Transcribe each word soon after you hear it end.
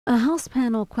A House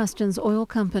panel questions oil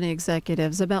company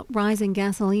executives about rising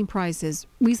gasoline prices,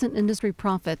 recent industry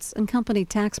profits, and company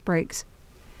tax breaks.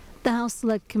 The House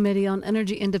Select Committee on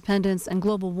Energy Independence and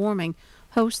Global Warming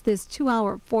hosts this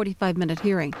 2-hour, 45-minute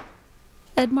hearing.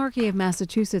 Ed Markey of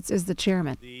Massachusetts is the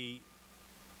chairman. The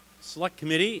Select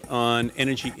Committee on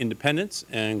Energy Independence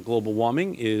and Global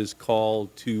Warming is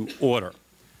called to order.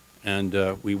 And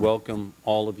we welcome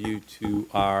all of you to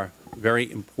our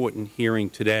very important hearing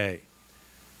today.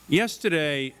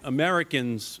 Yesterday,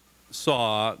 Americans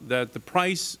saw that the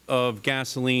price of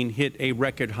gasoline hit a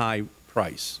record high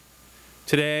price.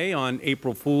 Today, on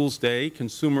April Fool's Day,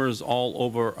 consumers all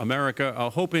over America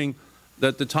are hoping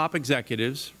that the top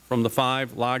executives from the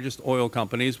 5 largest oil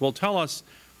companies will tell us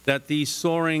that these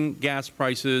soaring gas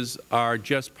prices are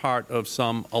just part of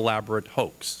some elaborate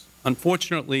hoax.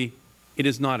 Unfortunately, it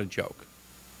is not a joke.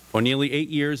 For nearly 8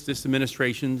 years, this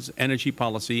administration's energy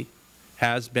policy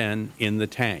has been in the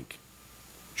tank.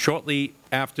 Shortly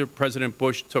after President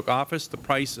Bush took office, the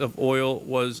price of oil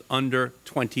was under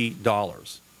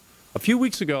 $20. A few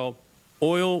weeks ago,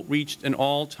 oil reached an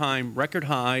all-time record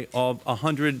high of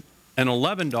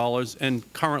 $111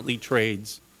 and currently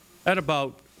trades at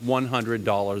about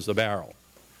 $100 a barrel.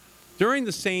 During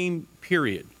the same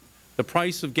period, the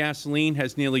price of gasoline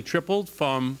has nearly tripled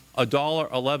from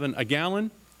 $1.11 a gallon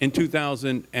in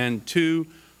 2002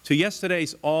 to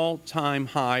yesterday's all-time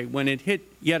high when it hit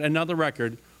yet another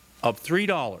record of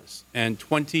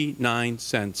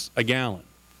 $3.29 a gallon.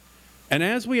 And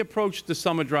as we approach the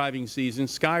summer driving season,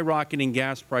 skyrocketing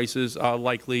gas prices are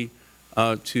likely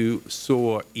to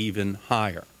soar even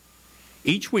higher.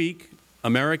 Each week,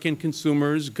 American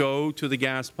consumers go to the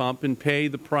gas pump and pay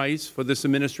the price for this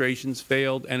administration's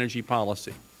failed energy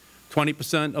policy.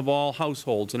 20% of all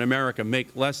households in America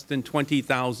make less than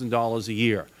 $20,000 a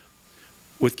year.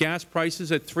 With gas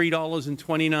prices at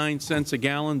 $3.29 a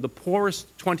gallon, the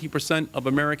poorest 20% of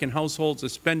American households are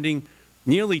spending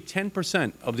nearly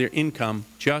 10% of their income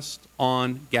just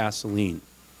on gasoline.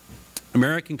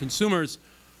 American consumers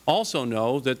also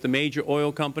know that the major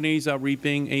oil companies are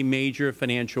reaping a major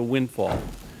financial windfall.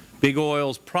 Big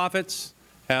Oil's profits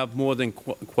have more than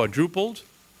quadrupled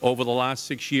over the last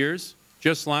 6 years.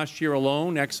 Just last year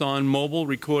alone, ExxonMobil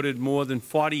recorded more than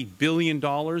 $40 billion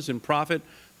in profit,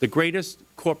 the greatest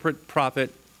corporate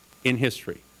profit in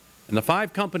history. And the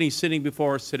 5 companies sitting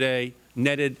before us today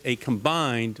netted a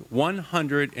combined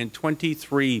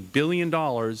 $123 billion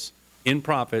in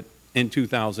profit in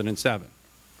 2007.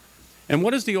 And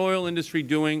what is the oil industry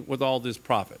doing with all this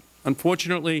profit?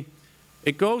 Unfortunately,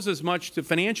 it goes as much to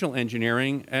financial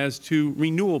engineering as to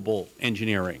renewable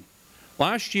engineering.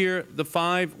 Last year, the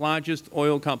 5 largest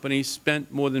oil companies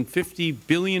spent more than $50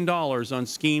 billion on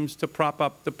schemes to prop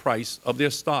up the price of their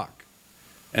stock.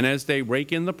 And as they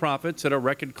rake in the profits at a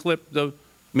record clip, the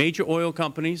major oil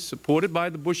companies, supported by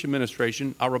the Bush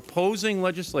administration, are opposing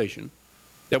legislation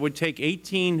that would take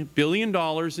 $18 billion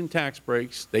in tax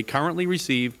breaks they currently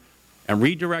receive and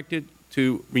redirect it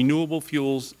to renewable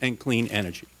fuels and clean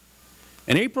energy.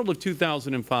 In April of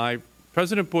 2005,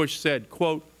 President Bush said,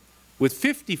 quote, "With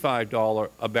 $55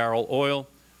 a barrel oil,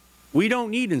 we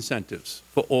don't need incentives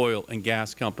for oil and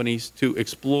gas companies to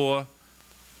explore,"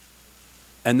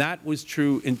 and that was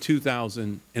true in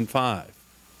 2005.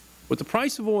 With the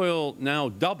price of oil now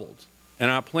doubled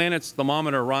and our planet's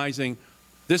thermometer rising,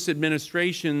 this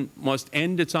administration must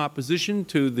end its opposition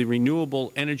to the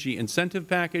renewable energy incentive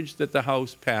package that the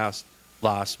House passed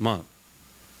last month.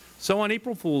 So on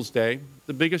April Fool's Day,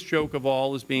 the biggest joke of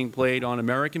all is being played on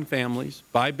American families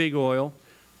by Big Oil,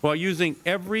 who are using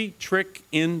every trick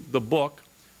in the book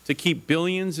to keep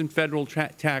billions in federal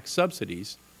tax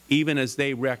subsidies, even as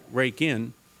they rake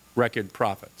in record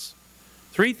profits.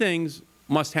 3 things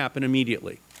must happen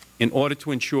immediately in order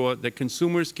to ensure that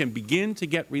consumers can begin to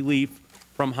get relief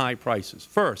from high prices.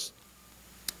 First,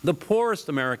 the poorest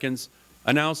Americans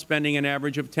are now spending an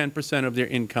average of 10% of their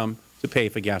income to pay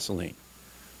for gasoline.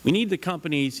 We need the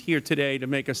companies here today to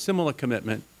make a similar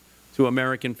commitment to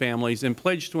American families and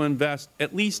pledge to invest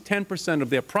at least 10%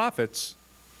 of their profits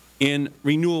in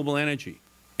renewable energy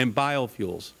and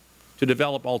biofuels to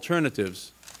develop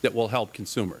alternatives that will help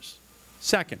consumers.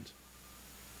 Second,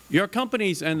 your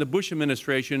companies and the Bush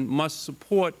administration must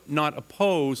support, not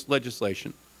oppose,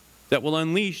 legislation that will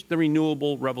unleash the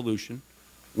renewable revolution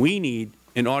we need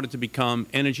in order to become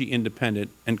energy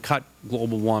independent and cut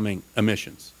global warming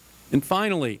emissions. And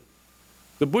finally,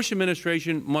 the Bush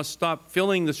administration must stop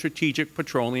filling the Strategic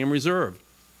Petroleum Reserve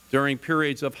during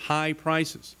periods of high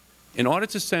prices in order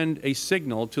to send a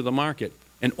signal to the market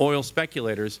and oil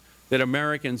speculators that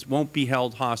Americans won't be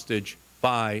held hostage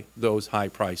by those high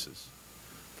prices.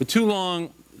 For too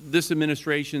long, this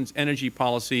administration's energy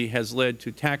policy has led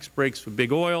to tax breaks for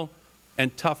big oil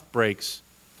and tough breaks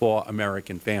for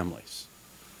American families.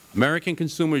 American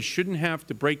consumers shouldn't have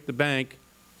to break the bank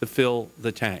to fill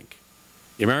the tank.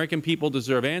 The American people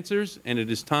deserve answers, and it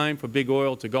is time for big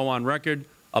oil to go on record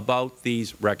about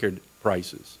these record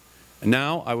prices. And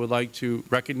now I would like to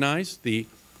recognize the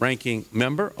ranking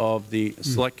member of the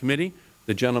Select Committee,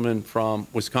 the gentleman from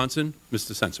Wisconsin,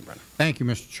 Mr. Sensenbrenner. Thank you,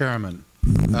 Mr. Chairman.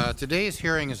 Today's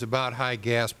hearing is about high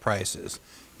gas prices,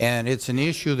 and it's an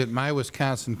issue that my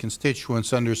Wisconsin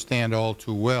constituents understand all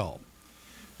too well.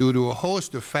 Due to a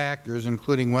host of factors,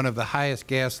 including one of the highest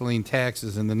gasoline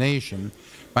taxes in the nation,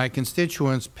 my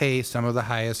constituents pay some of the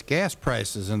highest gas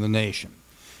prices in the nation.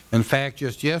 In fact,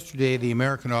 just yesterday, the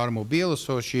American Automobile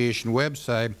Association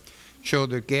website showed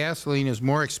that gasoline is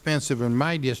more expensive in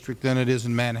my district than it is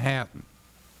in Manhattan.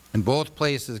 In both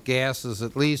places, gas is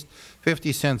at least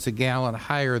 50 cents a gallon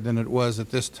higher than it was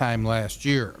at this time last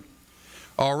year.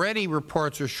 Already,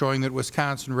 reports are showing that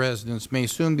Wisconsin residents may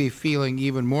soon be feeling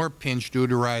even more pinched due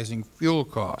to rising fuel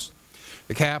costs.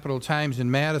 The Capital Times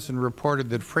in Madison reported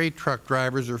that freight truck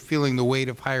drivers are feeling the weight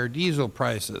of higher diesel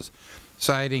prices,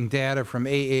 citing data from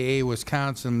AAA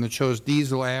Wisconsin that shows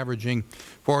diesel averaging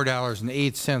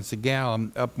 $4.08 a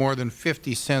gallon, up more than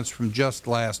 50 cents from just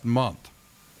last month.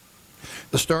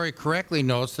 The story correctly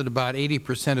notes that about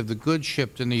 80% of the goods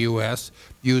shipped in the U.S.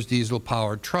 use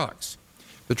diesel-powered trucks.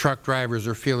 The truck drivers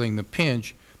are feeling the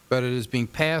pinch, but it is being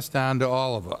passed on to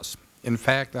all of us. In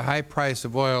fact, the high price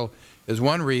of oil is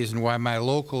one reason why my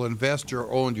local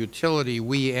investor-owned utility,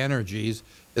 We Energies,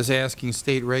 is asking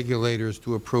state regulators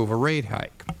to approve a rate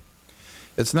hike.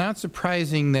 It's not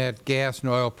surprising that gas and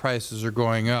oil prices are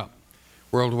going up.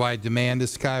 Worldwide demand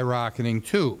is skyrocketing,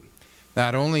 too.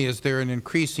 Not only is there an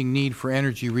increasing need for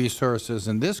energy resources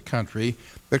in this country,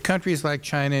 but countries like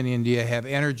China and India have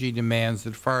energy demands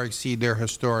that far exceed their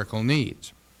historical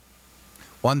needs.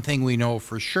 One thing we know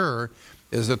for sure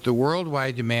is that the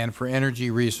worldwide demand for energy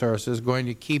resources is going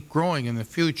to keep growing in the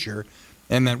future,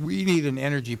 and that we need an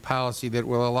energy policy that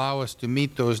will allow us to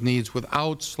meet those needs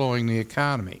without slowing the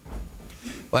economy.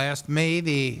 Last May,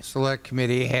 the Select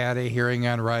Committee had a hearing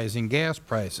on rising gas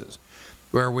prices,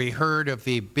 where we heard of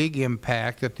the big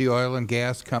impact that the oil and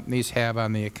gas companies have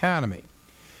on the economy.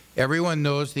 Everyone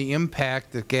knows the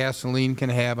impact that gasoline can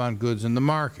have on goods in the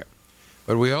market.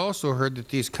 But we also heard that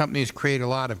these companies create a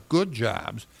lot of good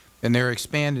jobs, and their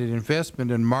expanded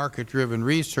investment in market-driven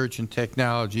research and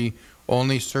technology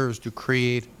only serves to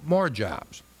create more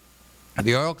jobs.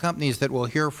 The oil companies that we'll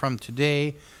hear from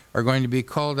today are going to be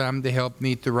called on to help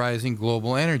meet the rising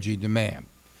global energy demand.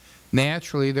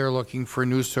 Naturally, they're looking for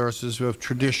new sources of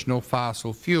traditional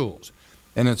fossil fuels,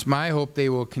 and it's my hope they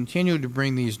will continue to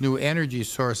bring these new energy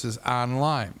sources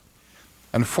online.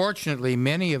 Unfortunately,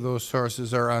 many of those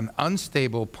sources are on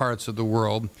unstable parts of the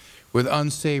world with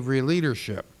unsavory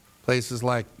leadership, places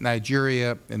like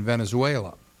Nigeria and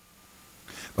Venezuela.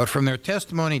 But from their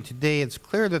testimony today, it's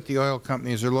clear that the oil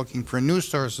companies are looking for new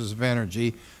sources of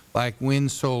energy like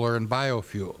wind, solar, and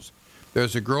biofuels.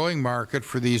 There's a growing market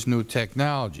for these new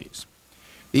technologies.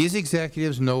 These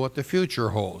executives know what the future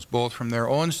holds, both from their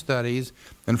own studies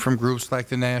and from groups like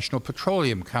the National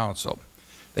Petroleum Council.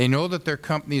 They know that their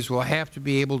companies will have to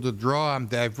be able to draw on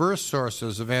diverse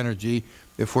sources of energy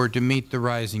if we're to meet the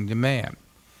rising demand.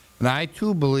 And I,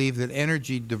 too, believe that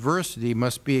energy diversity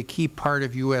must be a key part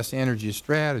of U.S. energy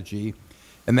strategy,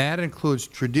 and that includes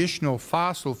traditional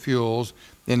fossil fuels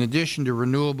in addition to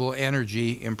renewable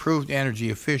energy, improved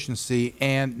energy efficiency,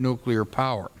 and nuclear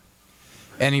power.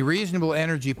 Any reasonable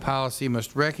energy policy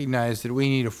must recognize that we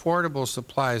need affordable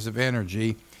supplies of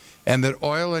energy and that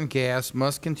oil and gas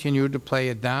must continue to play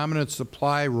a dominant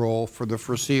supply role for the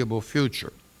foreseeable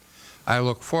future. I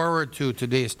look forward to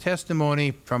today's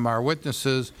testimony from our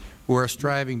witnesses who are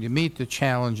striving to meet the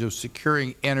challenge of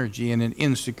securing energy in an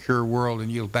insecure world,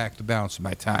 and yield back the balance of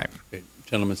my time. Okay.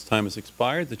 Gentleman's time has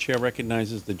expired. The Chair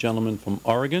recognizes the gentleman from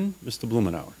Oregon, Mr.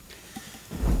 Blumenauer.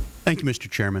 Thank you, Mr.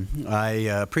 Chairman. I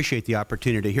appreciate the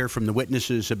opportunity to hear from the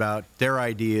witnesses about their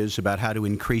ideas about how to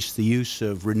increase the use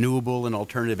of renewable and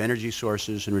alternative energy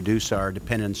sources and reduce our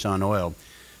dependence on oil.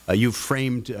 You've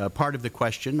framed part of the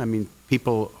question. I mean,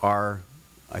 people are,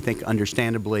 I think,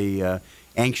 understandably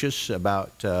anxious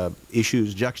about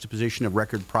issues, juxtaposition of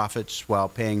record profits while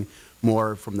paying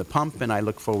more from the pump, and I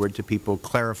look forward to people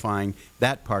clarifying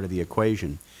that part of the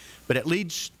equation. But it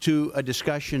leads to a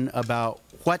discussion about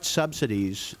what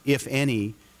subsidies, if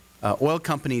any, oil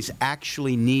companies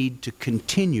actually need to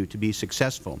continue to be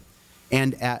successful,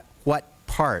 and at what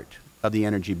part of the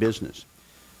energy business.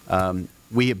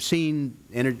 We have seen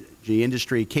energy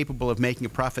industry capable of making a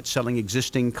profit selling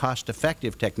existing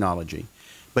cost-effective technology,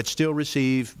 but still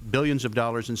receive billions of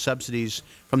dollars in subsidies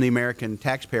from the American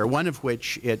taxpayer, one of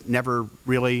which it never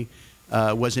really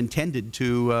was intended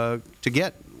to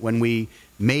get when we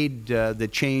made the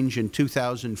change in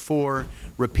 2004,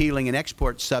 repealing an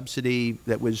export subsidy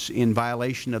that was in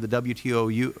violation of the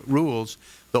WTO rules.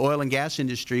 The oil and gas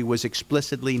industry was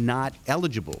explicitly not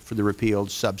eligible for the repealed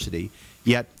subsidy,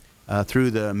 yet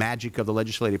through the magic of the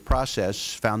legislative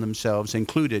process found themselves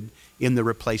included in the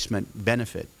replacement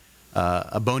benefit.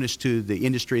 A bonus to the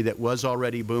industry that was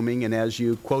already booming, and as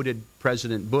you quoted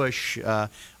President Bush,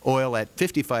 oil at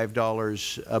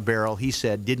 $55 a barrel, he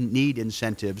said, didn't need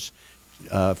incentives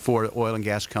for oil and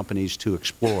gas companies to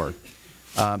explore.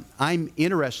 I'm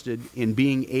interested in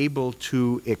being able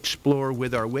to explore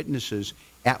with our witnesses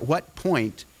at what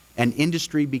point an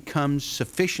industry becomes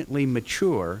sufficiently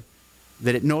mature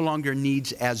that it no longer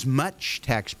needs as much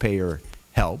taxpayer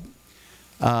help,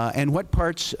 and what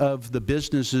parts of the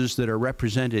businesses that are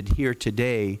represented here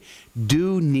today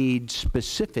do need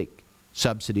specific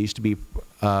subsidies to be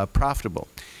profitable.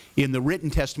 In the written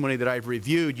testimony that I've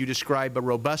reviewed, you describe a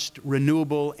robust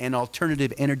renewable and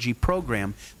alternative energy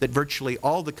program that virtually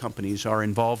all the companies are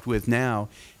involved with now,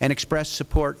 and express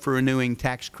support for renewing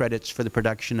tax credits for the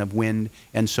production of wind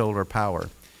and solar power.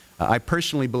 I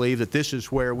personally believe that this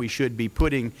is where we should be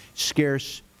putting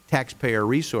scarce taxpayer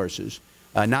resources,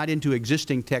 not into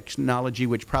existing technology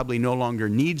which probably no longer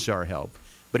needs our help,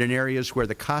 but in areas where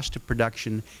the cost of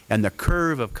production and the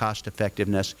curve of cost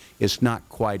effectiveness is not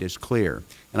quite as clear.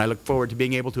 And I look forward to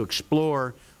being able to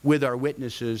explore with our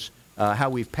witnesses how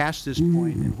we've passed this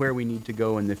point and where we need to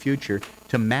go in the future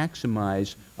to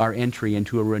maximize our entry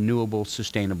into a renewable,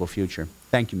 sustainable future.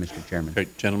 Thank you, Mr. Chairman.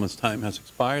 Great. Gentleman's time has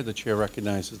expired. The Chair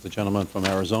recognizes the gentleman from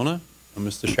Arizona,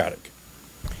 Mr. Shattuck.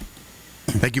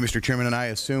 Thank you, Mr. Chairman. And I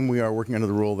assume we are working under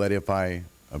the rule that if I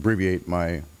abbreviate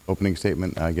my opening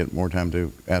statement, I get more time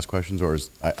to ask questions, or is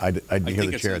I hear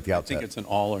the Chair at the outset? I think it's an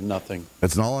all or nothing.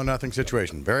 It's an all or nothing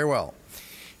situation. Very well.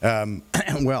 Then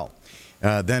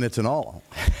it's an all.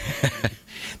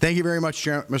 Thank you very much,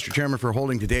 Mr. Chairman, for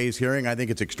holding today's hearing. I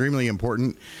think it's extremely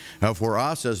important for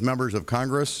us as members of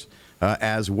Congress,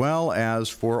 as well as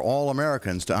for all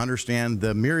Americans, to understand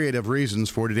the myriad of reasons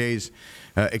for today's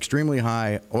extremely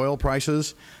high oil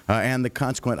prices and the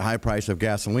consequent high price of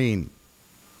gasoline.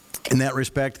 In that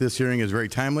respect, this hearing is very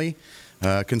timely,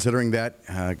 considering that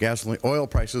oil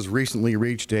prices recently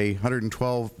reached a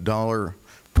 $112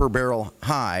 per barrel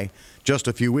high just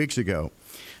a few weeks ago.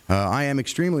 I am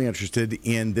extremely interested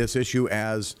in this issue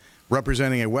as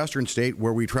representing a western state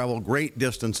where we travel great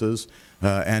distances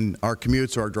and our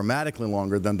commutes are dramatically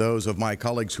longer than those of my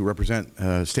colleagues who represent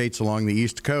states along the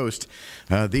East Coast.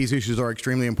 These issues are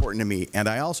extremely important to me, and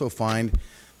I also find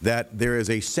that there is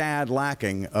a sad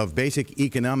lacking of basic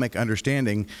economic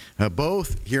understanding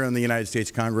both here in the United States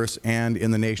Congress and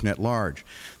in the nation at large.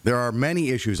 There are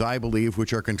many issues, I believe,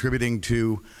 which are contributing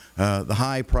to the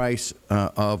high price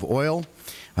of oil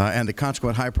and the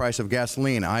consequent high price of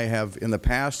gasoline. I have in the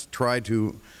past tried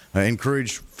to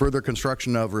encourage further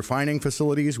construction of refining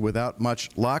facilities without much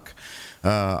luck.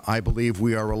 I believe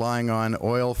we are relying on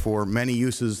oil for many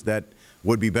uses that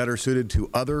would be better suited to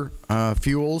other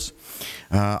fuels.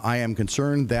 I am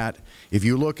concerned that if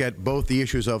you look at both the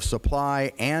issues of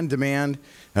supply and demand,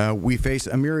 we face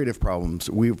a myriad of problems.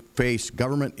 We face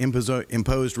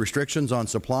government-imposed restrictions on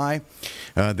supply.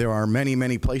 There are many,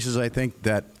 many places, I think,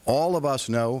 that all of us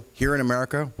know here in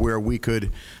America where we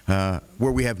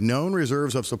have known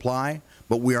reserves of supply,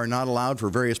 but we are not allowed for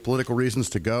various political reasons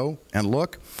to go and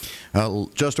look.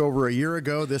 Just over a year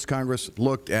ago, this Congress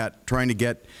looked at trying to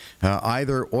get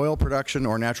either oil production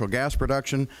or natural gas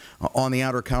production on the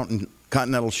outer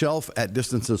continental shelf at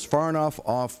distances far enough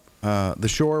off the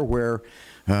shore where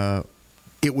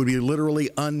it would be literally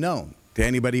unknown to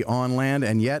anybody on land,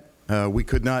 and yet we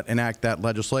could not enact that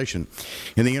legislation.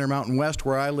 In the Intermountain West,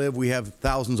 where I live, we have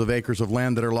thousands of acres of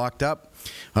land that are locked up,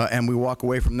 and we walk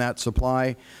away from that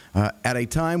supply at a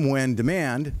time when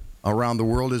demand around the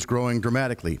world is growing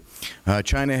dramatically.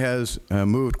 China has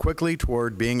moved quickly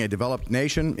toward being a developed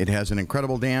nation. It has an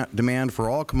incredible demand for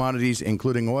all commodities,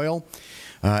 including oil.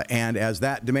 And as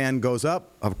that demand goes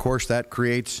up, of course, that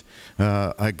creates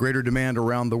a greater demand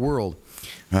around the world.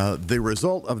 The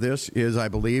result of this is, I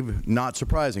believe, not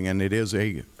surprising, and it is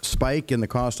a spike in the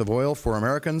cost of oil for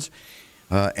Americans.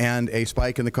 and a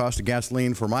spike in the cost of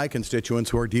gasoline for my constituents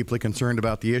who are deeply concerned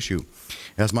about the issue.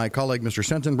 As my colleague Mr.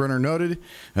 Sensenbrenner noted,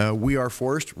 we are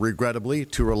forced, regrettably,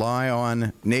 to rely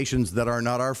on nations that are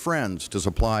not our friends to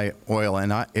supply oil,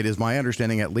 and it is my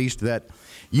understanding at least that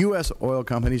U.S. oil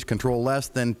companies control less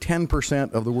than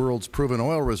 10% of the world's proven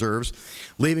oil reserves,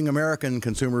 leaving American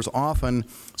consumers often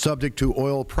subject to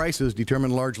oil prices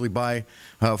determined largely by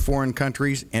foreign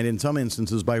countries, and in some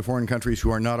instances by foreign countries who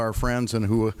are not our friends and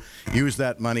who use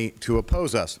that money to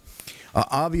oppose us.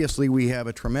 Obviously, we have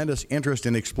a tremendous interest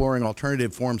in exploring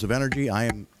alternative forms of energy. I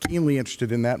am keenly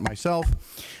interested in that myself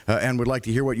and would like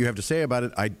to hear what you have to say about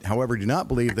it. I, however, do not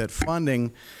believe that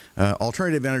funding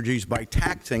alternative energies by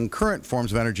taxing current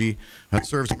forms of energy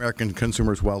serves American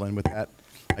consumers well. And with that,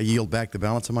 I yield back the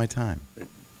balance of my time. The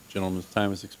gentleman's time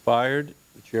has expired.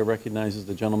 The Chair recognizes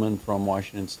the gentleman from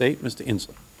Washington State, Mr.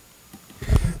 Inslee.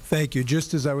 Thank you.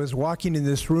 Just as I was walking in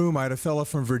this room, I had a fellow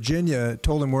from Virginia,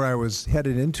 told him where I was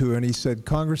headed into, and he said,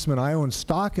 "Congressman, I own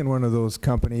stock in one of those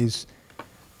companies,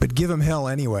 but give them hell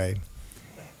anyway."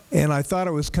 And I thought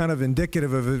it was kind of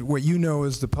indicative of what you know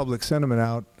is the public sentiment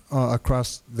out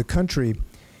across the country.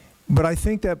 But I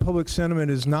think that public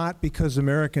sentiment is not because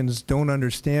Americans don't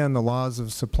understand the laws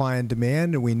of supply and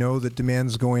demand, and we know that demand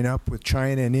is going up with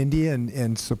China and India,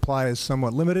 and supply is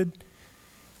somewhat limited.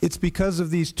 It's because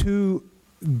of these two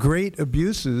great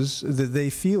abuses that they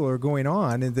feel are going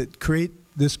on and that create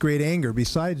this great anger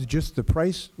besides just the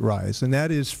price rise. And that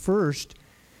is, first,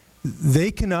 they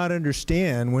cannot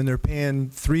understand when they're paying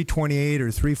 $3.28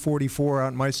 or $3.44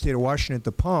 out in my state of Washington at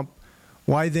the pump,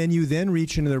 why then you then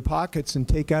reach into their pockets and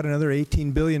take out another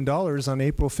 $18 billion on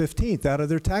April 15th out of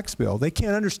their tax bill. They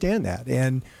can't understand that.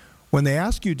 And when they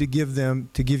ask you to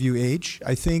give you H,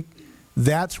 I think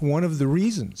that's one of the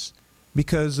reasons.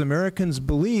 Because Americans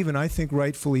believe, and I think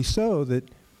rightfully so, that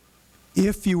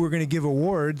if you were going to give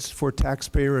awards for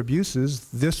taxpayer abuses,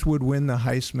 this would win the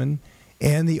Heisman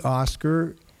and the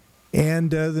Oscar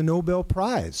and the Nobel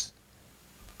Prize.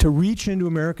 To reach into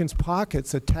Americans'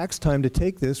 pockets at tax time to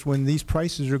take this when these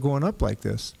prices are going up like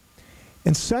this.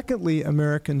 And secondly,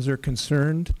 Americans are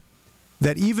concerned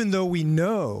that even though we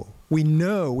know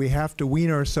we have to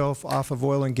wean ourselves off of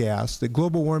oil and gas, that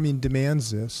global warming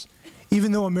demands this,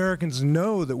 even though Americans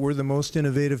know that we're the most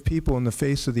innovative people on the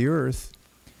face of the earth,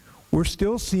 we're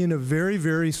still seeing a very,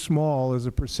 very small, as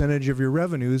a percentage of your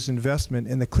revenues, investment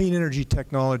in the clean energy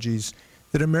technologies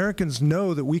that Americans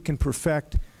know that we can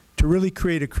perfect to really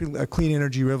create a clean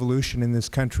energy revolution in this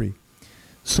country.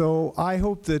 So I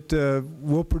hope that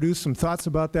we'll produce some thoughts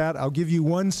about that. I'll give you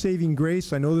one saving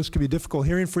grace. I know this could be a difficult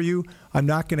hearing for you. I'm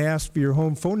not going to ask for your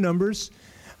home phone numbers.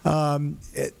 And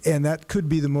that could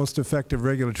be the most effective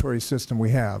regulatory system we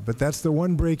have. But that's the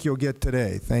one break you'll get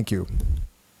today. Thank you.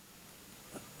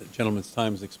 The gentleman's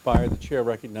time has expired. The Chair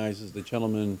recognizes the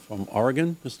gentleman from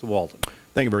Oregon, Mr. Walden.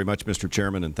 Thank you very much, Mr.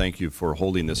 Chairman, and thank you for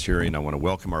holding this hearing. I want to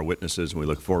welcome our witnesses, and we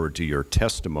look forward to your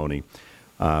testimony.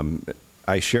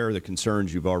 I share the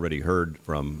concerns you've already heard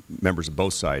from members of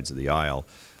both sides of the aisle.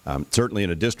 Certainly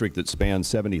in a district that spans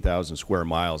 70,000 square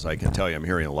miles, I can tell you I'm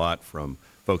hearing a lot from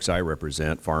folks I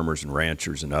represent, farmers and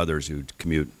ranchers and others who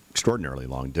commute extraordinarily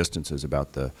long distances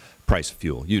about the price of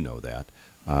fuel. You know that.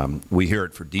 We hear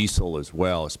it for diesel as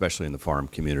well, especially in the farm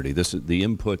community. The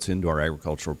inputs into our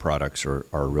agricultural products are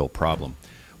a real problem.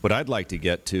 What I'd like to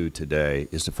get to today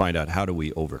is to find out how do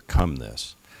we overcome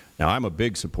this. Now, I'm a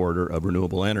big supporter of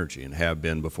renewable energy and have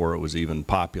been before it was even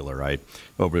popular. I,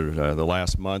 over the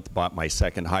last month, bought my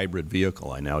second hybrid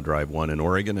vehicle. I now drive one in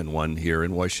Oregon and one here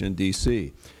in Washington,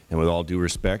 D.C. And with all due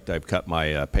respect, I've cut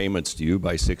my payments to you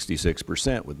by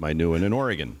 66% with my new one in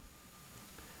Oregon.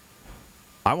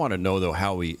 I want to know, though,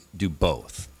 how we do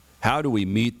both. How do we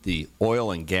meet the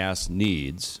oil and gas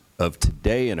needs of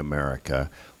today in America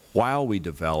while we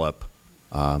develop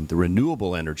the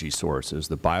renewable energy sources,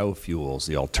 the biofuels,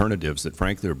 the alternatives that,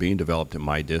 frankly, are being developed in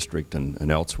my district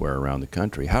and elsewhere around the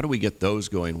country? How do we get those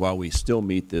going while we still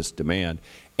meet this demand?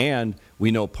 And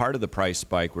we know part of the price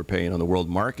spike we're paying on the world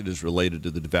market is related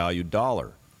to the devalued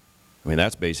dollar. I mean,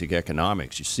 that's basic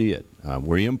economics. You see it.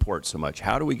 We import so much.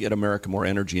 How do we get America more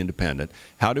energy independent?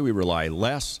 How do we rely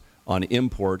less on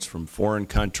imports from foreign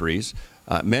countries,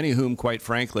 many of whom, quite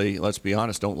frankly, let's be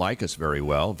honest, don't like us very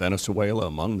well, Venezuela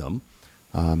among them?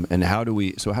 And how do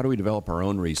we develop our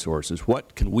own resources?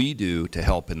 What can we do to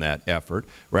help in that effort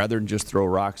rather than just throw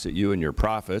rocks at you and your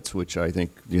profits, which I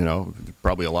think, you know,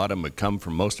 probably a lot of them would come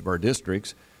from most of our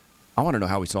districts? I want to know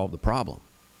how we solve the problem.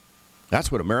 That's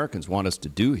what Americans want us to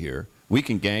do here. We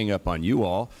can gang up on you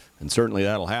all, and certainly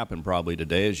that will happen probably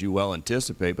today, as you well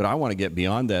anticipate, but I want to get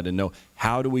beyond that and know,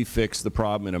 how do we fix the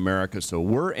problem in America so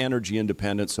we're energy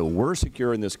independent, so we're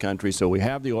secure in this country, so we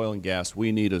have the oil and gas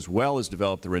we need, as well as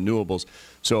develop the renewables,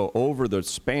 so over the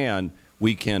span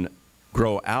we can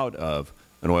grow out of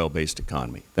an oil-based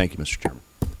economy. Thank you, Mr. Chairman.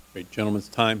 Great. Gentleman's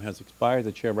time has expired.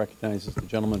 The Chair recognizes the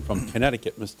gentleman from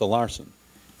Connecticut, Mr. Larson.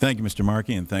 Thank you, Mr.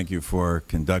 Markey, and thank you for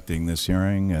conducting this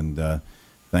hearing, and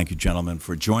thank you, gentlemen,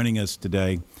 for joining us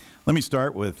today. Let me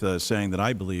start with saying that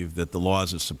I believe that the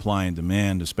laws of supply and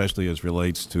demand, especially as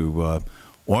relates to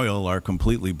oil, are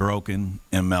completely broken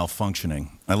and malfunctioning.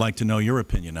 I'd like to know your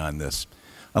opinion on this.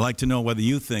 I'd like to know whether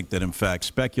you think that, in fact,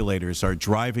 speculators are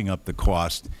driving up the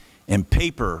cost, and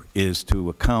paper is to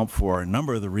account for a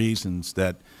number of the reasons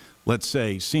that, let's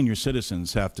say, senior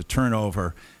citizens have to turn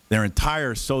over their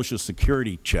entire Social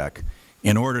Security check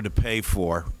in order to pay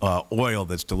for oil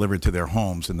that's delivered to their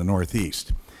homes in the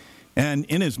Northeast. And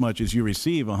inasmuch as you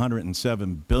receive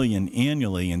 $107 billion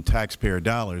annually in taxpayer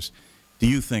dollars, do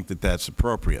you think that that's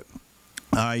appropriate?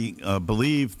 I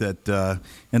believe that,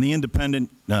 and the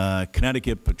Independent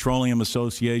Connecticut Petroleum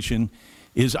Association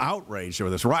is outraged, or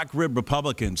this rock rib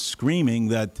Republican screaming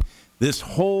that this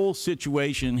whole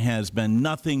situation has been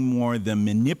nothing more than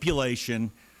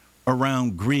manipulation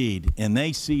around greed, and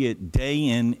they see it day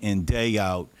in and day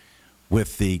out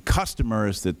with the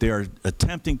customers that they're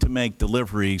attempting to make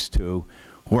deliveries to,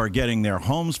 who are getting their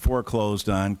homes foreclosed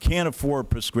on, can't afford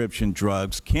prescription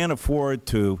drugs, can't afford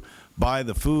to buy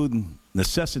the food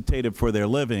necessitated for their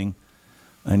living,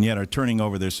 and yet are turning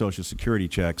over their Social Security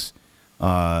checks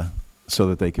so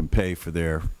that they can pay for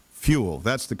their fuel.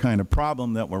 That's the kind of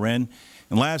problem that we're in.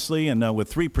 And lastly, and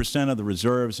with 3% of the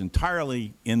reserves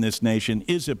entirely in this nation,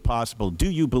 is it possible, do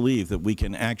you believe that we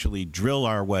can actually drill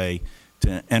our way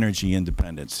to energy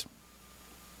independence?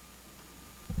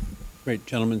 Great.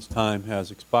 Gentleman's time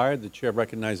has expired. The Chair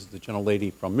recognizes the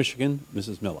gentlelady from Michigan,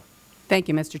 Mrs. Miller. Thank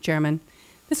you, Mr. Chairman.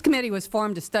 This committee was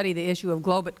formed to study the issue of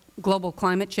global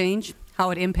climate change, how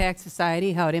it impacts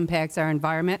society, how it impacts our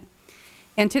environment.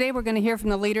 And today we're going to hear from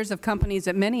the leaders of companies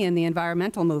that many in the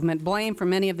environmental movement blame for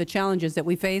many of the challenges that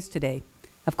we face today.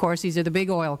 Of course, these are the big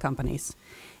oil companies.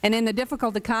 And in the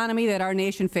difficult economy that our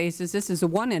nation faces, this is the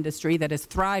one industry that is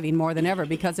thriving more than ever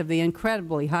because of the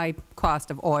incredibly high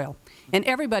cost of oil. And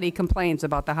everybody complains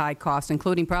about the high cost,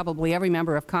 including probably every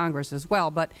member of Congress as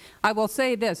well. But I will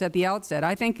say this at the outset.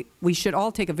 I think we should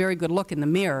all take a very good look in the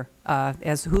mirror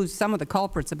as who's some of the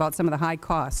culprits about some of the high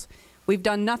costs. We've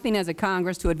done nothing as a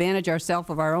Congress to advantage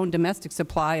ourselves of our own domestic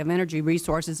supply of energy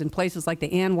resources in places like the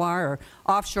ANWR or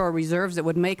offshore reserves that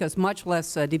would make us much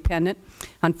less dependent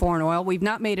on foreign oil. We've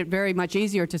not made it very much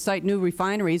easier to site new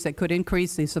refineries that could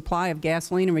increase the supply of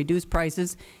gasoline and reduce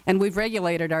prices, and we've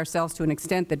regulated ourselves to an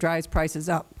extent that drives prices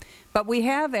up. But we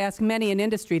have asked many in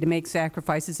industry to make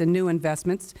sacrifices in new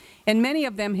investments, and many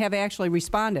of them have actually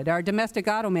responded. Our domestic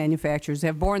auto manufacturers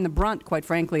have borne the brunt, quite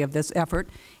frankly, of this effort,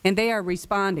 and they are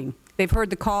responding. They've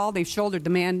heard the call, they've shouldered the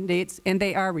mandates, and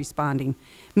they are responding.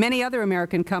 Many other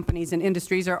American companies and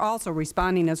industries are also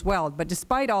responding as well. But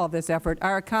despite all of this effort,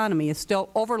 our economy is still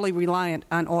overly reliant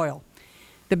on oil.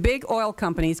 The big oil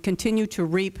companies continue to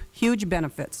reap huge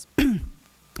benefits.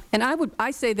 And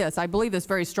I say this, I believe this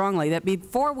very strongly, that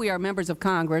before we are members of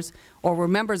Congress or we're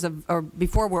members of, or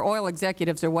before we're oil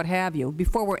executives or what have you,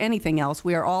 before we're anything else,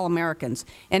 we are all Americans.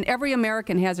 And every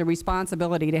American has a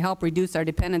responsibility to help reduce our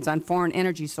dependence on foreign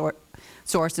energy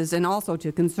sources and also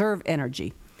to conserve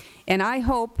energy. And I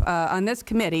hope on this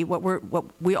committee, what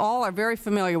we all are very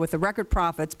familiar with the record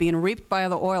profits being reaped by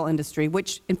the oil industry,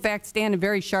 which in fact stand in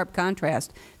very sharp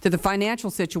contrast to the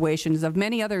financial situations of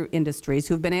many other industries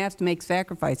who have been asked to make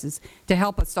sacrifices to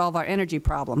help us solve our energy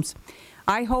problems.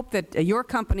 I hope that your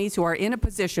companies who are in a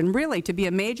position really to be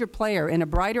a major player in a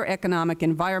brighter economic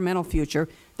environmental future,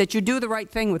 that you do the right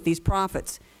thing with these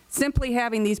profits. Simply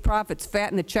having these profits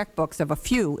fatten the checkbooks of a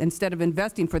few instead of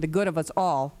investing for the good of us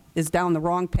all is down the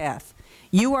wrong path.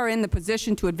 You are in the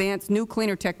position to advance new,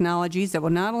 cleaner technologies that will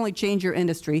not only change your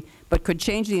industry, but could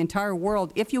change the entire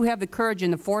world if you have the courage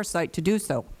and the foresight to do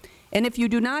so. And if you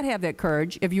do not have that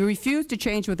courage, if you refuse to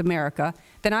change with America,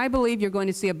 then I believe you're going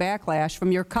to see a backlash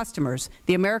from your customers,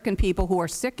 the American people who are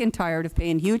sick and tired of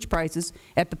paying huge prices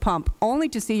at the pump only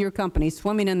to see your companies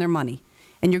swimming in their money.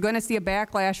 And you're going to see a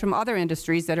backlash from other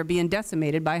industries that are being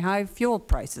decimated by high fuel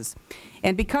prices.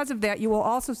 And because of that, you will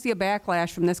also see a backlash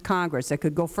from this Congress that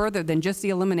could go further than just the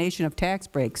elimination of tax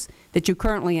breaks that you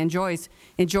currently enjoy.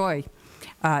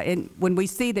 And when we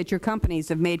see that your companies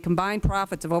have made combined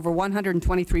profits of over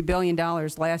 $123 billion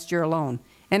last year alone,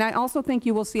 And I also think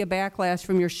you will see a backlash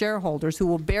from your shareholders who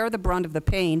will bear the brunt of the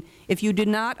pain if you do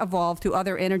not evolve to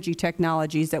other energy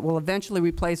technologies that will eventually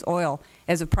replace oil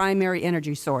as a primary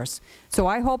energy source. So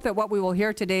I hope that what we will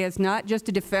hear today is not just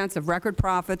a defense of record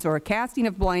profits or a casting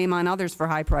of blame on others for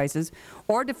high prices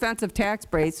or defense of tax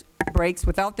breaks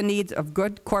without the needs of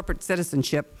good corporate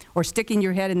citizenship or sticking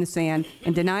your head in the sand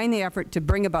and denying the effort to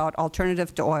bring about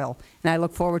alternatives to oil. And I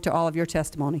look forward to all of your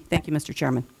testimony. Thank you, Mr.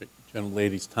 Chairman. The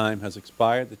gentlelady's time has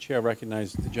expired. The Chair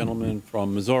recognizes the gentleman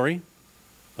from Missouri,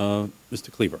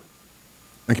 Mr. Cleaver.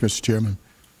 Thank you, Mr. Chairman.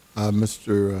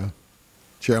 Mr.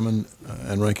 Chairman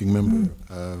and Ranking Member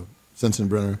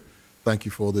Sensenbrenner, thank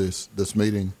you for this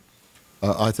meeting.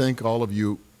 I think all of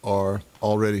you are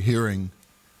already hearing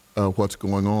what's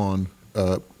going on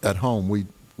at home.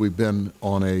 We've been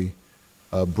on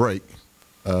a break.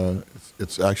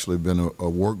 It's actually been a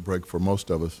work break for most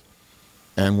of us.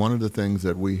 And one of the things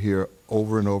that we hear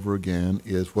over and over again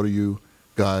is, what are you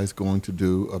guys going to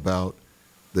do about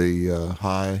the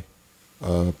high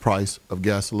price of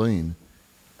gasoline?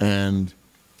 And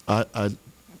I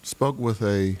spoke with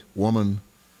a woman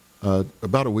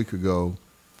about a week ago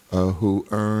who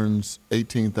earns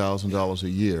 $18,000 a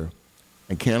year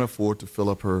and can't afford to fill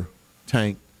up her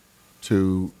tank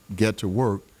to get to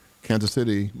work. Kansas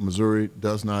City, Missouri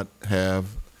does not have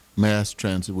mass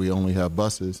transit. We only have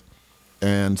buses.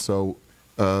 And so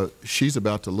she's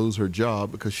about to lose her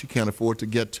job because she can't afford to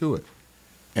get to it.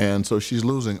 And so she's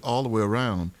losing all the way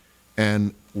around.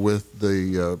 And with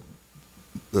the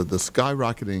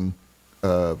skyrocketing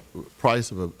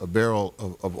price of a barrel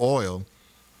of oil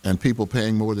and people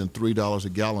paying more than $3 a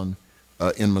gallon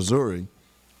in Missouri,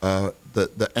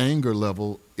 the anger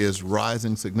level is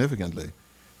rising significantly.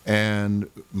 And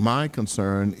my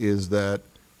concern is that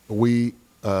we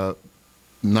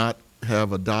not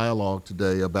have a dialogue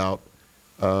today about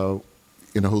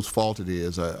whose fault it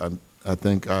is. I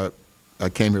think I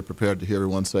came here prepared to hear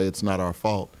everyone say it's not our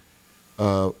fault,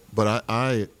 but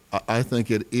I think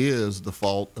it is the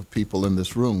fault of people in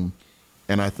this room,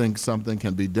 and I think something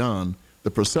can be done.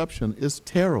 The perception is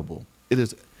terrible. It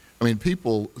is. I mean,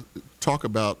 people talk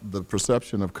about the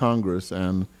perception of Congress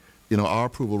and our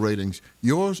approval ratings.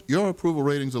 Your approval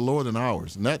ratings are lower than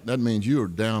ours, and that means you are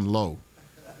down low.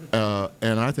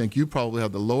 And I think you probably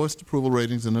have the lowest approval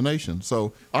ratings in the nation.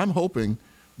 So I'm hoping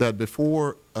that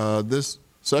before this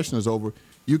session is over,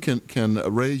 you can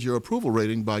raise your approval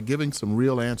rating by giving some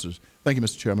real answers. Thank you,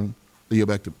 Mr. Chairman. I'll yield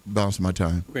back to balance of my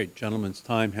time. Great. Gentleman's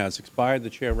time has expired. The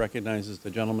Chair recognizes the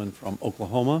gentleman from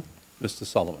Oklahoma, Mr.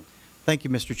 Sullivan. Thank you,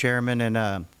 Mr. Chairman.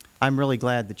 And I'm really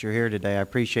glad that you're here today. I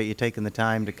appreciate you taking the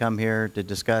time to come here to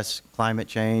discuss climate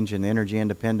change and energy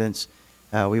independence.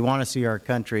 We want to see our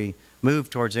country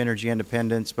move towards energy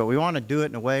independence, but we want to do it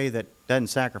in a way that doesn't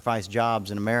sacrifice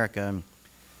jobs in America. And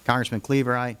Congressman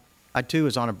Cleaver, I too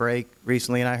was on a break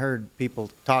recently, and I heard people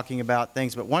talking about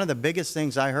things, but one of the biggest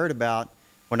things I heard about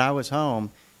when I was home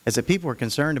is that people were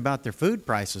concerned about their food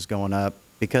prices going up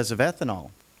because of ethanol.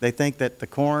 They think that the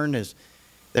corn is,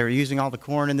 they're using all the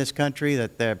corn in this country,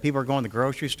 that people are going to the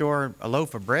grocery store. A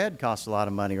loaf of bread costs a lot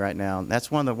of money right now. And that's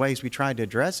one of the ways we tried to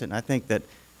address it, and I think that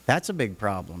that's a big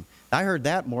problem. I heard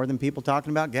that more than people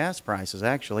talking about gas prices,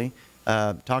 actually,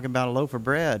 talking about a loaf of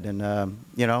bread, and,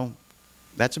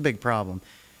 that's a big problem.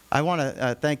 I want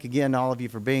to thank again all of you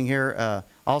for being here.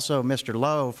 Also, Mr.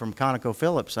 Lowe from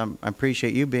ConocoPhillips, I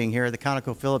appreciate you being here. The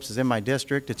ConocoPhillips is in my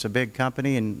district. It's a big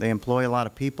company, and they employ a lot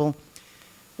of people.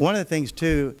 One of the things,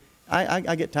 too,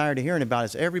 I get tired of hearing about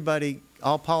is everybody,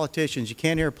 all politicians, you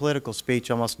can't hear a political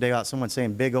speech almost a day without someone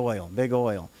saying big oil, big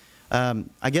oil.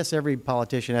 I guess every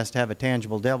politician has to have a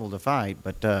tangible devil to fight,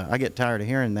 but I get tired of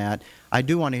hearing that. I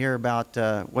do want to hear about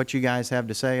what you guys have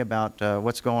to say about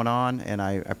what's going on, and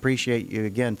I appreciate you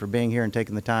again for being here and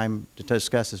taking the time to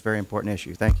discuss this very important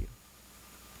issue. Thank you.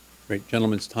 Great.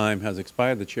 Gentleman's time has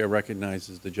expired. The Chair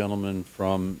recognizes the gentleman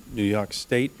from New York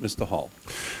State, Mr. Hall.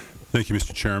 Thank you,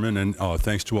 Mr. Chairman, and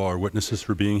thanks to all our witnesses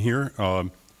for being here.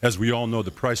 As we all know,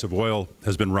 the price of oil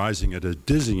has been rising at a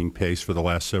dizzying pace for the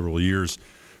last several years,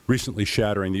 recently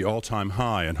shattering the all-time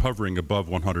high and hovering above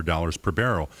 $100 per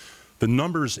barrel. The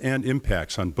numbers and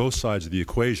impacts on both sides of the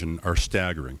equation are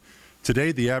staggering.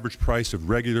 Today, the average price of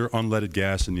regular unleaded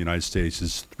gas in the United States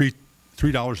is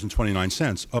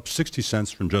 $3.29, up 60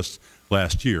 cents from just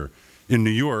last year. In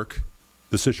New York,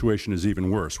 the situation is even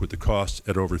worse, with the cost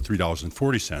at over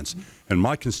 $3.40. And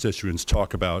my constituents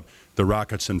talk about the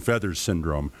rockets and feathers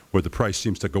syndrome, where the price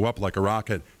seems to go up like a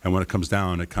rocket, and when it comes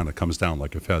down, it kind of comes down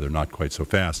like a feather, not quite so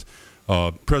fast.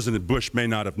 President Bush may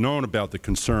not have known about the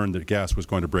concern that gas was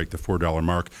going to break the $4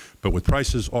 mark, but with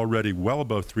prices already well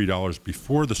above $3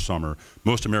 before the summer,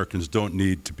 most Americans don't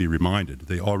need to be reminded.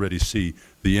 They already see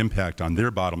the impact on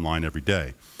their bottom line every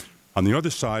day. On the other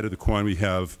side of the coin, we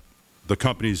have the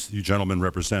companies you gentlemen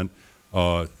represent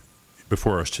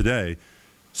before us today.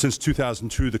 Since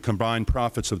 2002, the combined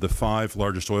profits of the 5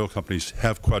 largest oil companies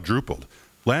have quadrupled.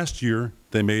 Last year,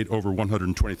 they made over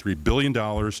 $123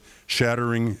 billion,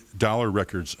 shattering dollar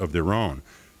records of their own.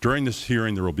 During this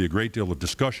hearing, there will be a great deal of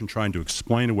discussion trying to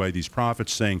explain away these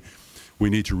profits, saying we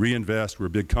need to reinvest. We're a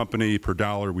big company. Per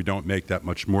dollar, we don't make that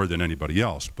much more than anybody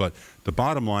else. But the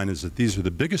bottom line is that these are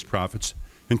the biggest profits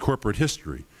in corporate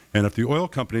history. And if the oil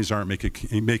companies aren't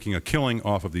making a killing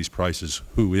off of these prices,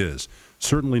 who is?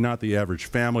 Certainly not the average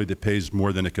family that pays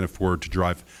more than it can afford to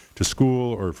drive to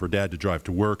school or for dad to drive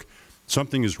to work.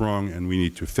 Something is wrong, and we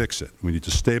need to fix it. We need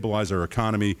to stabilize our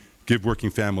economy, give working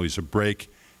families a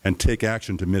break, and take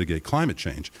action to mitigate climate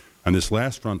change. On this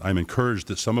last front, I'm encouraged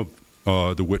that some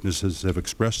of the witnesses have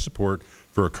expressed support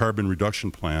for a carbon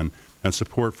reduction plan and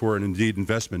support for and indeed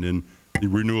investment in the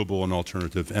renewable and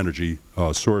alternative energy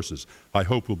sources. I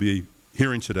hope we'll be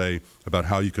hearing today about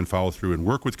how you can follow through and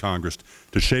work with Congress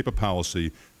to shape a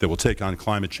policy that will take on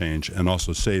climate change and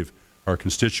also save our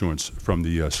constituents from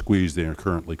the squeeze they are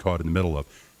currently caught in the middle of.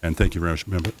 And thank you very much,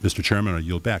 Mr. Chairman. I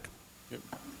yield back.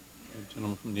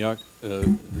 Gentleman from New York,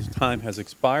 his time has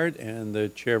expired, and the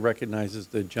chair recognizes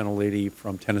the gentlelady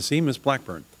from Tennessee, Ms.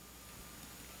 Blackburn.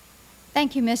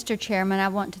 Thank you, Mr. Chairman. I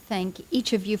want to thank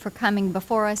each of you for coming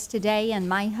before us today, and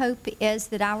my hope is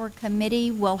that our committee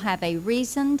will have a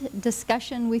reasoned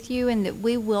discussion with you and that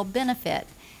we will benefit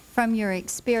from your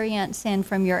experience and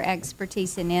from your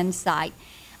expertise and insight.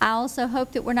 I also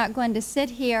hope that we're not going to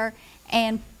sit here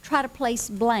and try to place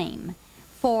blame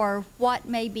for what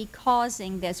may be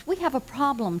causing this. We have a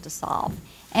problem to solve,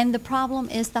 and the problem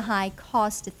is the high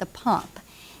cost at the pump.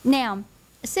 Now,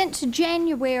 since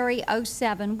January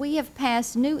 '07, we have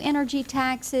passed new energy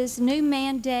taxes, new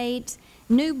mandates,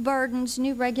 new burdens,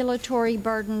 new regulatory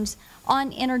burdens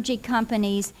on energy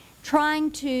companies trying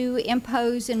to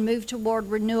impose and move toward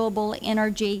renewable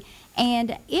energy,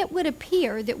 and it would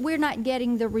appear that we're not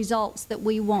getting the results that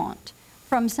we want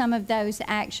from some of those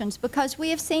actions, because we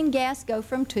have seen gas go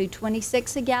from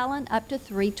 $2.26 a gallon up to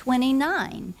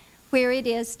 $3.29, where it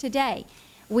is today.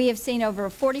 We have seen over a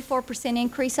 44%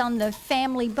 increase on the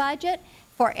family budget.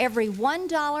 For every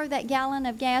 $1 that gallon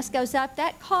of gas goes up,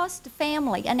 that costs a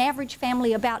family, an average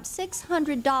family, about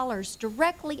 $600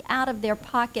 directly out of their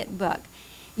pocketbook.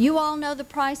 You all know the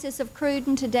prices of crude,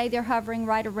 and today they're hovering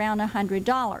right around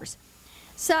 $100.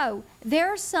 So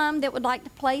there are some that would like to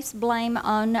place blame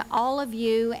on all of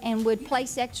you and would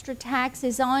place extra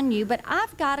taxes on you, but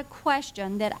I've got a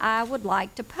question that I would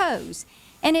like to pose.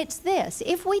 And it's this: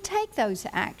 if we take those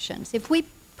actions, if we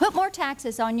put more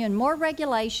taxes on you and more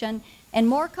regulation and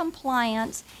more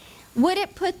compliance, would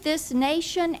it put this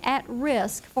nation at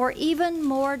risk for even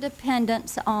more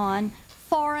dependence on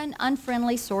foreign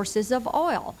unfriendly sources of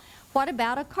oil? What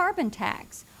about a carbon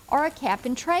tax or a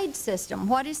cap-and-trade system?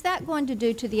 What is that going to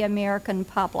do to the American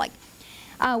public?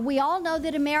 We all know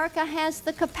that America has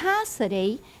the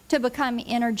capacity to become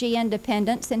energy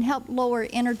independent and help lower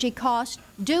energy costs.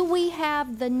 Do we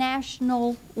have the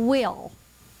national will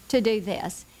to do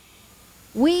this?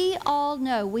 We all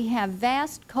know we have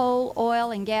vast coal,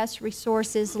 oil, and gas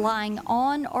resources lying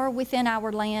on or within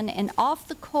our land and off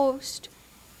the coast,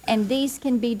 and these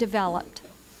can be developed.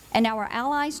 And our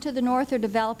allies to the north are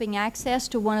developing access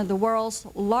to one of the world's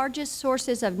largest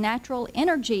sources of natural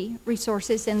energy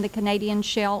resources in the Canadian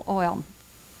shale oil.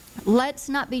 Let's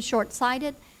not be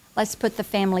short-sighted. Let's put the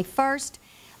family first.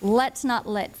 Let's not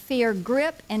let fear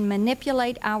grip and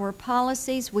manipulate our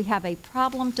policies. We have a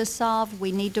problem to solve.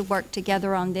 We need to work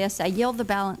together on this. I yield the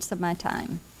balance of my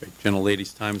time. Great.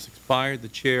 Gentlelady's time has expired. The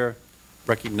chair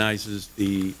recognizes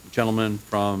the gentleman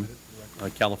from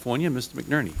California, Mr.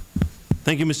 McNerney.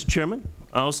 Thank you, Mr. Chairman.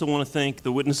 I also want to thank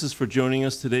the witnesses for joining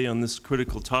us today on this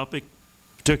critical topic.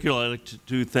 Particularly, I'd like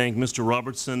to thank Mr.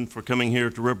 Robertson for coming here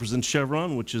to represent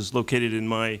Chevron, which is located in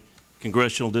my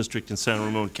congressional district in San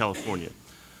Ramon, California.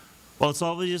 While it's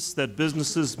obvious that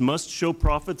businesses must show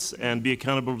profits and be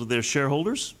accountable to their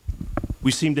shareholders,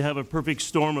 we seem to have a perfect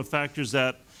storm of factors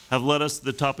that have led us to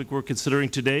the topic we're considering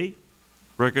today: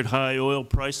 record high oil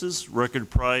prices, record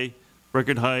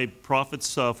high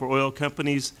profits for oil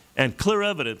companies, and clear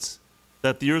evidence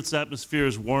that the Earth's atmosphere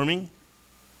is warming.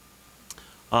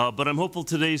 But I'm hopeful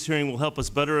today's hearing will help us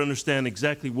better understand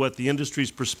exactly what the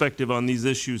industry's perspective on these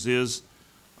issues is.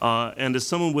 And as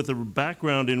someone with a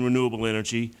background in renewable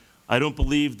energy, I don't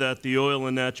believe that the oil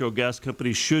and natural gas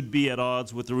companies should be at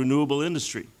odds with the renewable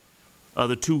industry.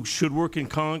 The two should work in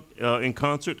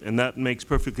concert, and that makes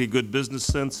perfectly good business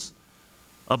sense.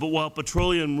 But while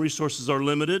petroleum resources are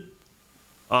limited,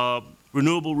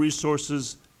 renewable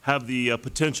resources have the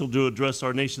potential to address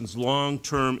our nation's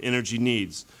long-term energy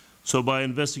needs. So by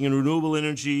investing in renewable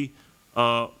energy,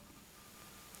 oil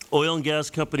and gas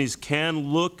companies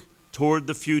can look toward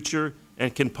the future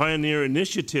and can pioneer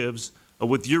initiatives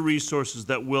with your resources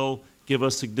that will give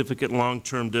us significant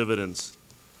long-term dividends.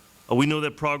 We know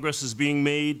that progress is being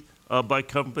made by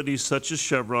companies such as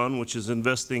Chevron, which is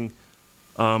investing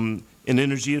in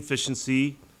energy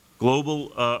efficiency, global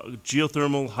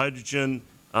geothermal, hydrogen,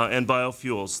 and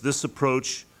biofuels. This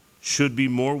approach should be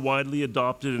more widely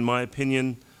adopted, in my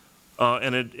opinion,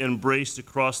 and embraced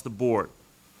across the board.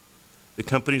 The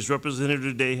companies represented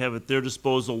today have at their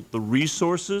disposal the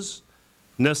resources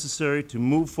necessary to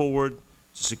move forward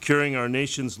to securing our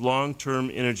nation's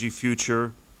long-term energy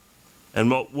future.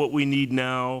 And what we need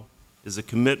now is a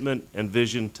commitment and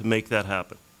vision to make that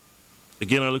happen.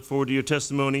 Again, I look forward to your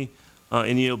testimony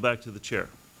and yield back to the Chair.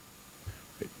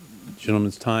 The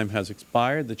gentleman's time has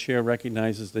expired. The Chair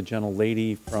recognizes the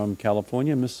gentlelady from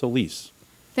California, Ms. Solis.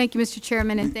 Thank you, Mr.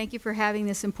 Chairman, and thank you for having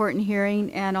this important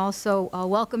hearing, and also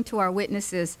welcome to our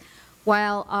witnesses.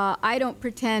 While I don't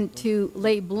pretend to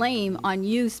lay blame on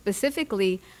you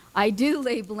specifically, I do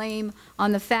lay blame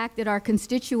on the fact that our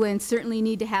constituents certainly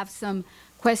need to have some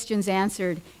questions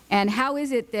answered. And how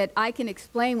is it that I can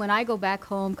explain when I go back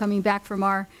home, coming back from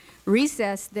our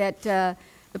recess, that the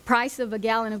price of a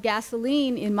gallon of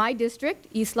gasoline in my district,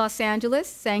 East Los Angeles,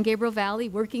 San Gabriel Valley,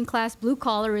 working class, blue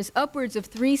collar, is upwards of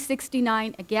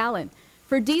 $3.69 a gallon.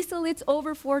 For diesel, it's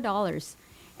over $4.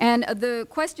 And the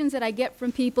questions that I get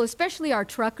from people, especially our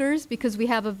truckers, because we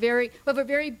have a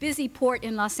very busy port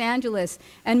in Los Angeles,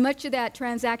 and much of that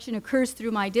transaction occurs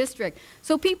through my district.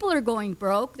 So people are going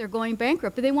broke, they're going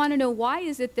bankrupt, but they want to know why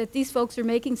is it that these folks are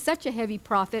making such a heavy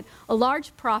profit, a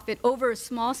large profit over a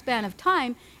small span of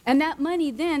time, and that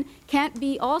money then can't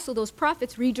be also, those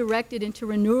profits, redirected into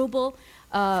renewable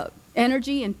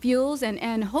energy and fuels,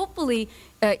 and hopefully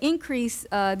increase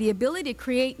the ability to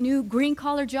create new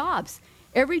green-collar jobs.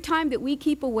 Every time that we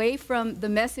keep away from the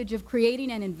message of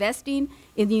creating and investing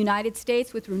in the United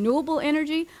States with renewable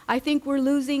energy, I think we're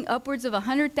losing upwards of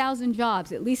 100,000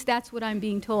 jobs. At least that's what I'm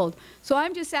being told. So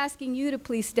I'm just asking you to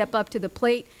please step up to the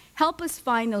plate, help us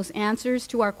find those answers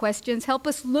to our questions, help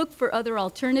us look for other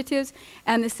alternatives,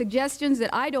 and the suggestions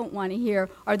that I don't want to hear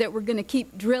are that we're going to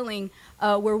keep drilling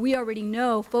where we already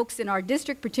know folks in our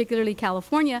district, particularly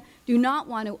California, do not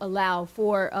want to allow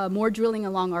for more drilling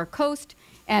along our coast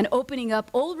and opening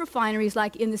up old refineries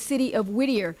like in the city of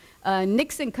Whittier,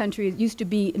 Nixon country, it used to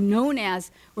be known as,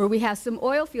 where we have some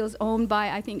oil fields owned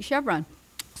by, I think, Chevron.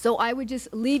 So I would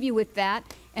just leave you with that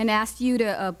and ask you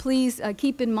to please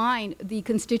keep in mind the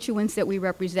constituents that we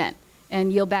represent,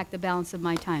 and yield back the balance of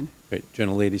my time. Great.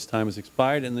 Gentlelady's time has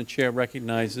expired, and the Chair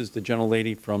recognizes the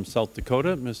gentlelady from South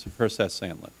Dakota, Ms. Herseth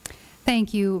Sandlin.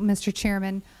 Thank you, Mr.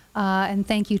 Chairman, and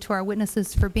thank you to our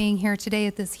witnesses for being here today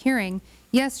at this hearing.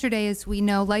 Yesterday, as we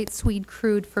know, light sweet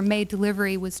crude for May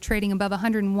delivery was trading above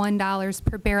 $101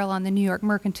 per barrel on the New York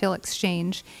Mercantile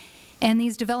Exchange. And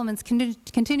these developments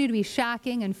continue to be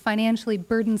shocking and financially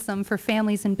burdensome for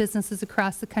families and businesses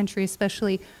across the country,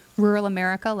 especially rural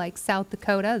America like South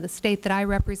Dakota, the state that I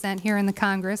represent here in the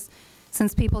Congress,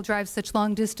 since people drive such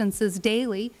long distances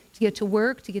daily to get to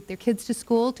work, to get their kids to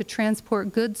school, to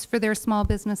transport goods for their small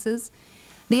businesses.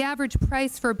 The average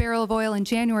price for a barrel of oil in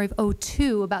January of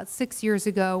 2002, about 6 years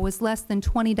ago, was less than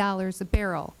 $20 a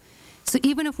barrel. So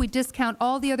even if we discount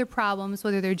all the other problems,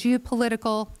 whether they're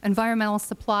geopolitical, environmental,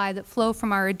 supply, that flow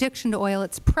from our addiction to oil,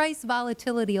 its price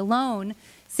volatility alone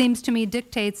seems to me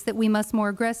dictates that we must more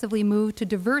aggressively move to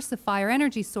diversify our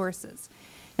energy sources.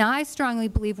 Now, I strongly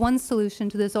believe one solution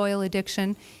to this oil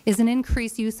addiction is an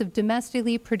increased use of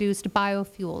domestically produced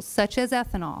biofuels, such as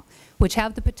ethanol, which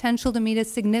have the potential to meet a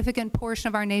significant portion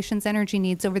of our nation's energy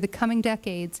needs over the coming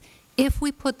decades if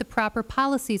we put the proper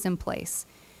policies in place.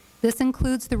 This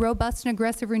includes the robust and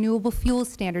aggressive renewable fuels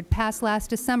standard passed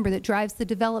last December that drives the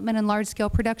development and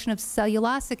large-scale production of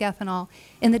cellulosic ethanol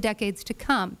in the decades to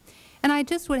come. And I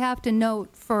just would have to note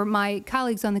for my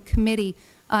colleagues on the committee,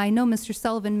 I know Mr.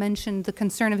 Sullivan mentioned the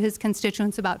concern of his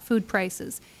constituents about food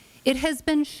prices. It has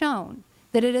been shown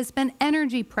that it has been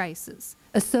energy prices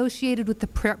associated with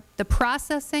the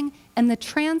processing and the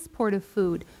transport of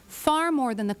food far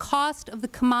more than the cost of the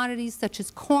commodities such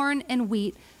as corn and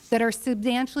wheat that are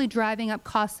substantially driving up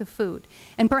costs of food.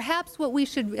 And perhaps what we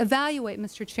should evaluate,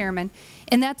 Mr. Chairman,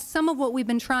 and that's some of what we've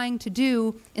been trying to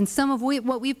do and some of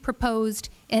what we've proposed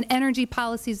in energy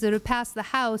policies that have passed the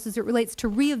House as it relates to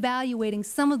reevaluating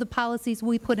some of the policies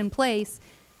we put in place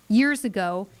years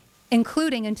ago,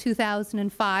 including in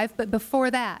 2005, but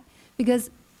before that. Because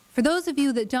for those of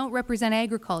you that don't represent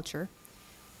agriculture,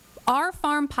 our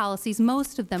farm policies,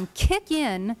 most of them, kick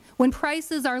in when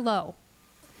prices are low.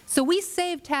 So we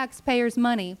save taxpayers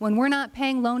money when we're not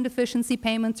paying loan deficiency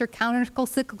payments or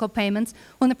countercyclical payments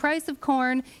when the price of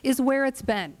corn is where it's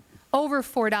been, over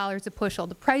 $4 a bushel,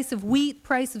 the price of wheat,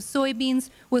 price of soybeans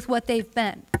with what they've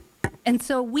been. And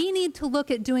so we need to look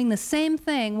at doing the same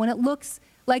thing when it looks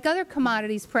like other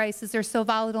commodities prices are so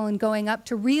volatile and going up,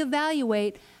 to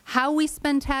reevaluate how we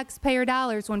spend taxpayer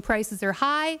dollars when prices are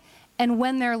high and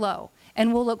when they're low.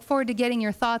 And we'll look forward to getting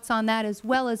your thoughts on that, as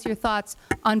well as your thoughts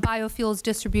on biofuels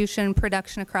distribution and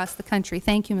production across the country.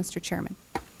 Thank you, Mr. Chairman.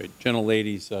 Great.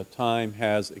 Gentlelady's time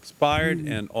has expired,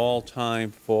 and all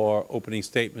time for opening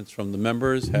statements from the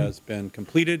members has been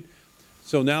completed.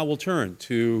 So now we'll turn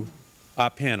to our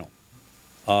panel,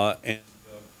 and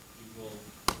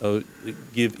we will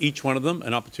give each one of them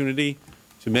an opportunity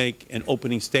to make an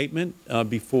opening statement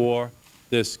before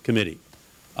this committee.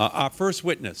 Our first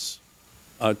witness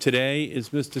today is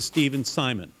Mr. Stephen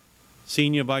Simon,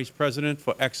 Senior Vice President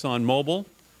for ExxonMobil.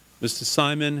 Mr.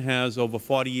 Simon has over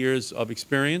 40 years of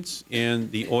experience in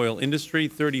the oil industry,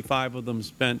 35 of them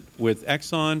spent with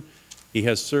Exxon. He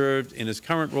has served in his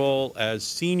current role as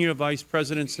Senior Vice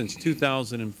President since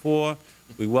 2004.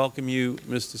 We welcome you,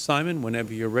 Mr. Simon.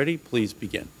 Whenever you're ready, please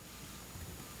begin.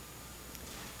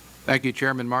 Thank you,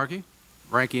 Chairman Markey,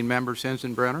 Ranking Member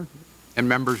Sensenbrenner, and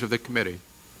members of the committee.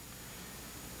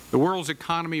 The world's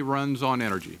economy runs on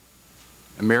energy.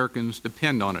 Americans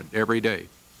depend on it every day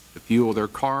to fuel their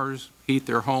cars, heat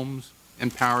their homes,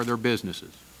 and power their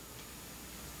businesses.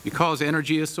 Because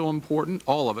energy is so important,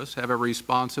 all of us have a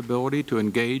responsibility to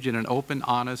engage in an open,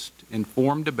 honest,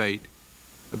 informed debate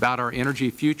about our energy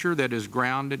future that is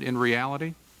grounded in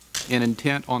reality and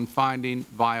intent on finding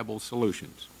viable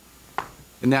solutions.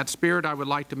 In that spirit, I would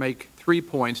like to make 3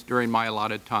 points during my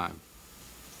allotted time.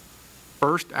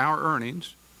 First, our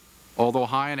earnings, although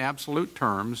high in absolute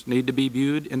terms, need to be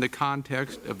viewed in the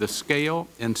context of the scale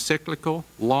and cyclical,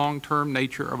 long-term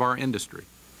nature of our industry,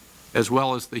 as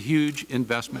well as the huge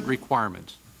investment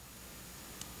requirements.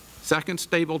 Second,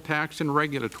 stable tax and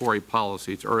regulatory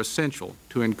policies are essential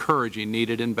to encouraging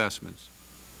needed investments.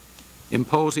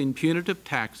 Imposing punitive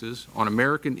taxes on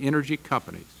American energy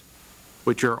companies,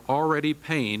 which are already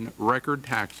paying record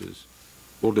taxes,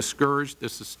 will discourage the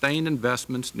sustained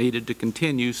investments needed to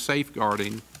continue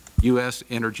safeguarding U.S.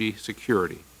 energy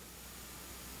security.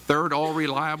 Third, all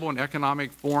reliable and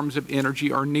economic forms of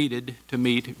energy are needed to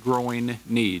meet growing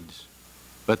needs,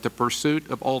 but the pursuit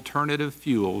of alternative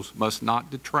fuels must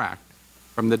not detract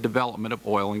from the development of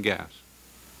oil and gas.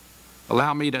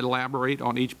 Allow me to elaborate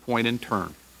on each point in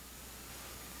turn.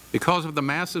 Because of the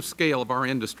massive scale of our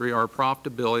industry, our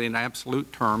profitability in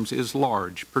absolute terms is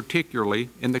large, particularly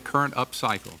in the current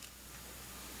upcycle.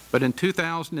 But in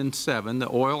 2007, the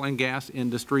oil and gas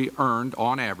industry earned,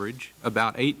 on average,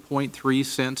 about 8.3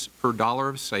 cents per dollar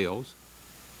of sales,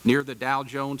 near the Dow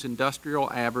Jones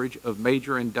Industrial average of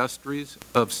major industries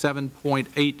of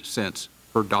 7.8 cents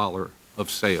per dollar of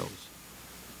sales.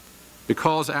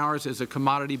 Because ours is a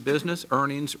commodity business,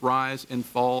 earnings rise and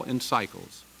fall in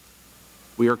cycles.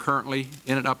 We are currently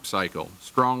in an upcycle,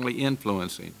 strongly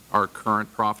influencing our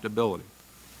current profitability.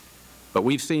 But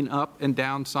we've seen up and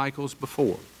down cycles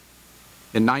before.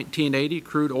 In 1980,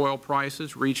 crude oil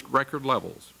prices reached record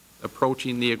levels,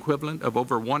 approaching the equivalent of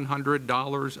over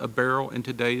 $100 a barrel in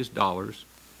today's dollars,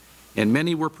 and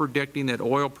many were predicting that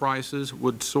oil prices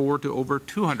would soar to over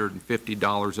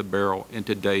 $250 a barrel in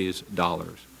today's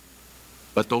dollars.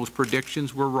 But those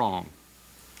predictions were wrong.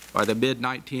 By the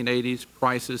mid-1980s,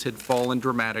 prices had fallen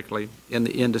dramatically, and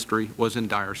the industry was in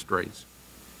dire straits.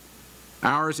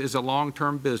 Ours is a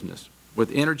long-term business, with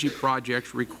energy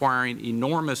projects requiring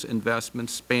enormous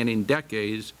investments spanning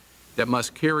decades that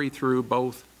must carry through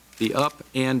both the up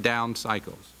and down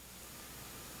cycles.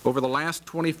 Over the last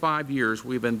 25 years,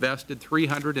 we've invested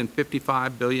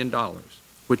 $355 billion,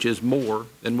 which is more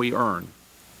than we earn.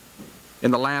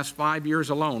 In the last 5 years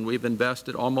alone, we've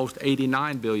invested almost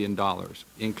 $89 billion,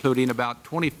 including about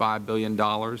 $25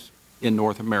 billion in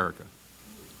North America.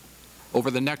 Over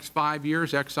the next 5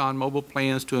 years, ExxonMobil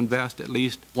plans to invest at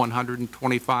least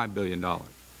 $125 billion.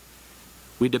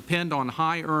 We depend on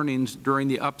high earnings during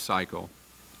the upcycle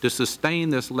to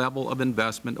sustain this level of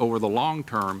investment over the long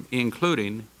term,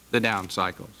 including the down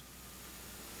cycles.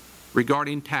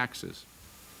 Regarding taxes,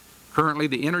 currently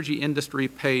the energy industry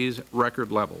pays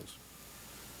record levels.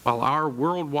 While our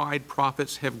worldwide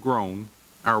profits have grown,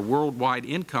 our worldwide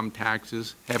income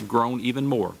taxes have grown even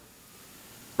more.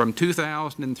 From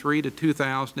 2003 to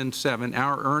 2007,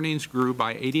 our earnings grew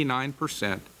by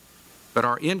 89%, but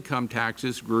our income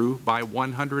taxes grew by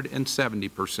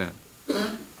 170%.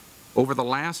 Over the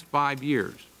last 5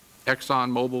 years,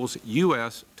 ExxonMobil's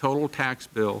U.S. total tax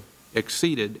bill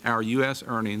exceeded our U.S.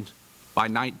 earnings by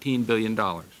 $19 billion.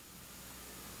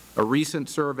 A recent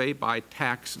survey by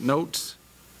Tax Notes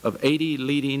of 80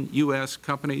 leading U.S.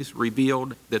 companies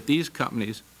revealed that these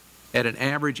companies had an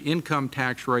average income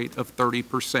tax rate of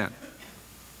 30%.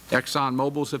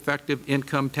 ExxonMobil's effective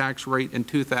income tax rate in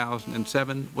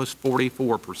 2007 was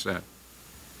 44%.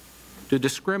 To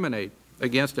discriminate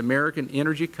against American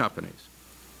energy companies,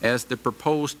 as the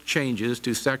proposed changes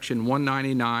to Section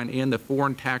 199 and the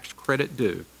foreign tax credit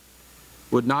do,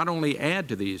 would not only add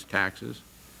to these taxes,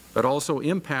 but also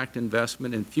impact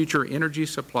investment in future energy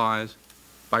supplies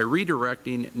by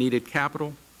redirecting needed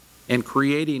capital and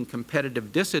creating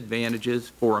competitive disadvantages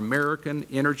for American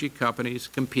energy companies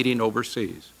competing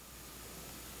overseas.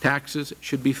 Taxes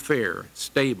should be fair,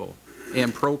 stable,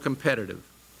 and pro-competitive,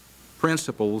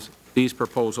 principles these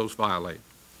proposals violate.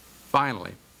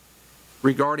 Finally,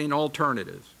 regarding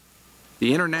alternatives,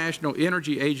 the International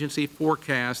Energy Agency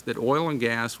forecasts that oil and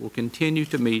gas will continue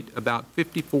to meet about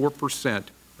 54%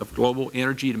 of global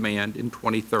energy demand in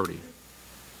 2030.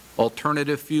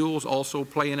 Alternative fuels also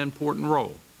play an important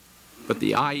role, but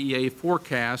the IEA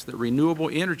forecasts that renewable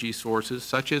energy sources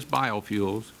such as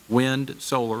biofuels, wind,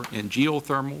 solar, and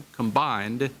geothermal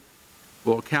combined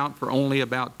will account for only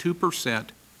about 2%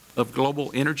 of global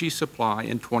energy supply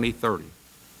in 2030.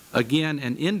 Again,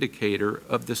 an indicator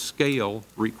of the scale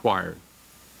required.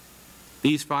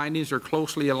 These findings are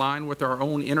closely aligned with our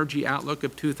own energy outlook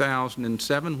of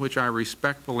 2007, which I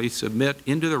respectfully submit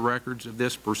into the records of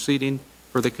this proceeding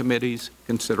for the committee's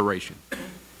consideration.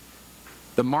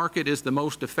 The market is the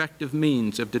most effective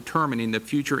means of determining the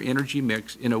future energy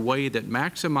mix in a way that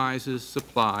maximizes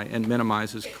supply and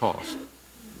minimizes cost.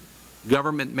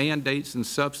 Government mandates and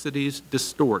subsidies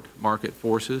distort market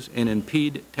forces and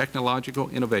impede technological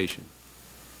innovation.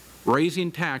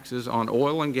 Raising taxes on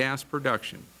oil and gas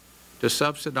production to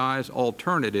subsidize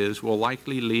alternatives will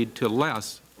likely lead to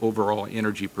less overall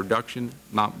energy production,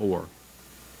 not more.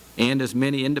 And as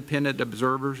many independent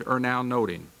observers are now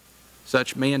noting,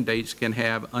 such mandates can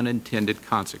have unintended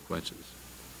consequences.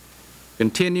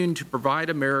 Continuing to provide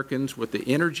Americans with the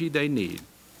energy they need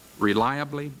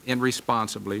reliably and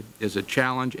responsibly is a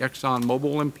challenge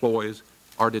ExxonMobil employees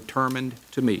are determined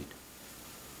to meet.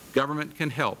 Government can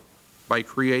help by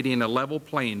creating a level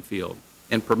playing field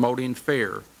and promoting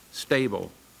fair,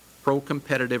 stable,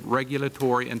 pro-competitive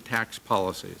regulatory and tax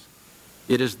policies.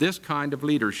 It is this kind of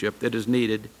leadership that is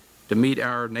needed to meet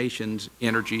our nation's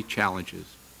energy challenges.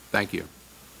 Thank you.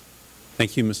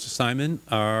 Thank you, Mr. Simon.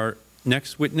 Our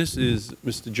next witness is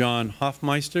Mr. John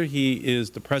Hoffmeister. He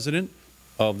is the president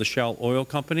of the Shell Oil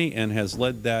Company and has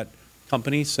led that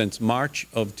company since March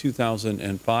of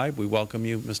 2005. We welcome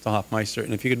you, Mr. Hoffmeister.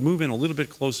 And if you could move in a little bit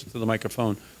closer to the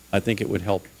microphone, I think it would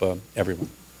help everyone.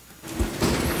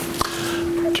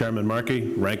 Chairman Markey,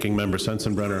 Ranking Member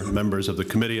Sensenbrenner, members of the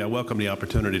committee, I welcome the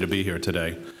opportunity to be here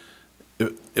today.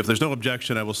 If there's no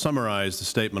objection, I will summarize the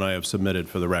statement I have submitted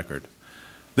for the record.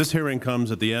 This hearing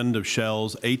comes at the end of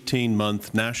Shell's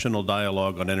 18-month national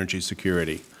dialogue on energy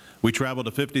security. We traveled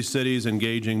to 50 cities,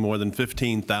 engaging more than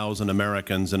 15,000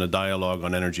 Americans in a dialogue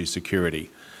on energy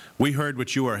security. We heard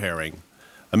what you are hearing.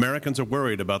 Americans are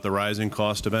worried about the rising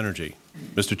cost of energy.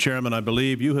 Mr. Chairman, I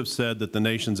believe you have said that the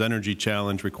nation's energy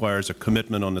challenge requires a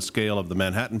commitment on the scale of the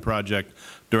Manhattan Project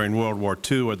during World War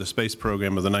II or the space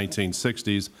program of the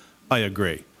 1960s. I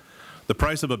agree. The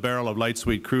price of a barrel of light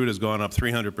sweet crude has gone up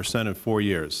 300% in 4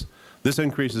 years. This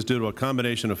increase is due to a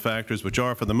combination of factors which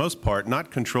are, for the most part,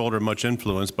 not controlled or much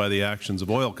influenced by the actions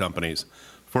of oil companies.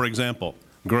 For example,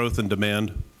 growth in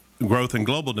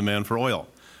global demand for oil,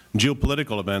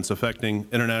 geopolitical events affecting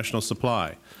international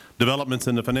supply, developments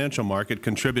in the financial market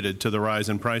contributed to the rise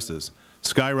in prices,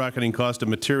 skyrocketing cost of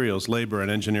materials, labor,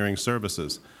 and engineering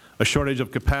services, a shortage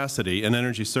of capacity in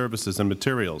energy services and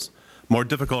materials, more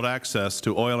difficult access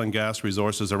to oil and gas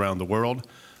resources around the world.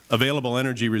 Available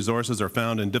energy resources are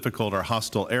found in difficult or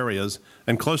hostile areas,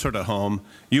 and closer to home,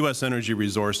 U.S. energy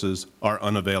resources are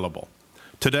unavailable.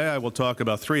 Today, I will talk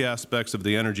about 3 aspects of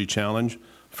the energy challenge.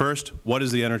 First, what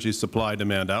is the energy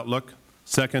supply-demand outlook?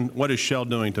 Second, what is Shell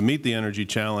doing to meet the energy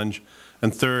challenge?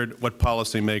 And third, what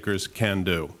policymakers can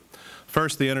do.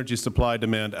 First, the energy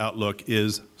supply-demand outlook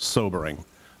is sobering.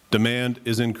 Demand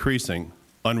is increasing,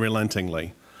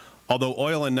 unrelentingly. Although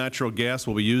oil and natural gas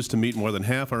will be used to meet more than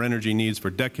half our energy needs for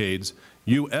decades,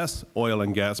 U.S. oil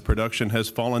and gas production has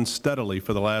fallen steadily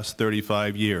for the last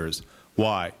 35 years.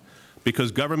 Why?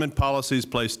 Because government policies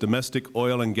place domestic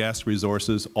oil and gas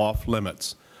resources off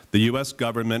limits. The U.S.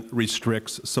 government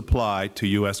restricts supply to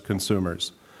U.S.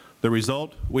 consumers. The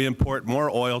result? We import more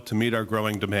oil to meet our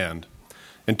growing demand.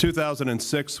 In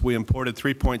 2006, we imported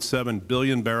 3.7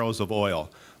 billion barrels of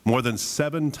oil, more than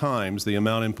 7 times the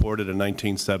amount imported in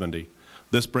 1970.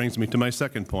 This brings me to my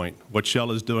second point, what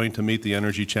Shell is doing to meet the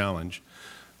energy challenge.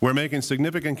 We're making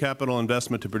significant capital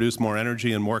investment to produce more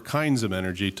energy and more kinds of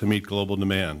energy to meet global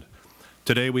demand.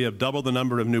 Today, we have double the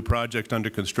number of new projects under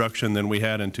construction than we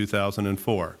had in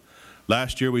 2004.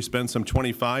 Last year, we spent some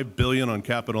 $25 billion on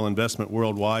capital investment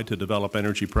worldwide to develop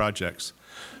energy projects.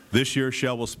 This year,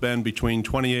 Shell will spend between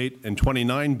 $28 and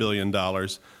 $29 billion,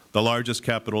 the largest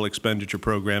capital expenditure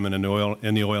program in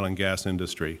the oil and gas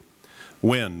industry.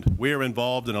 Wind. We are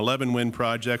involved in 11 wind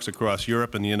projects across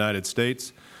Europe and the United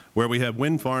States, where we have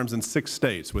wind farms in 6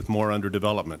 states with more under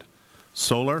development.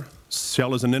 Solar.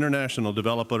 Shell is an international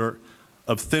developer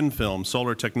of thin-film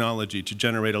solar technology to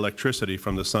generate electricity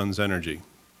from the sun's energy.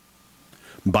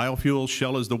 Biofuels.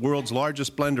 Shell is the world's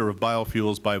largest blender of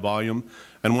biofuels by volume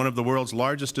and one of the world's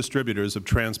largest distributors of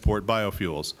transport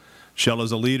biofuels. Shell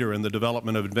is a leader in the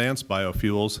development of advanced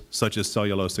biofuels, such as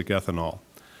cellulosic ethanol.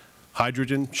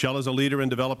 Hydrogen. Shell is a leader in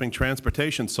developing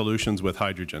transportation solutions with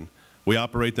hydrogen. We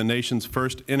operate the nation's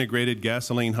first integrated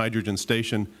gasoline hydrogen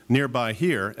station nearby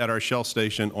here at our Shell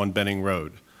station on Benning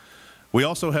Road. We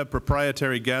also have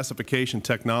proprietary gasification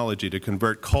technology to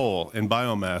convert coal and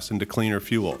biomass into cleaner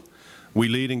fuel. We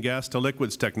lead in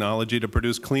gas-to-liquids technology to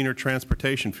produce cleaner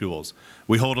transportation fuels.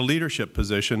 We hold a leadership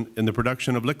position in the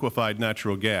production of liquefied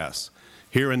natural gas,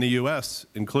 here in the U.S.,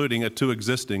 including at 2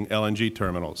 existing LNG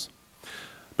terminals.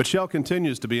 But Shell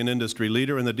continues to be an industry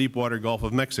leader in the deepwater Gulf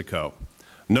of Mexico.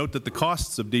 Note that the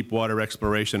costs of deepwater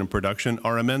exploration and production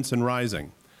are immense and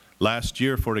rising. Last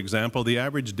year, for example, the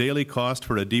average daily cost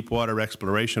for a deepwater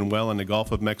exploration well in the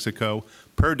Gulf of Mexico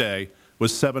per day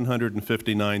was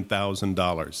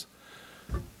 $759,000.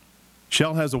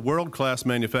 Shell has a world-class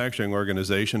manufacturing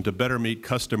organization to better meet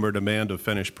customer demand of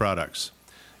finished products.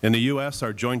 In the U.S.,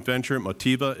 our joint venture,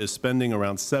 Motiva, is spending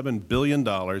around $7 billion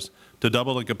to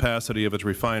double the capacity of its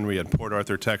refinery at Port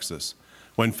Arthur, Texas.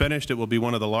 When finished, it will be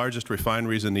one of the largest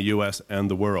refineries in the U.S. and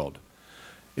the world.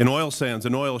 In oil sands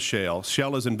and oil shale,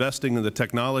 Shell is investing in the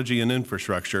technology and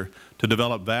infrastructure to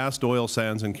develop vast oil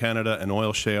sands in Canada and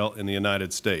oil shale in the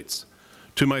United States.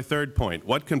 To my third point,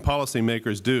 what can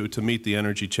policymakers do to meet the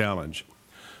energy challenge?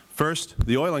 First,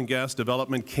 the oil and gas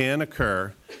development can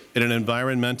occur in an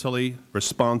environmentally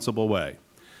responsible way.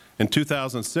 In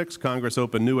 2006, Congress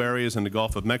opened new areas in the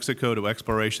Gulf of Mexico to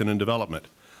exploration and development.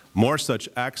 More such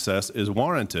access is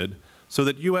warranted so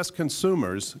that U.S.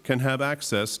 consumers can have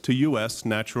access to U.S.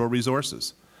 natural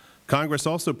resources. Congress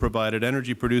also provided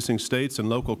energy-producing states and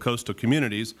local coastal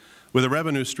communities with a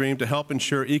revenue stream to help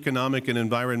ensure economic and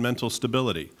environmental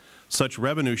stability. Such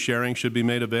revenue sharing should be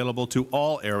made available to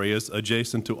all areas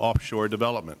adjacent to offshore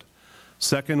development.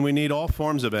 Second, we need all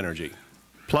forms of energy,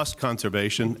 plus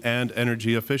conservation and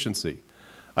energy efficiency.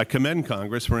 I commend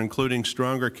Congress for including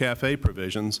stronger CAFE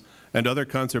provisions and other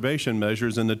conservation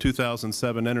measures in the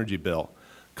 2007 Energy Bill.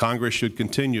 Congress should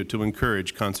continue to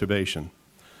encourage conservation.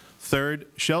 Third,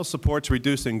 Shell supports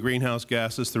reducing greenhouse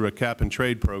gases through a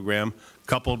cap-and-trade program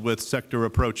coupled with sector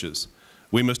approaches.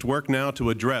 We must work now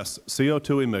to address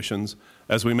CO2 emissions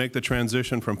as we make the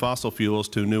transition from fossil fuels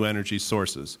to new energy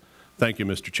sources. Thank you,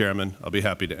 Mr. Chairman. I'll be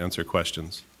happy to answer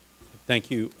questions. Thank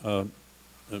you,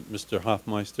 Mr.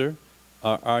 Hoffmeister.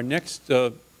 Our next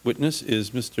witness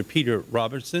is Mr. Peter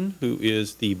Robertson, who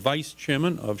is the Vice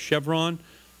Chairman of Chevron.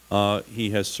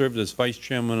 He has served as Vice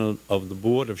Chairman of the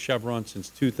Board of Chevron since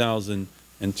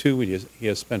 2002. He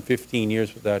has spent 15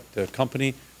 years with that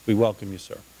company. We welcome you,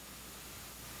 sir.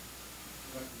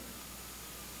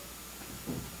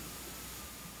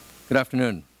 Good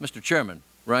afternoon. Mr. Chairman,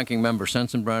 Ranking Member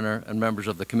Sensenbrenner, and members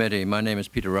of the committee, my name is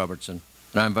Peter Robertson,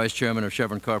 and I'm Vice Chairman of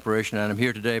Chevron Corporation, and I'm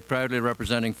here today proudly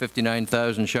representing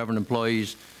 59,000 Chevron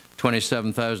employees,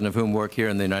 27,000 of whom work here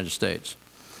in the United States.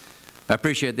 I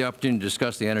appreciate the opportunity to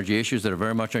discuss the energy issues that are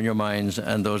very much on your minds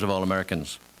and those of all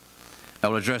Americans. I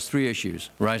will address 3 issues: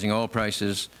 rising oil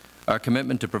prices, our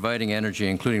commitment to providing energy,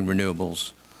 including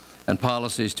renewables, and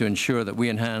policies to ensure that we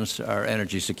enhance our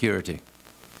energy security.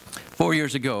 4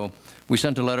 years ago, we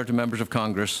sent a letter to members of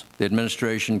Congress, the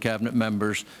administration, cabinet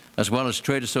members, as well as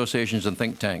trade associations and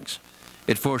think tanks.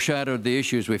 It foreshadowed the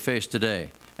issues we face today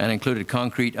and included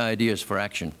concrete ideas for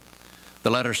action. The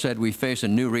letter said we face a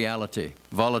new reality: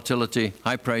 volatility,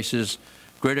 high prices,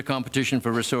 greater competition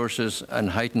for resources, and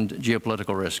heightened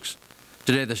geopolitical risks.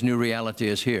 Today, this new reality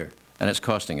is here, and it's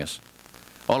costing us.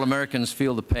 All Americans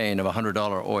feel the pain of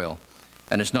 $100 oil,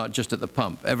 and it's not just at the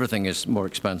pump. Everything is more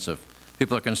expensive.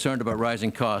 People are concerned about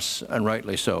rising costs, and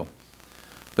rightly so.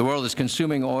 The world is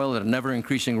consuming oil at a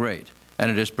never-increasing rate,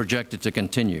 and it is projected to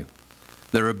continue.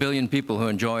 There are a billion people who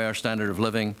enjoy our standard of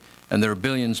living, and there are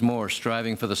billions more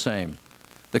striving for the same.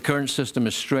 The current system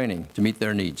is straining to meet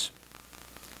their needs.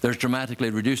 There's dramatically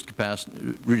reduced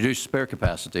spare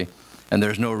capacity, and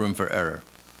there's no room for error.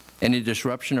 Any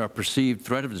disruption or perceived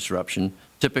threat of disruption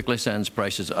typically sends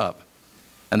prices up,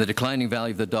 and the declining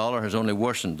value of the dollar has only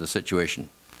worsened the situation.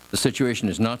 The situation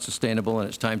is not sustainable, and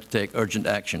it's time to take urgent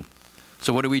action.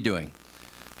 So what are we doing?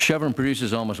 Chevron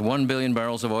produces almost 1 billion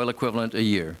barrels of oil equivalent a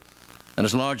year, and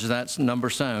as large as that number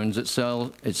sounds, it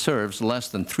serves less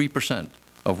than 3%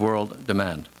 of world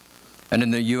demand. And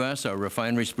in the U.S., our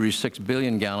refineries produce 6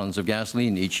 billion gallons of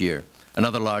gasoline each year,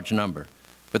 another large number,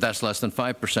 but that's less than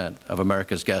 5% of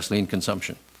America's gasoline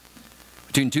consumption.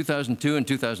 Between 2002 and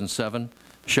 2007,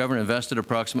 Chevron invested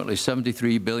approximately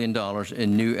 $73 billion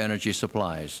in new energy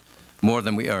supplies, more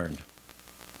than we earned.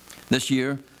 This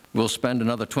year, we'll spend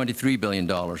another $23 billion,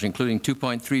 including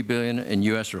 $2.3 billion in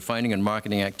U.S. refining and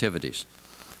marketing activities.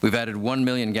 We've added 1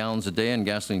 million gallons a day in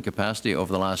gasoline capacity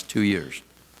over the last 2 years.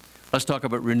 Let's talk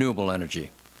about renewable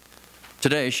energy.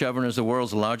 Today, Chevron is the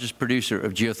world's largest producer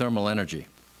of geothermal energy.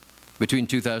 Between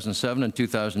 2007 and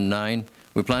 2009,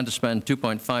 we plan to spend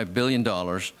 $2.5 billion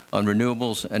on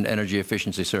renewables and energy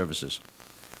efficiency services.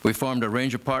 We formed a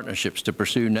range of partnerships to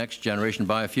pursue next-generation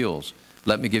biofuels.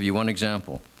 Let me give you one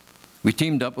example. We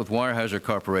teamed up with Weyerhaeuser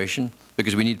Corporation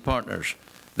because we need partners.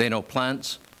 They know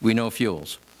plants, we know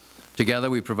fuels. Together,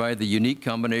 we provide the unique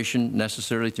combination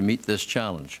necessary to meet this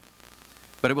challenge.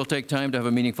 But it will take time to have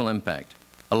a meaningful impact.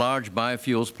 A large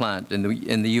biofuels plant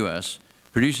in the U.S.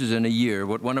 produces in a year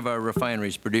what one of our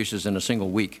refineries produces in a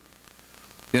single week.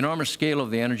 The enormous scale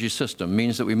of the energy system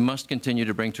means that we must continue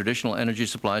to bring traditional energy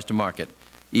supplies to market,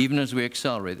 even as we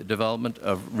accelerate the development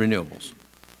of renewables.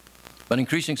 But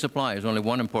increasing supply is only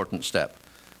one important step.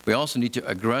 We also need to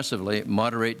aggressively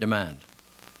moderate demand.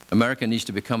 America needs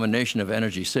to become a nation of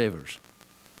energy savers.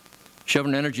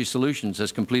 Chevron Energy Solutions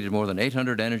has completed more than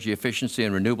 800 energy efficiency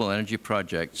and renewable energy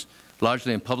projects,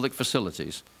 largely in public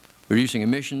facilities, reducing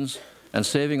emissions and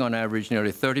saving on average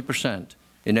nearly 30%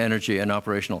 in energy and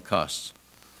operational costs.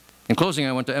 In closing,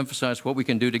 I want to emphasize what we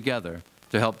can do together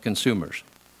to help consumers.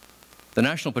 The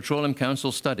National Petroleum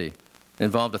Council study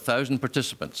involved 1,000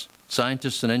 participants,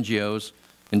 scientists and NGOs,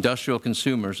 industrial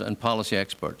consumers, and policy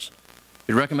experts.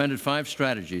 It recommended 5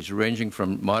 strategies ranging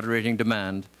from moderating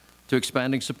demand to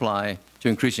expanding supply to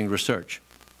increasing research.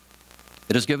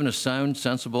 It has given us sound,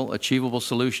 sensible, achievable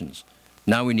solutions.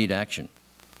 Now we need action.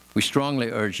 We strongly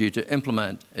urge you to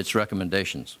implement its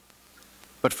recommendations.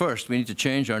 But first, we need to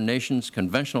change our nation's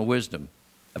conventional wisdom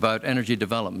about energy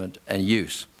development and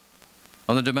use.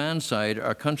 On the demand side,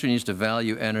 our country needs to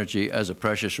value energy as a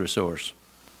precious resource.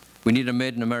 We need a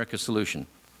Made in America solution,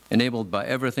 enabled by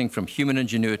everything from human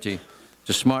ingenuity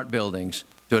to smart buildings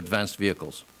to advanced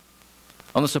vehicles.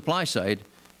 On the supply side,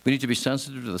 we need to be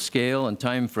sensitive to the scale and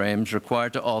time frames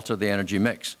required to alter the energy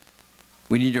mix.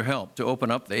 We need your help to open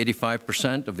up the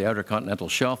 85% of the outer continental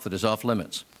shelf that is off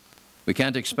limits. We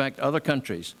can't expect other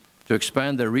countries to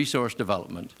expand their resource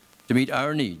development to meet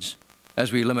our needs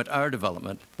as we limit our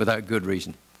development without good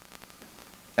reason.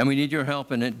 And we need your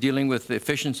help in dealing with the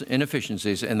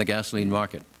inefficiencies in the gasoline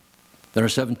market. There are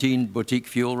 17 boutique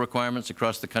fuel requirements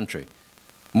across the country.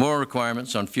 More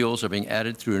requirements on fuels are being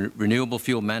added through renewable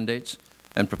fuel mandates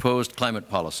and proposed climate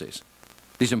policies.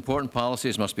 These important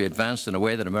policies must be advanced in a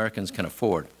way that Americans can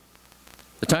afford.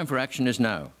 The time for action is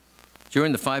now.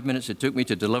 During the 5 minutes it took me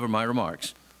to deliver my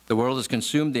remarks, the world has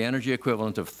consumed the energy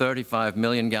equivalent of 35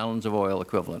 million gallons of oil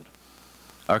equivalent.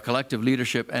 Our collective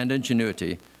leadership and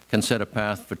ingenuity can set a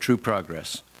path for true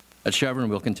progress. At Chevron,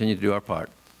 we'll continue to do our part.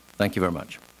 Thank you very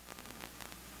much.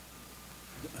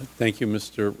 Thank you,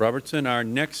 Mr. Robertson. Our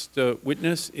next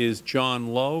witness is John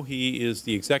Lowe. He is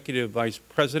the Executive Vice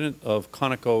President of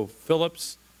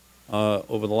ConocoPhillips.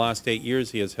 Over the last 8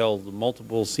 years, he has held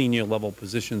multiple senior-level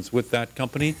positions with that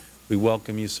company. We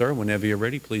welcome you, sir. Whenever you're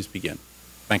ready, please begin.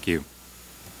 Thank you.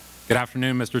 Good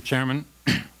afternoon, Mr. Chairman.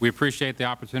 We appreciate the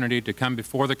opportunity to come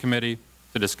before the committee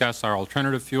to discuss our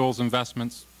alternative fuels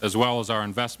investments, as well as our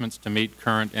investments to meet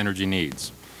current energy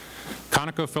needs.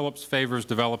 ConocoPhillips favors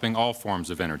developing all forms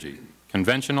of energy,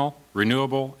 conventional,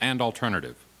 renewable, and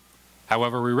alternative.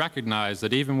 However, we recognize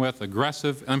that even with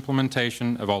aggressive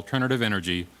implementation of alternative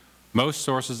energy, most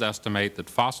sources estimate that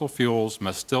fossil fuels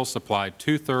must still supply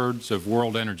 2/3 of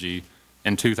world energy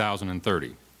in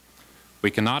 2030.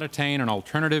 We cannot attain an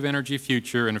alternative energy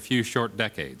future in a few short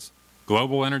decades.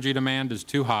 Global energy demand is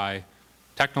too high,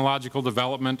 technological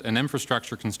development and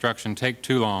infrastructure construction take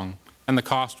too long, and the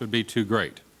cost would be too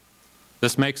great.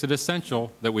 This makes it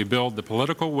essential that we build the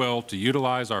political will to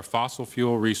utilize our fossil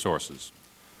fuel resources.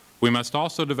 We must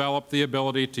also develop the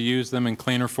ability to use them in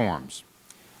cleaner forms.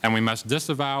 And we must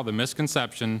disavow the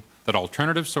misconception that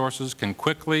alternative sources can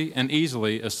quickly and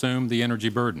easily assume the energy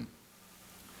burden.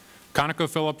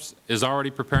 ConocoPhillips is already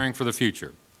preparing for the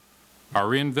future. Our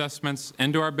reinvestments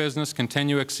into our business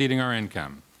continue exceeding our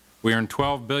income. We earned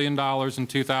 $12 billion in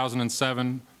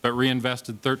 2007, but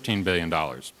reinvested $13 billion.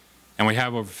 And we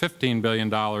have over $15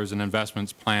 billion in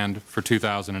investments planned for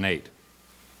 2008.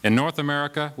 In North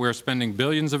America, we are spending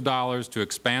billions of dollars to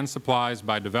expand supplies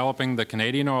by developing the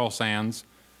Canadian oil sands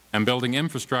and building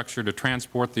infrastructure to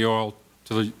transport the oil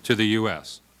to the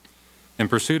U.S. In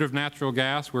pursuit of natural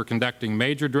gas, we're conducting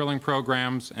major drilling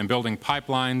programs and building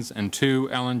pipelines and 2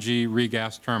 LNG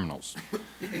regas terminals.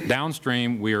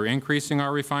 Downstream, we are increasing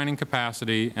our refining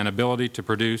capacity and ability to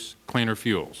produce cleaner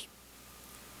fuels.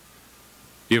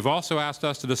 You have also asked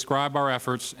us to describe our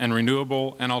efforts in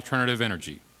renewable and alternative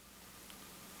energy.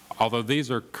 Although these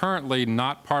are currently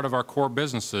not part of our core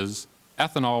businesses,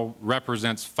 ethanol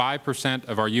represents 5%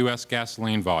 of our U.S.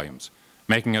 gasoline volumes,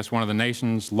 making us one of the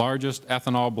nation's largest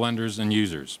ethanol blenders and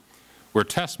users. We're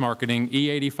test marketing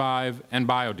E85 and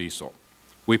biodiesel.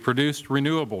 We produced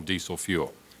renewable diesel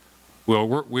fuel.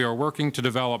 We are working to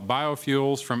develop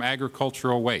biofuels from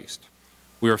agricultural waste.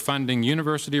 We are funding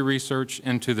university research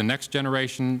into the next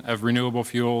generation of renewable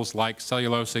fuels like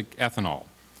cellulosic ethanol.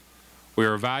 We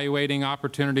are evaluating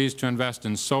opportunities to invest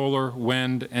in solar,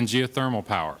 wind, and geothermal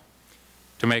power.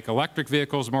 To make electric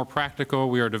vehicles more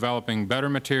practical, we are developing better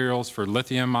materials for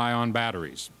lithium-ion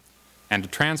batteries. And to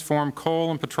transform coal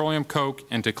and petroleum coke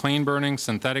into clean-burning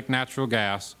synthetic natural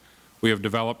gas, we have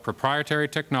developed proprietary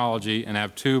technology and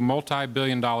have 2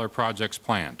 multi-billion-dollar projects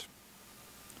planned.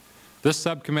 This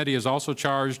subcommittee is also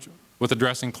charged with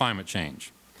addressing climate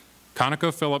change.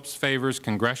 ConocoPhillips favors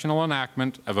congressional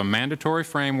enactment of a mandatory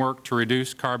framework to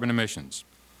reduce carbon emissions,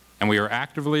 and we are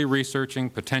actively researching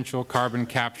potential carbon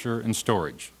capture and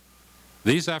storage.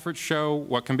 These efforts show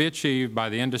what can be achieved by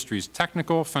the industry's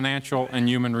technical, financial, and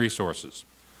human resources.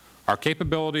 Our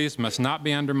capabilities must not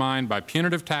be undermined by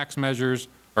punitive tax measures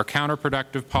or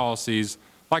counterproductive policies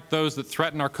like those that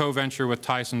threaten our co-venture with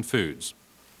Tyson Foods.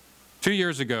 2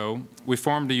 years ago, we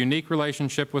formed a unique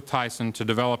relationship with Tyson to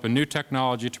develop a new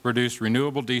technology to produce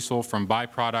renewable diesel from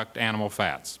byproduct animal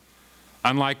fats.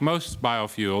 Unlike most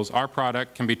biofuels, our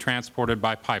product can be transported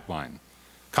by pipeline.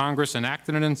 Congress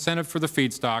enacted an incentive for the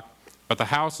feedstock, but the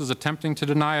House is attempting to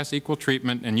deny us equal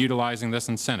treatment in utilizing this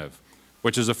incentive,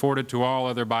 which is afforded to all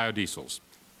other biodiesels.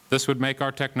 This would make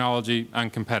our technology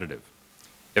uncompetitive.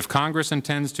 If Congress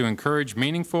intends to encourage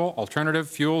meaningful alternative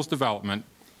fuels development,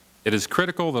 it is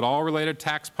critical that all related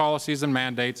tax policies and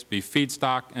mandates be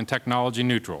feedstock and technology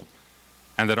neutral,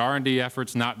 and that R&D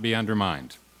efforts not be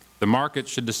undermined. The market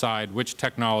should decide which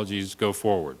technologies go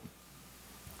forward.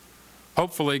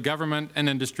 Hopefully, government and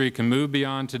industry can move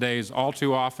beyond today's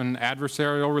all-too-often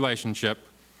adversarial relationship.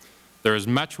 There is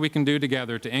much we can do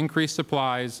together to increase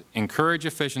supplies, encourage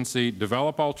efficiency,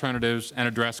 develop alternatives, and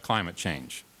address climate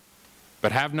change.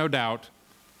 But have no doubt,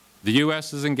 the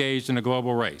U.S. is engaged in a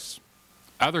global race.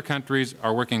 Other countries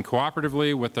are working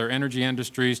cooperatively with their energy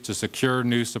industries to secure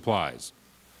new supplies.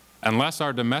 Unless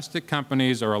our domestic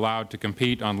companies are allowed to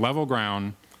compete on level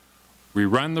ground, we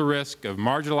run the risk of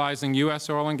marginalizing U.S.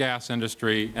 oil and gas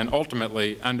industry and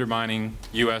ultimately undermining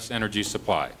U.S. energy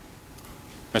supply.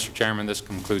 Mr. Chairman, this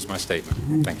concludes my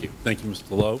statement. Thank you. Thank you,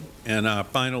 Mr. Lowe. And our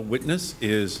final witness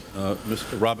is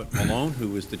Mr. Robert Malone,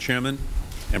 who is the Chairman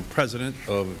and President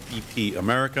of BP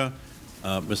America.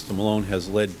 Mr. Malone has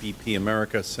led BP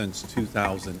America since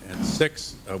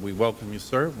 2006. We welcome you,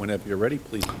 sir. Whenever you're ready,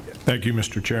 please begin. Thank you,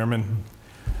 Mr. Chairman.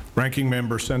 Ranking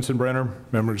Member Sensenbrenner,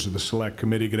 members of the Select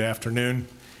Committee, good afternoon.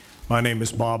 My name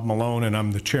is Bob Malone, and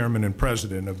I'm the Chairman and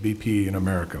President of BP in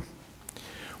America.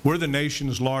 We're the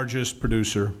nation's largest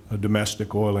producer of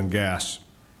domestic oil and gas,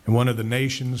 and one of the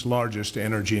nation's largest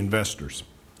energy investors.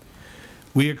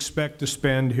 We expect to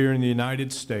spend here in the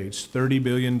United States $30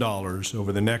 billion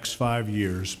over the next 5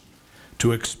 years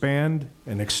to expand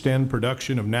and extend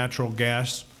production of natural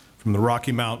gas from the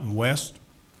Rocky Mountain West,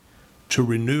 to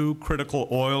renew critical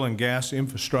oil and gas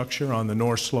infrastructure on the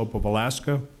North Slope of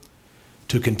Alaska,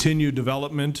 to continue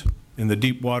development in the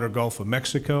deepwater Gulf of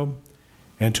Mexico,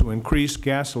 and to increase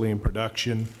gasoline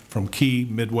production from key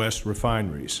Midwest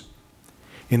refineries.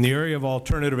 In the area of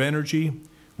alternative energy,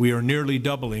 we are nearly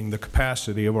doubling the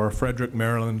capacity of our Frederick,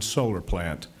 Maryland solar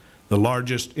plant, the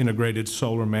largest integrated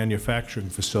solar manufacturing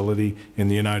facility in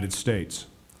the United States.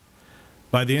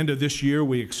 By the end of this year,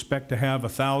 we expect to have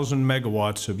 1,000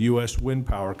 megawatts of U.S. wind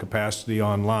power capacity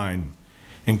online,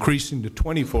 increasing to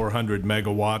 2,400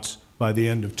 megawatts by the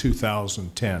end of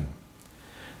 2010.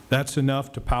 That's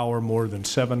enough to power more than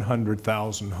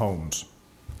 700,000 homes.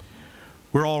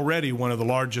 We're already one of the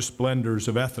largest blenders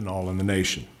of ethanol in the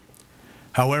nation.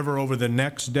 However, over the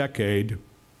next decade,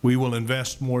 we will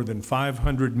invest more than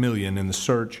 $500 million in the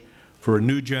search for a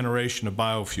new generation of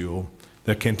biofuel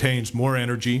that contains more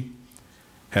energy,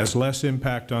 has less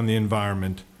impact on the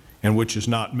environment, and which is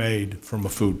not made from a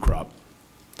food crop.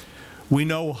 We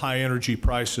know high energy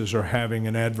prices are having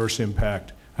an adverse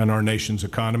impact on our nation's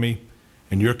economy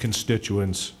and your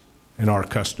constituents and our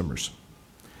customers.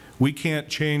 We can't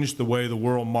change the way the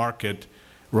world market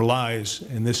relies,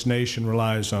 and this nation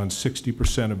relies on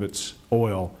 60% of its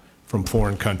oil from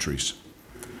foreign countries.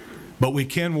 But we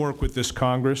can work with this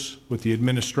Congress, with the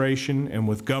administration, and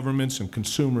with governments and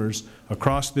consumers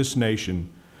across this nation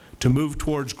to move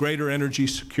towards greater energy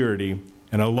security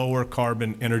and a lower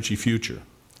carbon energy future.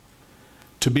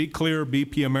 To be clear,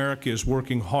 BP America is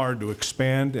working hard to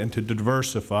expand and to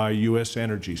diversify U.S.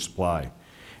 energy supply,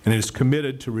 and is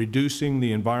committed to reducing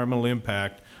the environmental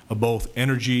impact of both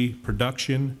energy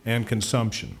production and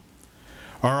consumption.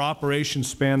 Our operations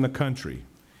span the country,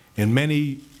 and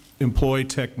many employ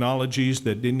technologies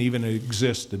that didn't even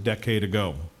exist a decade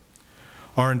ago.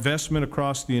 Our investment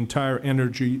across the entire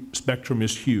energy spectrum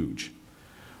is huge.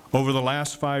 Over the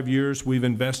last 5 years, we've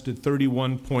invested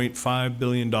 $31.5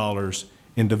 billion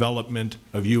in development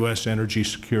of U.S. energy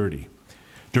security.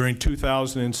 During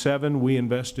 2007, we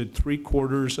invested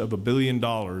 $750 million,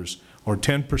 or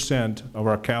 10% of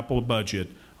our capital budget,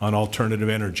 on alternative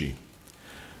energy.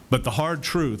 But the hard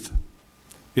truth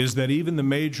is that even the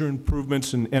major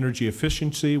improvements in energy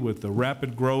efficiency, with the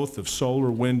rapid growth of solar,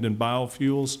 wind, and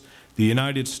biofuels, the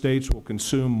United States will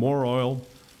consume more oil,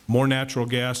 more natural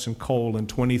gas and coal in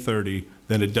 2030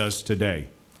 than it does today.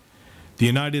 The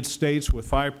United States, with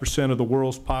 5% of the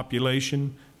world's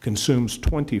population, consumes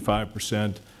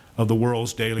 25% of the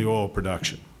world's daily oil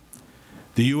production.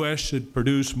 The U.S. should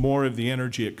produce more of the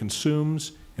energy it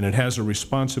consumes, and it has a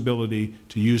responsibility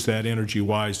to use that energy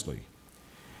wisely.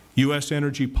 U.S.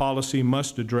 energy policy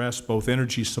must address both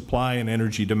energy supply and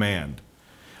energy demand.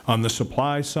 On the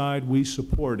supply side, we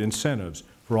support incentives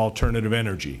for alternative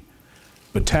energy.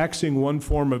 But taxing one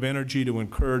form of energy to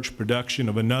encourage production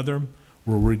of another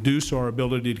will reduce our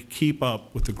ability to keep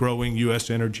up with the growing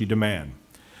U.S. energy demand.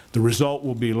 The result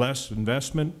will be less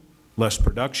investment, less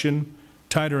production,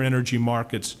 tighter energy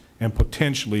markets, and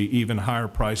potentially even higher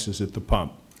prices at the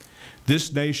pump.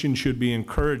 This nation should be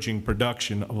encouraging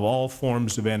production of all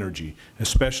forms of energy,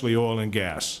 especially oil and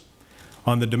gas.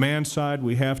 On the demand side,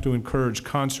 we have to encourage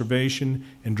conservation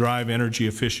and drive energy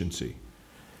efficiency.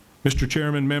 Mr.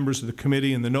 Chairman, members of the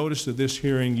committee, in the notice of this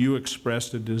hearing, you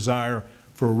expressed a desire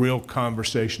for a real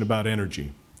conversation about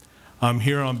energy. I'm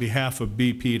here on behalf of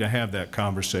BP to have that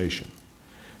conversation.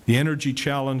 The energy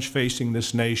challenge facing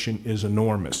this nation is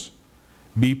enormous.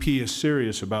 BP is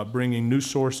serious about bringing new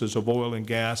sources of oil and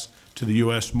gas to the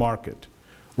U.S. market.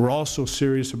 We're also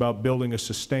serious about building a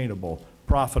sustainable,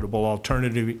 profitable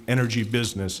alternative energy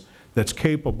business that's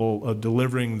capable of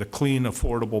delivering the clean,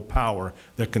 affordable power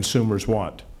that consumers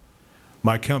want.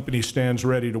 My company stands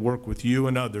ready to work with you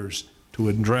and others to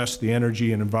address the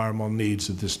energy and environmental needs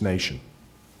of this nation.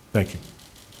 Thank you.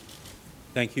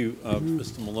 Thank you,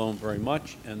 Mr. Malone, very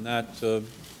much. And that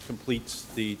completes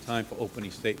the time for opening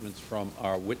statements from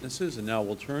our witnesses. And now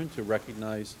we'll turn to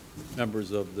recognize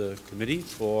members of the committee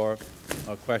for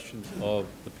questions of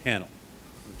the panel.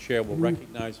 The Chair will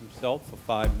recognize himself for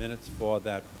 5 minutes for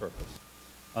that purpose.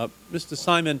 Mr.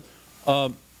 Simon,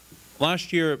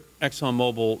 last year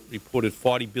ExxonMobil reported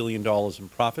 $40 billion in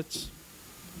profits,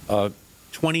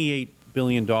 $28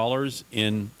 billion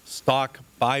in stock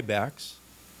buybacks,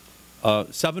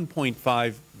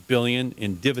 $7.5 billion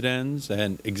in dividends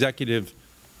and executive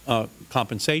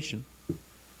compensation.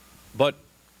 But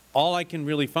all I can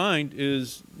really find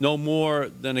is no more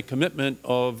than a commitment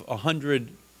of $100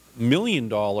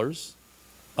 million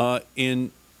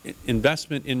in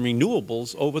investment in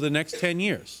renewables over the next 10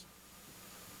 years.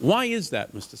 Why is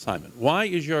that, Mr. Simon? Why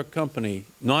is your company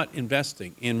not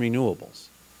investing in renewables?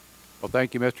 Well,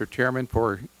 thank you, Mr. Chairman,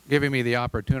 for giving me the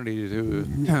opportunity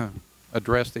to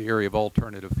address the area of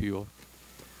alternative fuel.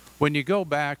 When you go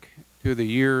back to the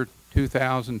year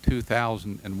 2000,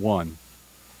 2001,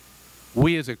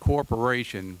 we as a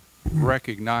corporation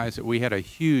recognized that we had a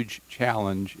huge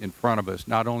challenge in front of us,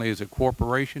 not only as a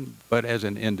corporation, but as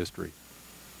an industry,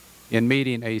 in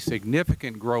meeting a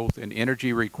significant growth in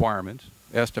energy requirements,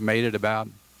 estimated about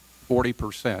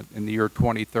 40% in the year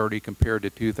 2030 compared to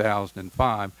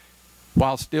 2005,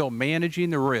 while still managing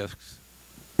the risks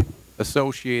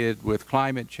associated with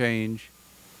climate change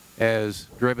as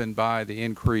driven by the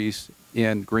increase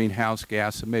in greenhouse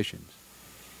gas emissions.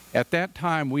 At that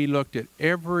time, we looked at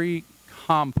every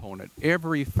component,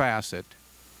 every facet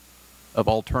of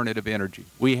alternative energy.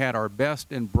 We had our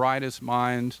best and brightest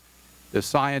minds, the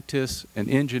scientists and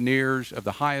engineers of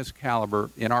the highest caliber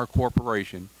in our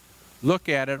corporation, look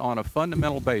at it on a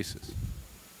fundamental basis.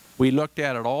 We looked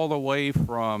at it all the way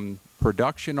from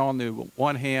production on the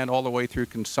one hand, all the way through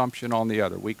consumption on the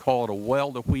other. We call it a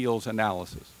well-to-wheels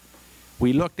analysis.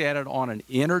 We looked at it on an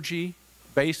energy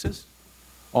basis,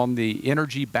 on the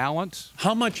energy balance.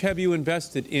 How much have you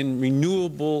invested in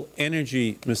renewable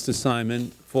energy, Mr.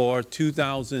 Simon, for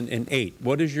 2008?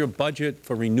 What is your budget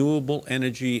for renewable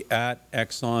energy at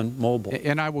ExxonMobil?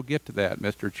 And I will get to that,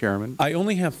 Mr. Chairman. I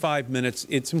only have 5 minutes.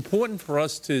 It's important for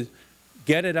us to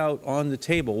get it out on the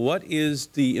table. What is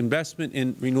the investment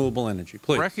in renewable energy,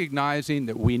 please? Recognizing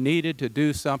that we needed to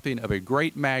do something of a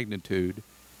great magnitude,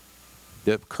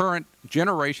 the current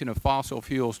generation of fossil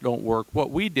fuels don't work.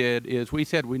 What we did is we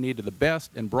said we needed the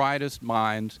best and brightest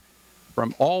minds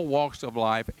from all walks of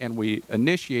life, and we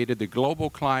initiated the Global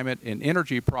Climate and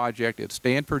Energy Project at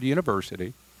Stanford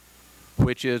University,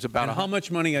 which is about how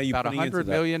much money are you putting into that? $100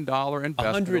 million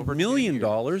investment. $100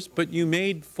 million, but you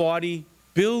made $40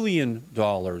 billion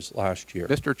last year.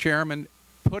 Mr. Chairman,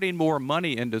 putting more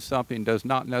money into something does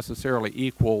not necessarily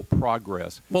equal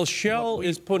progress. Well, Shell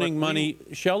is putting money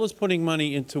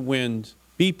into wind.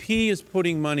 BP is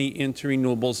putting money into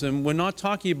renewables, and we're not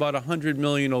talking about $100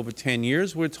 million over 10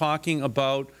 years. We're talking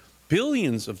about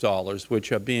billions of dollars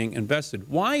which are being invested.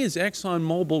 Why is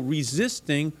ExxonMobil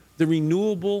resisting the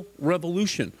renewable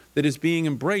revolution that is being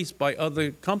embraced by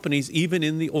other companies, even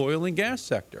in the oil and gas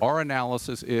sector? Our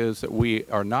analysis is that we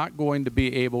are not going to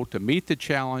be able to meet the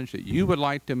challenge that you would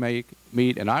like to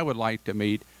meet and I would like to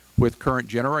meet with current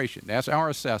generation. That's our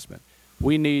assessment.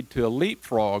 We need to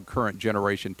leapfrog current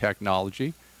generation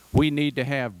technology. We need to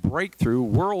have breakthrough,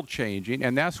 world-changing,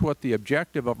 and that's what the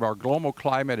objective of our Global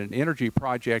Climate and Energy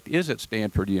Project is at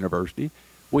Stanford University.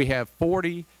 We have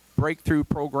 40 breakthrough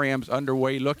programs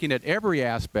underway looking at every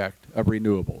aspect of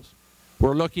renewables.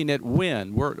 We're looking at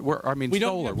wind,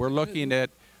 solar. We're looking at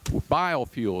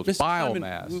biofuels,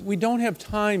 biomass. Simon, we don't have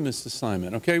time, Mr.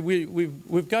 Simon, okay?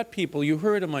 We've got people, you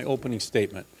heard in my opening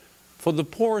statement, for the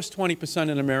poorest 20%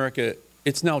 in America,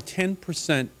 it's now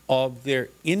 10% of their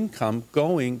income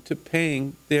going to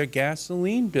paying their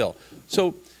gasoline bill.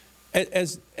 So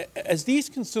as these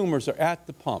consumers are at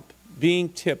the pump, being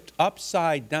tipped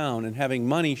upside down and having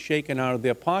money shaken out of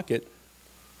their pocket,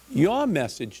 your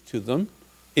message to them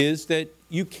is that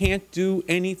you can't do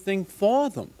anything for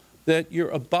them, that you're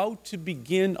about to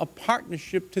begin a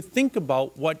partnership to think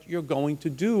about what you're going to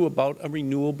do about a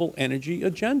renewable energy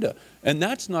agenda. And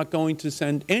that's not going to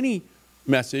send any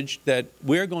message that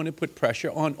we're going to put pressure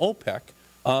on OPEC,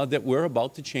 that we're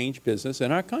about to change business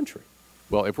in our country.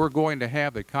 Well, if we're going to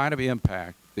have the kind of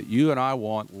impact that you and I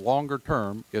want longer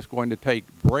term, it's going to take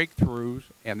breakthroughs,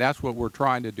 and that's what we're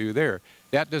trying to do there.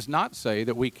 That does not say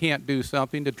that we can't do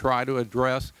something to try to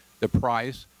address the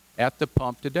price at the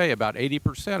pump today. About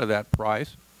 80% of that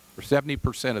price, or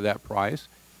 70% of that price,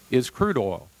 is crude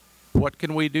oil. What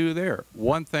can we do there?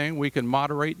 One thing, we can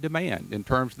moderate demand in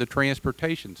terms of the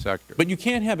transportation sector. But you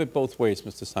can't have it both ways,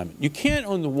 Mr. Simon. You can't,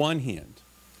 on the one hand,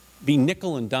 be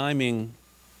nickel and diming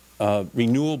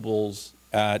renewables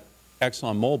at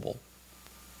ExxonMobil,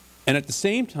 and at the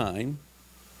same time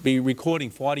be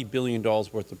recording $40 billion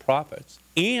worth of profits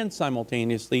and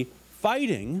simultaneously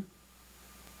fighting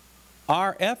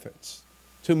our efforts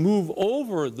to move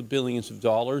over the billions of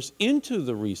dollars into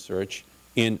the research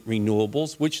in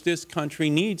renewables, which this country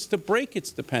needs to break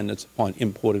its dependence upon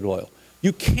imported oil.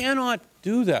 You cannot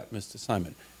do that, Mr.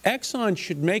 Simon. Exxon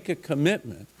should make a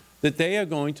commitment that they are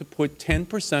going to put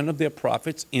 10% of their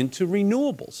profits into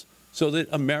renewables so that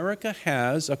America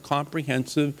has a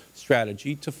comprehensive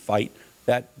strategy to fight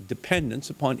that dependence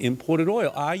upon imported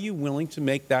oil. Are you willing to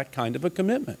make that kind of a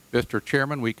commitment? Mr.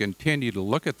 Chairman, we continue to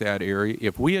look at that area.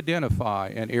 If we identify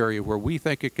an area where we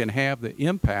think it can have the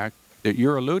impact that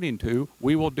you're alluding to,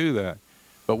 we will do that.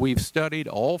 But we've studied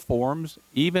all forms,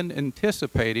 even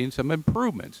anticipating some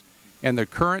improvements. And the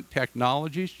current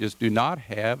technologies just do not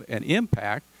have an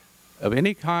impact of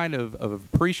any kind of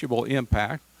appreciable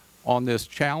impact on this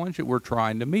challenge that we're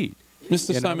trying to meet.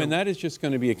 Mr. Simon, that is just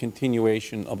going to be a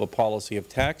continuation of a policy of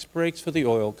tax breaks for the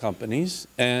oil companies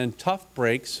and tough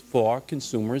breaks for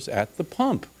consumers at the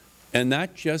pump. And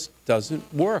that just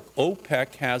doesn't work.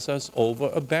 OPEC has us over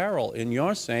a barrel, and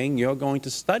you're saying you're going to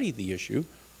study the issue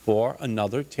for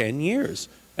another 10 years.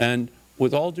 And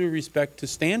with all due respect to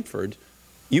Stanford,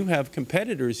 you have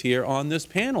competitors here on this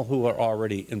panel who are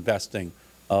already investing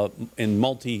in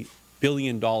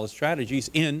multi-billion-dollar strategies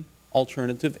in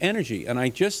alternative energy. And I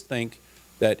just think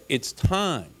that it's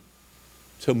time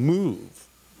to move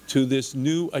to this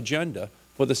new agenda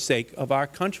for the sake of our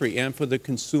country and for the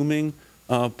consuming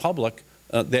public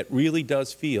that really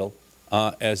does feel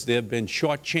as they've been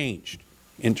shortchanged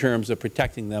in terms of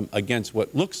protecting them against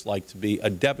what looks like to be a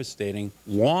devastating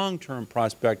long-term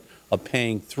prospect of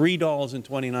paying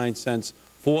 $3.29,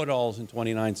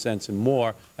 $4.29 and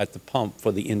more at the pump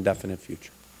for the indefinite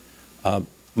future.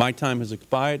 My time has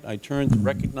expired. I turn to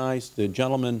recognize the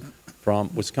gentleman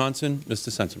from Wisconsin, Mr.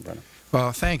 Sensenbrenner.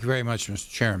 Well, thank you very much, Mr.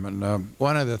 Chairman.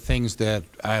 One of the things that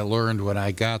I learned when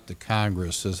I got to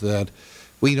Congress is that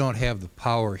we don't have the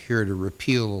power here to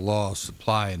repeal the law of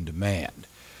supply and demand.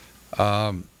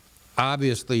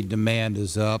 Obviously, demand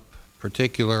is up,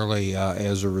 particularly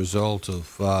as a result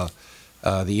of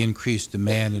the increased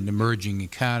demand in emerging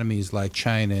economies like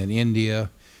China and India.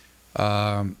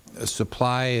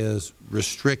 Supply is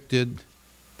restricted,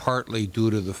 partly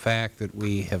due to the fact that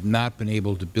we have not been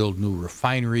able to build new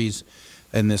refineries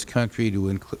in this country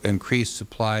to increase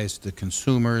supplies to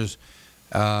consumers.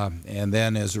 And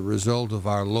then as a result of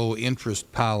our low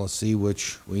interest policy,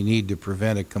 which we need to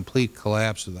prevent a complete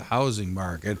collapse of the housing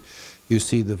market, you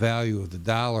see the value of the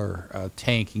dollar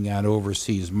tanking on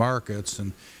overseas markets,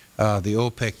 and the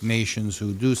OPEC nations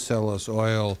who do sell us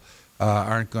oil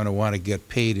aren't going to want to get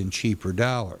paid in cheaper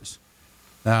dollars.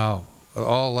 Now, with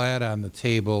all that on the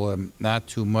table, not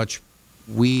too much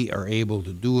we are able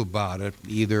to do about it,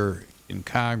 either in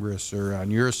Congress or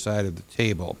on your side of the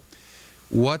table.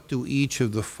 What do each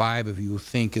of the five of you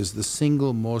think is the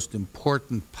single most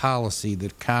important policy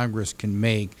that Congress can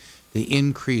make to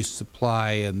increase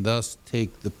supply and thus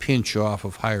take the pinch off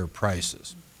of higher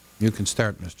prices? You can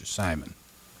start, Mr. Simon.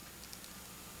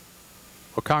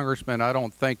 Well, Congressman, I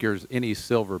don't think there's any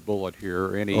silver bullet here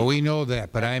or any. Well, we know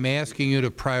that, but I'm asking you to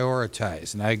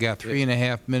prioritize. And I got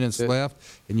 3.5 minutes left,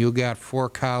 and you got 4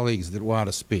 colleagues that want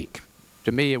to speak.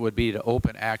 To me, it would be to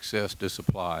open access to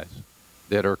supplies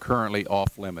that are currently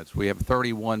off limits. We have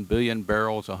 31 billion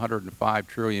barrels, 105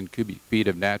 trillion cubic feet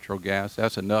of natural gas.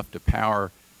 That's enough to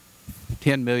power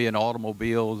 10 million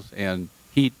automobiles and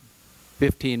heat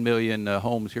 15 million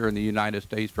homes here in the United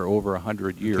States for over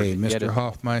 100 years. Okay, Mr.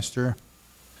 Hofmeister.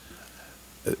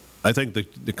 I think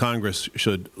the Congress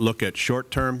should look at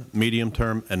short-term,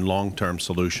 medium-term, and long-term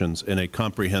solutions in a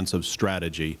comprehensive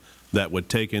strategy that would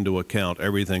take into account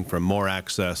everything from more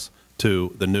access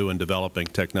to the new and developing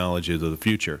technologies of the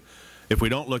future. If we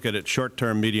don't look at it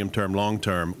short-term, medium-term,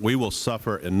 long-term, we will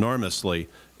suffer enormously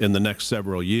in the next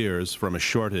several years from a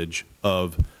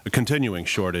continuing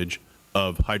shortage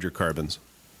of hydrocarbons.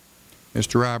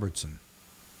 Mr. Robertson.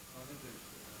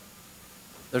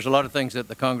 There's a lot of things that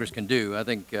the Congress can do. I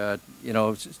think, you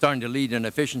know, starting to lead an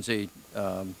efficiency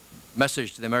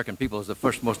message to the American people is the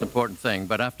first most important thing.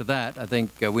 But after that, I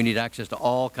think we need access to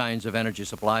all kinds of energy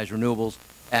supplies, renewables,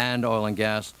 and oil and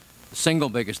gas. The single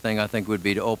biggest thing, I think, would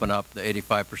be to open up the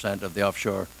 85% of the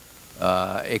offshore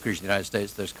acreage in the United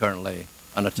States that's currently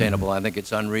unattainable. I think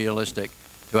it's unrealistic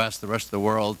to ask the rest of the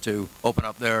world to open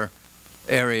up their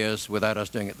areas without us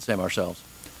doing it the same ourselves.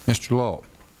 Mr. Lowe.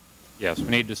 Yes, we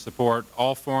need to support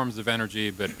all forms of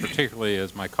energy, but particularly,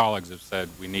 as my colleagues have said,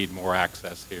 we need more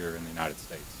access here in the United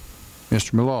States.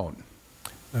 Mr. Malone.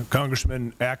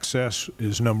 Congressman, access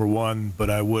is #1, but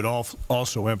I would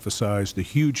also emphasize the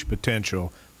huge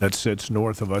potential that sits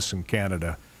north of us in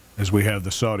Canada, as we have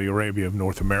the Saudi Arabia of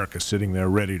North America sitting there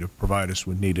ready to provide us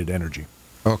with needed energy.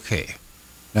 Okay.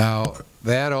 Now,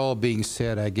 that all being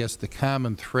said, I guess the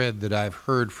common thread that I've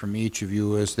heard from each of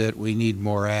you is that we need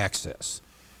more access.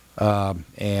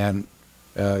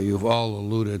 You've all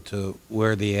alluded to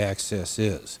where the access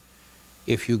is.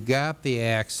 If you got the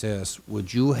access,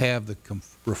 would you have the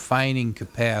refining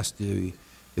capacity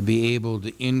to be able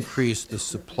to increase the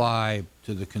supply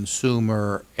to the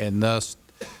consumer and thus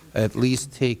at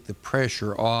least take the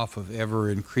pressure off of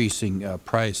ever-increasing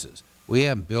prices? We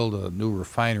haven't built a new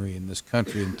refinery in this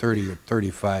country in 30 or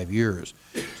 35 years.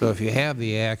 So if you have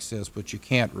the access but you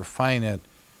can't refine it,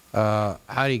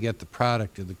 how do you get the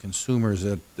product to the consumers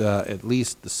at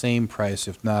least the same price,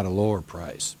 if not a lower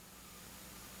price?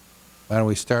 Why don't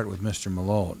we start with Mr.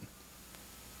 Malone?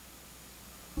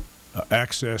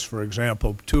 access, for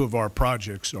example, two of our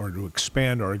projects are to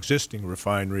expand our existing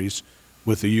refineries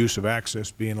with the use of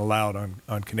access being allowed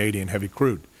on Canadian heavy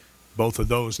crude. Both of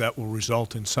those, that will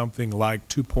result in something like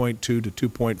 2.2 to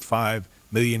 2.5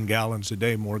 million gallons a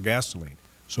day more gasoline.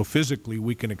 So physically,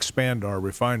 we can expand our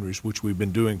refineries, which we've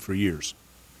been doing for years.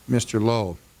 Mr.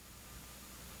 Lowe.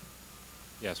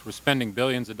 Yes, we're spending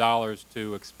billions of dollars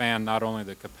to expand not only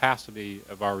the capacity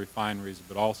of our refineries,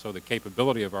 but also the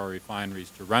capability of our refineries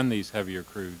to run these heavier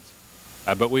crudes.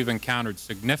 But we've encountered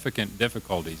significant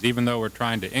difficulties. Even though we're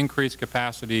trying to increase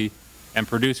capacity and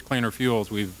produce cleaner fuels,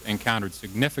 we've encountered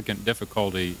significant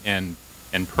difficulty in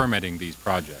permitting these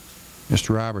projects.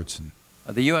 Mr. Robertson.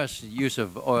 The U.S. use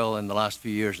of oil in the last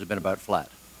few years has been about flat.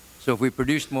 So if we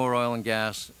produced more oil and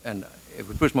gas, and if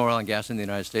we produce more oil and gas in the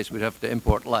United States, we'd have to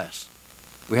import less.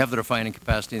 We have the refining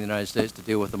capacity in the United States to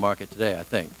deal with the market today, I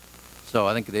think. So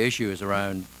I think the issue is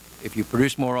around if you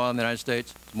produce more oil in the United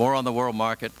States, more on the world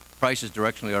market, prices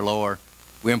directionally are lower,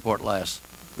 we import less.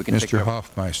 We can Mr.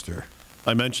 Hoffmeister.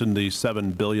 I mentioned the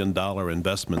 $7 billion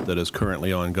investment that is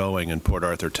currently ongoing in Port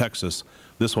Arthur, Texas.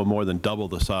 This will more than double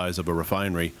the size of a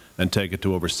refinery and take it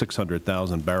to over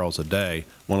 600,000 barrels a day,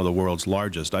 one of the world's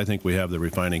largest. I think we have the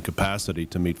refining capacity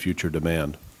to meet future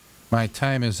demand. My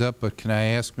time is up, but can I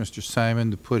ask Mr.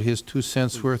 Simon to put his 2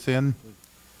 cents worth in?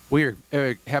 We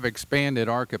have expanded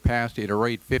our capacity at a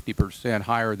rate 50%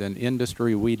 higher than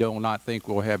industry. We do not think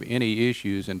we'll have any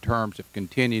issues in terms of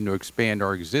continuing to expand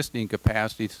our existing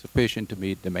capacity sufficient to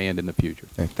meet demand in the future.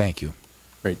 Thank you.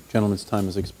 Great. Gentleman's time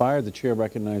has expired. The Chair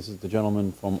recognizes the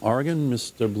gentleman from Oregon,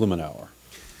 Mr. Blumenauer.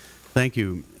 Thank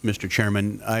you, Mr.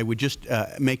 Chairman. I would just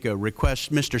make a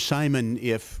request. Mr. Simon,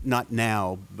 if not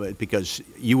now, but because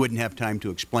you wouldn't have time to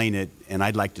explain it, and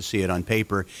I'd like to see it on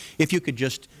paper, if you could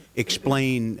just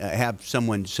explain, have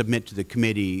someone submit to the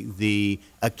committee the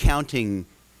accounting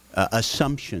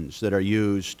assumptions that are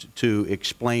used to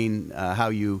explain how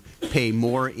you pay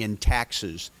more in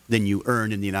taxes than you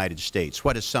earn in the United States.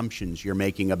 What assumptions you're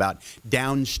making about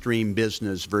downstream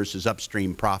business versus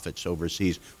upstream profits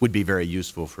overseas would be very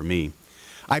useful for me.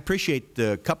 I appreciate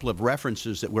the couple of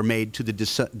references that were made to the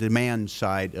demand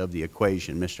side of the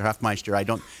equation. Mr. Hoffmeister, I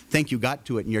don't think you got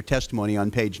to it in your testimony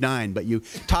on page 9, but you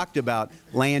talked about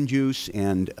land use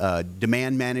and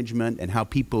demand management and how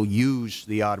people use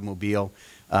the automobile.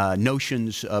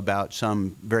 Notions about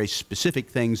some very specific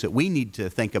things that we need to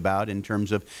think about in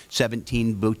terms of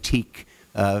 17 boutique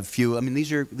fuel. I mean,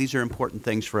 these are important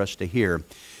things for us to hear.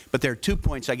 But there are 2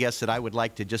 points, I guess, that I would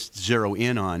like to just zero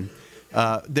in on.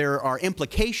 There are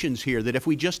implications here that if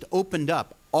we just opened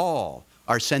up all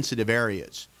our sensitive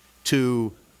areas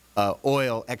to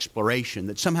oil exploration,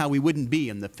 that somehow we wouldn't be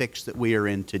in the fix that we are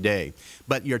in today.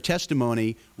 But your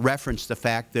testimony referenced the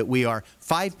fact that we are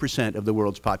 5% of the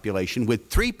world's population with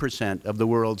 3% of the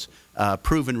world's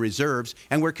proven reserves,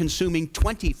 and we're consuming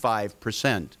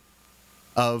 25%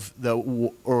 of the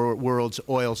world's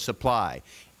oil supply.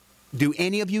 Do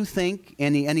any of you think,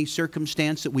 any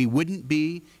circumstance, that we wouldn't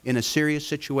be in a serious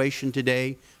situation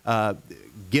today,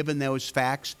 given those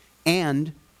facts,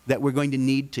 and that we're going to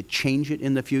need to change it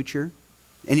in the future?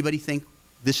 Anybody think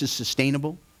this is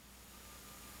sustainable?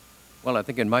 Well, I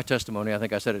think in my testimony, I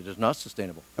think I said it is not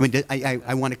sustainable. I mean,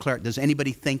 I want to clarify. Does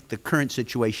anybody think the current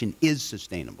situation is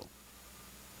sustainable?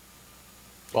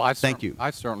 Well, I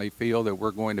certainly feel that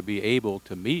we're going to be able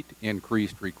to meet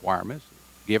increased requirements,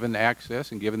 given the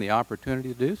access and given the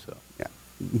opportunity to do so. Yeah.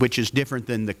 Which is different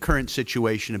than the current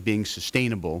situation of being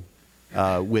sustainable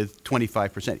with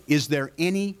 25%. Is there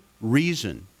any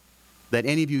reason that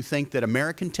any of you think that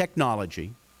American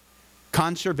technology,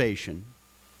 conservation,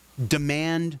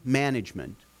 demand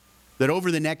management, that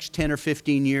over the next 10 or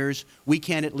 15 years we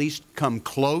can at least come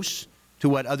close to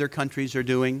what other countries are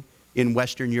doing in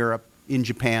Western Europe, in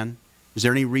Japan? Is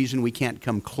there any reason we can't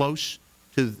come close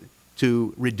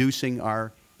to reducing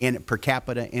our per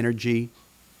capita energy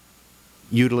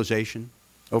utilization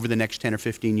over the next 10 or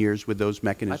 15 years with those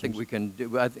mechanisms? I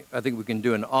think we can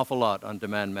do an awful lot on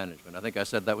demand management. I think I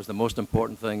said that was the most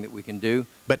important thing that we can do.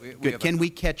 But can we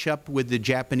catch up with the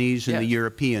Japanese and the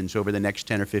Europeans over the next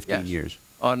 10 or 15 years?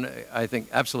 I think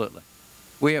absolutely.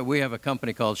 We have a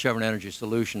company called Chevron Energy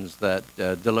Solutions that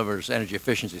delivers energy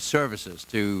efficiency services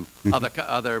to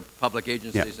other public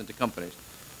agencies and to companies.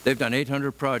 They've done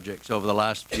 800 projects over the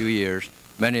last few years.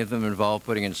 Many of them involve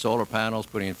putting in solar panels,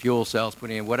 putting in fuel cells,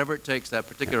 putting in whatever it takes that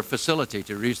particular facility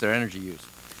to reduce their energy use.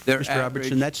 Mr.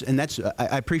 Robertson,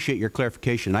 I appreciate your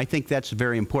clarification. I think that's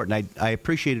very important. I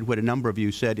appreciated what a number of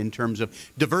you said in terms of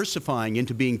diversifying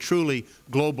into being truly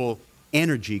global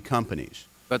energy companies.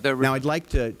 But they're now, I'd like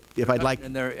to, if I'd like,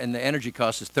 and the energy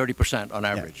cost is 30% on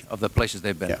average of the places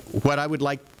they've been. Yeah. What I would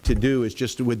like to do is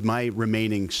just with my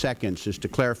remaining seconds is to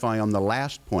clarify on the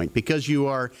last point, because you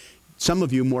are, some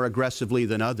of you more aggressively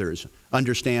than others,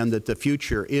 understand that the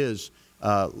future is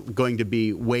going to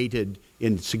be weighted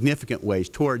in significant ways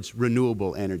towards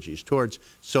renewable energies, towards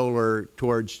solar,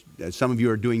 towards, some of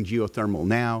you are doing geothermal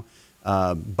now,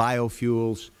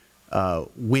 biofuels,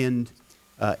 wind.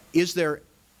 Is there,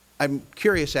 I'm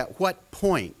curious at what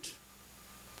point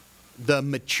the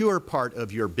mature part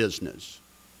of your business,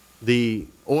 the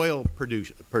oil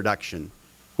production,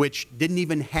 which didn't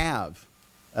even have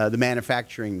the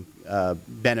manufacturing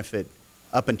benefit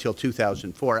up until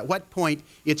 2004, at what point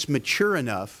it's mature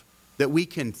enough that we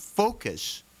can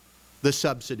focus the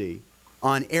subsidy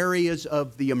on areas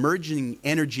of the emerging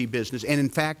energy business, and in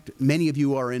fact many of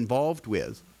you are involved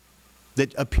with,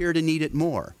 that appear to need it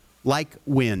more, like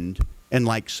wind and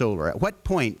like solar? At what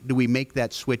point do we make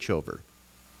that switch over?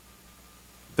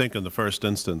 I think in the first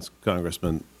instance,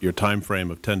 Congressman, your time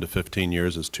frame of 10 to 15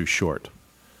 years is too short.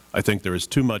 I think there is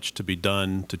too much to be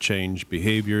done to change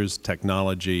behaviors,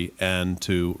 technology, and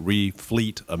to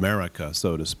refleet America,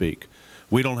 so to speak.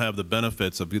 We don't have the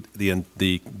benefits of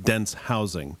the dense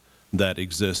housing that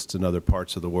exists in other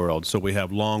parts of the world. So we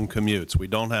have long commutes. We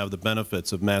don't have the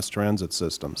benefits of mass transit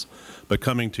systems. But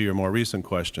coming to your more recent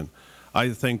question, I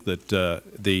think that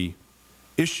the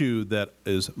issue that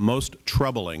is most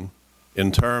troubling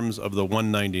in terms of the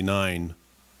 199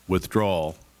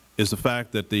 withdrawal is the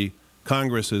fact that the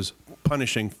Congress is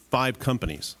punishing 5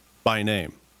 companies by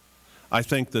name. I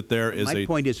think that there is My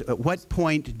point is, at what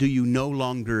point do you no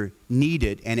longer need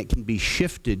it and it can be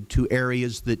shifted to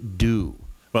areas that do?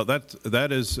 Well,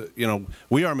 that is, you know,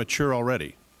 we are mature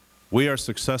already. We are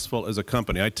successful as a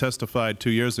company. I testified 2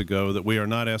 years ago that we are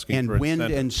not asking for incentive. And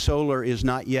wind and solar is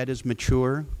not yet as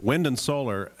mature? Wind and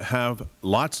solar have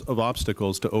lots of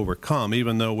obstacles to overcome,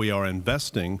 even though we are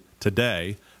investing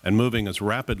today and moving as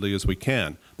rapidly as we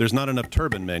can. There's not enough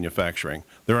turbine manufacturing.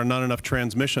 There are not enough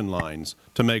transmission lines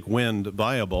to make wind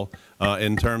viable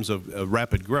in terms of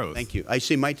rapid growth. Thank you. I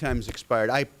see my time has expired.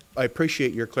 I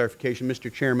appreciate your clarification.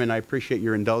 Mr. Chairman, I appreciate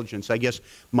your indulgence. I guess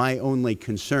my only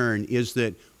concern is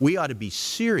that we ought to be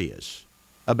serious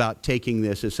about taking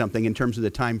this as something in terms of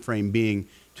the time frame being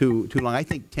too long. I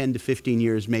think 10 to 15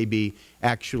 years may be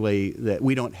actually that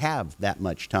we don't have that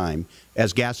much time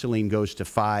as gasoline goes to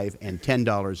 $5 and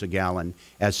 $10 a gallon,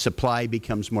 as supply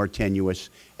becomes more tenuous,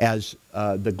 as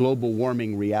the global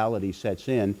warming reality sets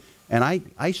in. And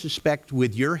I suspect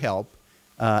with your help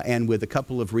and with a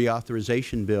couple of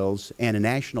reauthorization bills and a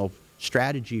national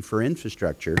strategy for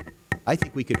infrastructure, I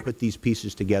think we could put these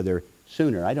pieces together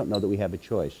sooner. I don't know that we have a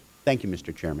choice. Thank you,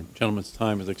 Mr. Chairman. The gentleman's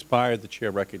time has expired. The Chair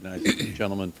recognizes the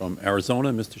gentleman from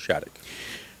Arizona, Mr. Shattuck.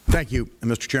 Thank you,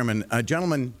 Mr. Chairman.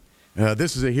 Gentlemen,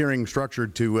 this is a hearing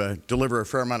structured to deliver a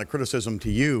fair amount of criticism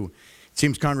to you. It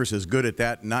seems Congress is good at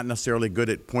that, not necessarily good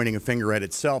at pointing a finger at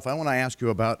itself. I want to ask you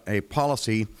about a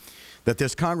policy that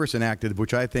this Congress enacted,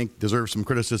 which I think deserves some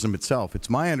criticism itself. It's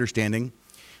my understanding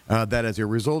that as a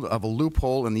result of a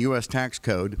loophole in the U.S. tax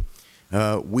code,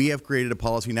 we have created a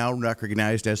policy now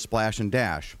recognized as splash and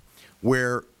dash,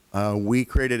 where we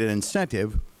created an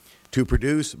incentive to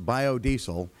produce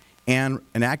biodiesel and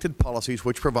enacted policies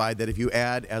which provide that if you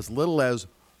add as little as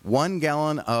 1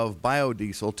 gallon of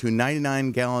biodiesel to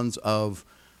 99 gallons of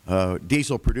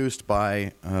diesel produced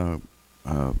by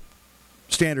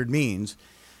standard means,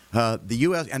 the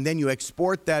U.S., and then you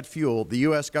export that fuel, the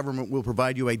U.S. government will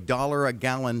provide you $1 a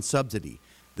gallon subsidy.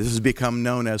 This has become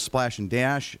known as splash and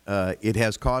dash. It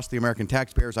has cost the American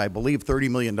taxpayers, I believe,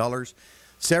 $30 million.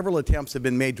 Several attempts have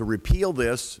been made to repeal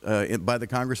this by the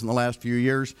Congress in the last few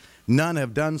years. None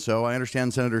have done so. I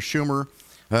understand Senator Schumer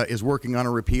is working on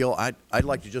a repeal. I'd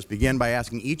like to just begin by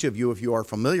asking each of you if you are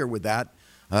familiar with that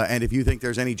and if you think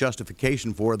there's any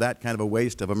justification for that kind of a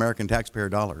waste of American taxpayer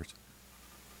dollars.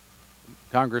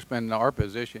 Congressman, our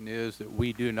position is that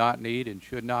we do not need and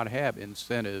should not have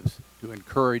incentives to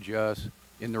encourage us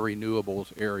in the renewables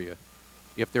area.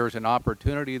 If there's an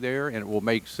opportunity there and it will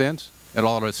make sense, it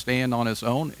ought to stand on its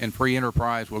own, and free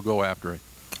enterprise will go after it.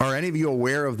 Are any of you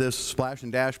aware of this splash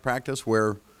and dash practice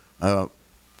where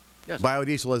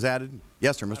biodiesel is added?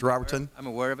 Yes, sir, Mr. Robertson. I'm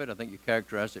aware of it. I think you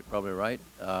characterized it probably right.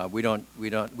 We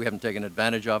haven't taken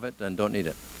advantage of it and don't need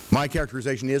it. My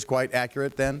characterization is quite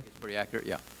accurate then? It's pretty accurate,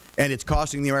 yeah. And it's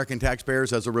costing the American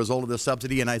taxpayers as a result of this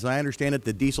subsidy. And as I understand it,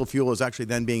 the diesel fuel is actually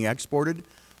then being exported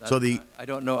So I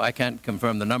don't know. I can't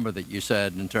confirm the number that you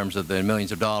said in terms of the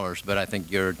millions of dollars, but I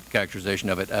think your characterization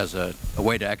of it as a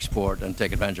way to export and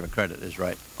take advantage of a credit is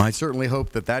right. I certainly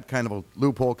hope that that kind of a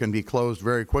loophole can be closed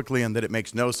very quickly, and that it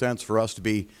makes no sense for us to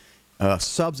be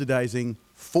subsidizing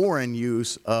foreign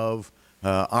use of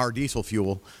our diesel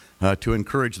fuel to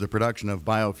encourage the production of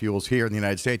biofuels here in the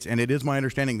United States. And it is my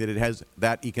understanding that it has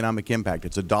that economic impact.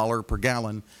 It's $1 per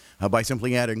gallon by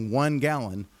simply adding 1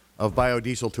 gallon of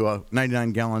biodiesel to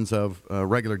 99 gallons of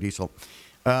regular diesel.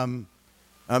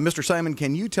 Mr. Simon,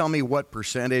 can you tell me what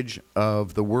percentage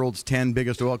of the world's 10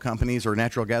 biggest oil companies or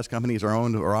natural gas companies are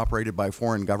owned or operated by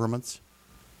foreign governments?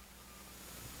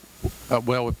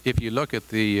 Well, if you look at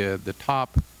the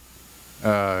top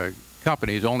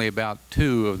companies, only about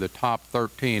 2 of the top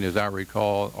 13, as I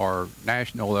recall, are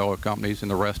national oil companies,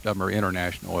 and the rest of them are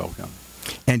international oil companies.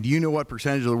 And do you know what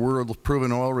percentage of the world's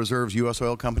proven oil reserves U.S.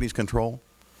 oil companies control?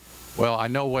 Well, I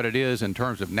know what it is in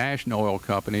terms of national oil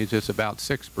companies. It's about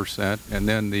 6%, and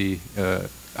then the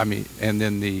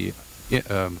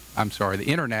the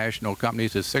international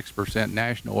companies is 6%.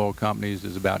 National oil companies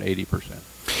is about 80%.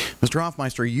 Mr.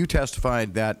 Hoffmeister, you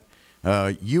testified that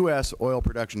U.S. oil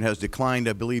production has declined,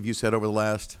 I believe you said, over the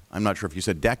last, I'm not sure if you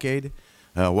said decade.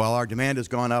 While our demand has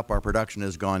gone up, our production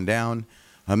has gone down.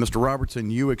 Mr.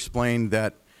 Robertson, you explained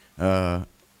that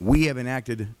we have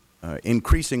enacted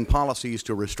increasing policies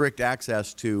to restrict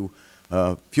access to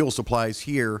fuel supplies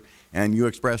here, and you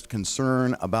expressed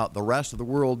concern about the rest of the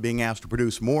world being asked to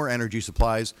produce more energy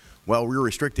supplies while we're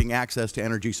restricting access to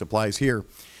energy supplies here.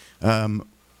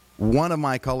 One of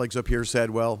my colleagues up here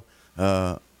said, well,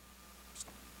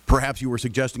 perhaps you were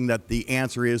suggesting that the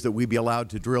answer is that we be allowed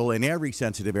to drill in every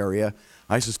sensitive area.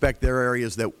 I suspect there are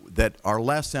areas that are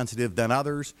less sensitive than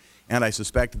others, and I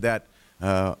suspect that,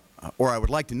 or I would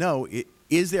like to know,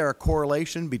 is there a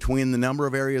correlation between the number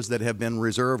of areas that have been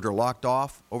reserved or locked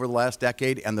off over the last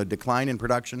decade and the decline in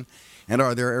production? And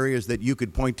are there areas that you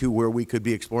could point to where we could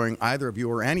be exploring, either of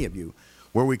you or any of you,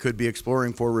 where we could be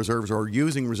exploring for reserves or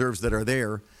using reserves that are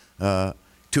there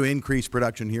to increase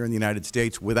production here in the United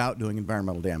States without doing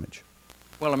environmental damage?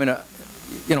 Well, I mean,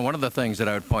 you know, one of the things that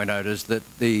I would point out is that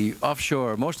the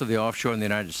offshore, most of the offshore in the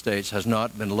United States has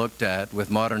not been looked at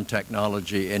with modern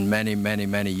technology in many, many,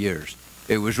 many years.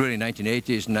 It was really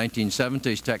 1980s and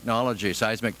 1970s technology,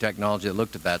 seismic technology, that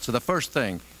looked at that. So the first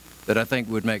thing that I think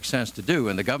would make sense to do,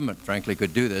 and the government, frankly,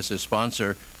 could do this, is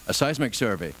sponsor a seismic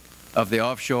survey of the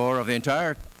offshore of the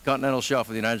entire continental shelf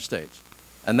of the United States.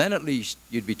 And then at least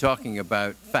you'd be talking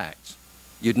about facts.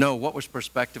 You'd know what was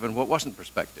prospective and what wasn't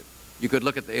prospective. You could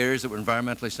look at the areas that were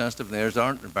environmentally sensitive and the areas that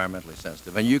aren't environmentally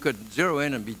sensitive. And you could zero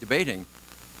in and be debating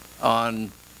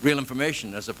on real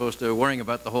information as opposed to worrying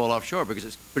about the whole offshore, because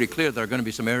it's pretty clear there are going to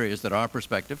be some areas that are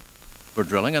prospective for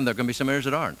drilling and there are going to be some areas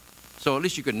that aren't. So at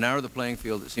least you could narrow the playing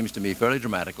field, it seems to me, fairly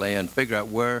dramatically and figure out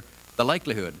where the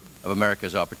likelihood of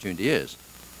America's opportunity is.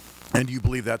 And do you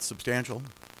believe that's substantial?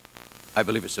 I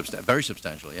believe it's very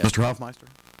substantial, yes. Mr. Hoffmeister?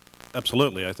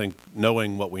 Absolutely. I think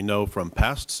knowing what we know from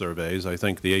past surveys, I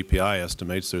think the API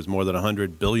estimates there's more than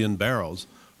 100 billion barrels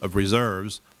of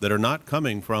reserves that are not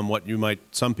coming from what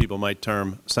some people might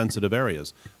term sensitive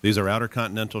areas. These are outer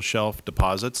continental shelf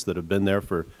deposits that have been there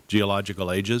for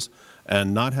geological ages,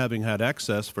 and not having had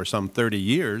access for some 30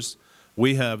 years,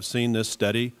 we have seen this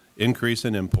steady increase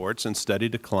in imports and steady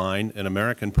decline in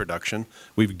American production.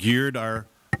 We've geared our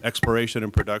exploration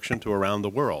and production to around the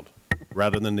world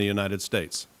rather than the United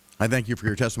States. I thank you for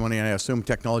your testimony, and I assume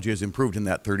technology has improved in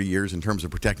that 30 years in terms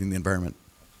of protecting the environment.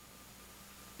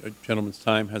 The gentleman's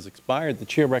time has expired. The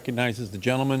Chair recognizes the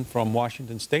gentleman from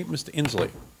Washington State, Mr.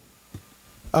 Inslee.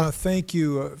 Thank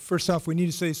you. First off, we need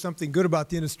to say something good about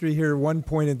the industry here. One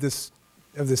point of this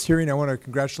hearing, I want to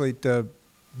congratulate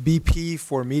BP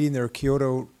for meeting their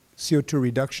Kyoto CO2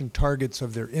 reduction targets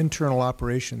of their internal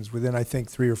operations within, I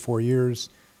think, 3 or 4 years,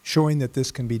 showing that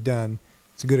this can be done.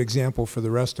 It's a good example for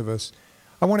the rest of us.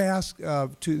 I want to ask,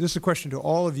 this is a question to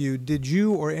all of you, did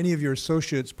you or any of your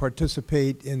associates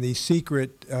participate in the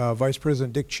secret Vice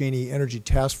President Dick Cheney Energy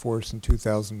Task Force in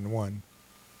 2001?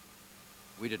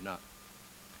 We did not.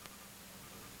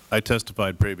 I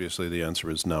testified previously. The answer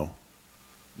is no.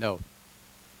 No.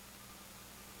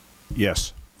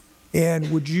 Yes.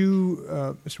 And would you,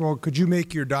 Mr. Muller, could you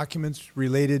make your documents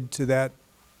related to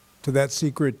that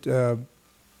secret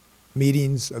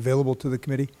meetings available to the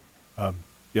committee?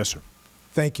 Yes, sir.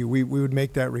 Thank you. We would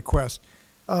make that request.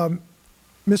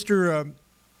 Mr.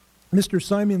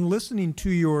 Simon, listening to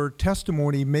your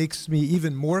testimony makes me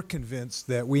even more convinced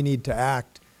that we need to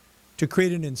act to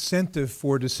create an incentive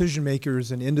for decision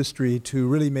makers and industry to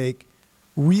really make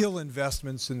real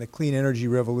investments in the clean energy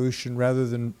revolution rather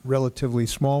than relatively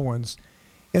small ones.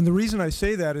 And the reason I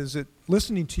say that is that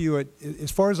listening to you,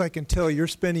 as far as I can tell, you're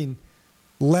spending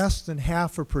less than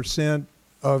 0.5%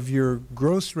 of your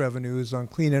gross revenues on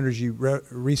clean energy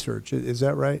research. Is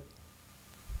that right?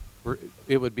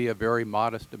 It would be a very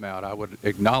modest amount. I would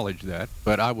acknowledge that,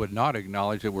 but I would not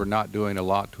acknowledge that we're not doing a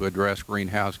lot to address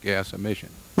greenhouse gas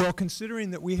emissions. Well,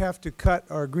 considering that we have to cut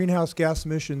our greenhouse gas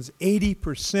emissions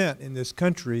 80% in this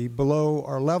country below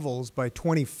our levels by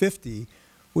 2050,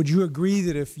 would you agree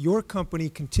that if your company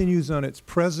continues on its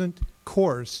present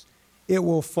course, it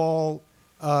will fall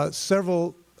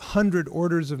several hundred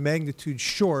orders of magnitude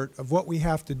short of what we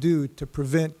have to do to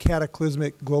prevent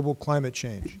cataclysmic global climate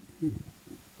change?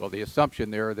 Well, the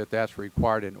assumption there that that's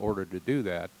required in order to do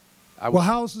that. Well,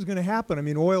 how else is going to happen? I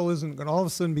mean, oil isn't going to all of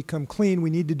a sudden become clean. We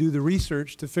need to do the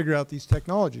research to figure out these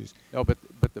technologies. No, but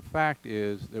the fact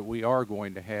is that we are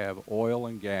going to have oil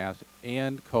and gas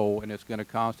and coal, and it's going to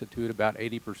constitute about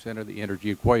 80% of the energy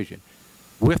equation.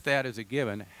 With that as a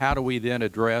given, how do we then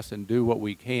address and do what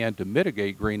we can to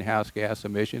mitigate greenhouse gas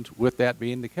emissions with that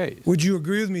being the case? Would you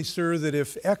agree with me, sir, that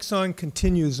if Exxon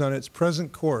continues on its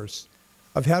present course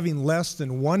of having less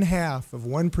than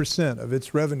 0.5% of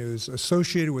its revenues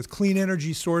associated with clean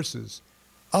energy sources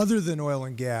other than oil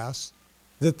and gas,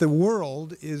 that the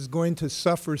world is going to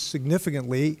suffer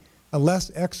significantly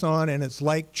unless Exxon and its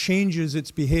like changes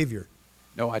its behavior?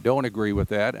 No, I don't agree with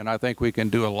that, and I think we can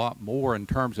do a lot more in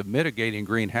terms of mitigating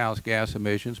greenhouse gas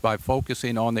emissions by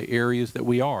focusing on the areas that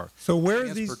we are. So where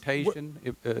are these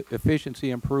transportation efficiency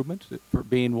improvements for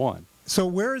being one? So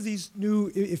where are these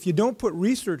new, if you don't put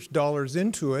research dollars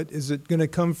into it, is it going to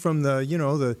come from the, you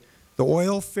know, the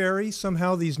oil ferry?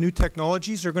 Somehow these new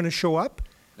technologies are going to show up?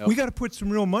 No. We got to put some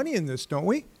real money in this, don't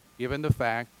we? Given the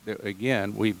fact that,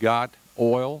 again, we've got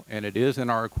oil and it is in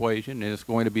our equation and it's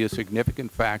going to be a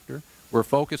significant factor, we're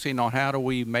focusing on how do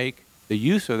we make the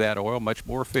use of that oil much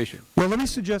more efficient. Well, let me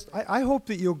suggest, I hope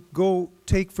that you'll go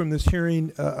take from this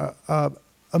hearing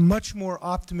a much more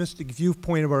optimistic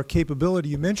viewpoint of our capability.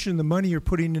 You mentioned the money you're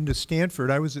putting into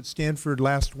Stanford. I was at Stanford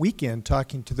last weekend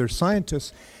talking to their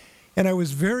scientists, and I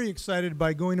was very excited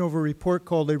by going over a report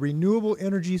called A Renewable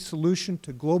Energy Solution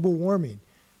to Global Warming,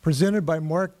 presented by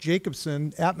Mark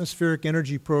Jacobson, Atmospheric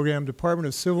Energy Program, Department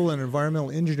of Civil and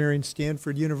Environmental Engineering,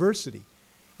 Stanford University.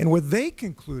 And what they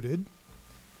concluded,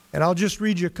 and I'll just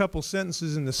read you a couple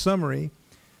sentences in the summary,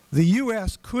 the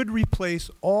U.S. could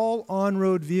replace all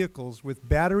on-road vehicles with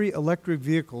battery electric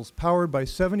vehicles powered by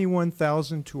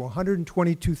 71,000 to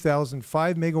 122,000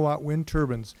 5-megawatt wind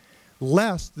turbines,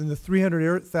 less than the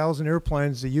 300,000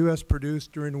 airplanes the U.S.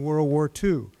 produced during World War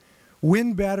II.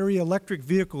 Wind battery electric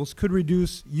vehicles could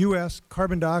reduce U.S.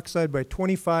 carbon dioxide by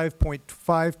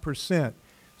 25.5%.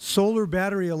 Solar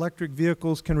battery electric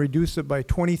vehicles can reduce it by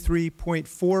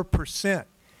 23.4%.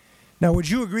 Now, would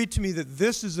you agree to me that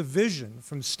this is a vision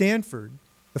from Stanford,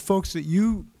 the folks that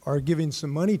you are giving some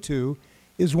money to,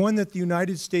 is one that the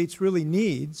United States really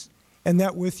needs, and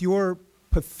that with your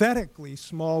pathetically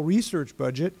small research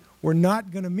budget, we're not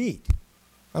going to meet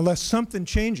unless something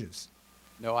changes?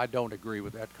 No, I don't agree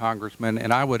with that, Congressman,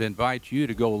 and I would invite you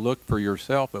to go look for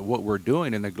yourself at what we're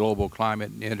doing in the Global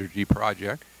Climate and Energy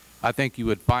Project. I think you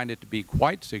would find it to be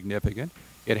quite significant.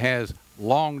 It has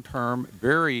long-term,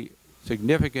 very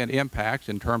significant impacts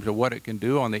in terms of what it can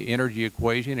do on the energy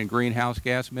equation and greenhouse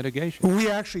gas mitigation. Well, we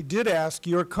actually did ask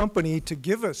your company to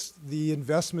give us the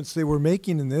investments they were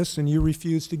making in this, and you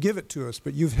refused to give it to us.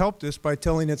 But you've helped us by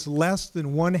telling it's less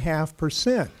than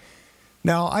 0.5%.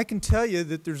 Now, I can tell you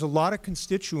that there's a lot of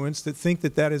constituents that think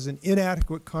that that is an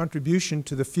inadequate contribution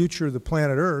to the future of the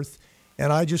planet Earth,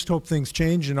 and I just hope things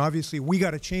change, and obviously we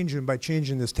got to change them by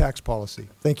changing this tax policy.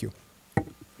 Thank you.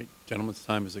 Gentleman's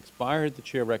time has expired. The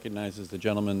Chair recognizes the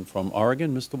gentleman from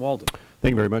Oregon, Mr. Walden.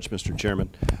 Thank you very much, Mr. Chairman.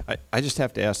 I just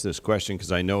have to ask this question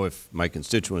because I know if my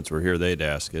constituents were here, they'd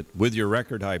ask it. With your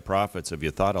record high profits, have you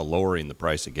thought of lowering the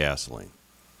price of gasoline?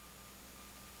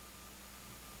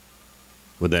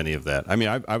 With any of that? I mean,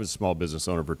 I was a small business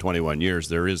owner for 21 years.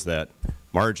 There is that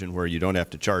margin where you don't have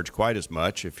to charge quite as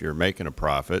much if you're making a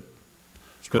profit.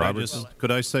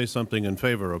 Could I say something in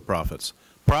favor of profits?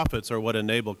 Profits are what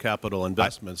enable capital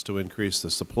investments to increase the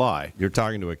supply. You're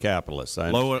talking to a capitalist. I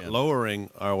understand. Lowering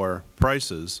our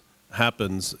prices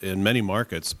happens in many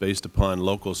markets based upon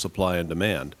local supply and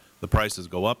demand. The prices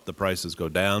go up, the prices go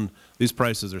down. These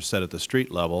prices are set at the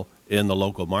street level in the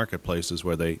local marketplaces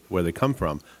where they come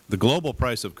from. The global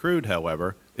price of crude,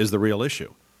 however, is the real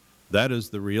issue. That is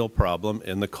the real problem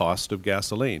in the cost of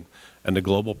gasoline. And the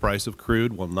global price of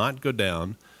crude will not go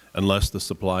down unless the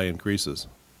supply increases.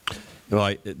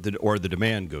 Well, or the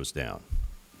demand goes down.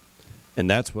 And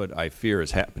that's what I fear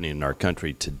is happening in our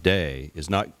country today, is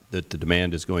not that the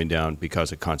demand is going down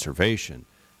because of conservation.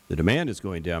 The demand is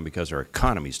going down because our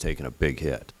economy is taking a big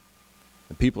hit.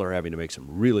 And people are having to make some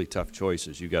really tough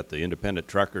choices. You've got the independent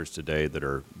truckers today that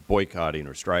are boycotting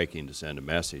or striking to send a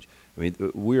message. I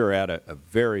mean, we are at a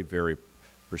very, very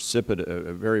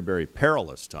very, very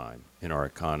perilous time in our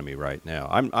economy right now.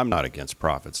 I'm not against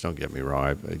profits, don't get me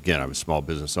wrong. Again, I'm a small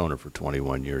business owner for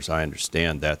 21 years. I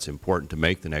understand that's important to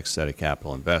make the next set of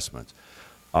capital investments.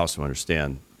 I also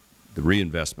understand the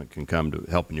reinvestment can come to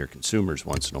helping your consumers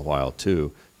once in a while,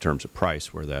 too, in terms of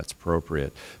price where that's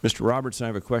appropriate. Mr. Robertson, I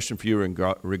have a question for you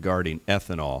regarding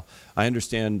ethanol. I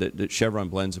understand that Chevron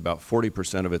blends about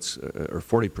 40% of its, or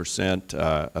 40%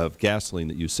 of gasoline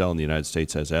that you sell in the United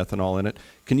States has ethanol in it.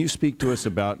 Can you speak to us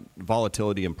about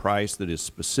volatility in price that is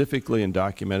specifically and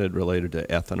documented related to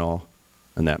ethanol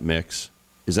and that mix?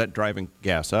 Is that driving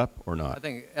gas up or not? I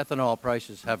think ethanol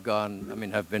prices have gone, I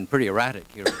mean, have been pretty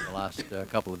erratic here in the last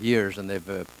couple of years, and they've,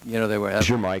 you know, they were. Is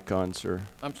your mic on, sir?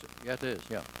 Yeah, it is.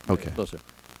 Yeah. Okay. Closer.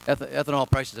 Ethanol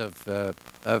prices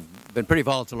have been pretty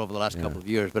volatile over the last couple of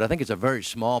years, but I think it's a very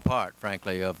small part,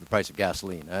 frankly, of the price of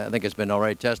gasoline. I think it's been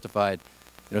already testified.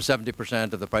 You know,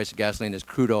 70% of the price of gasoline is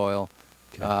crude oil.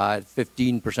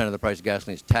 15% of the price of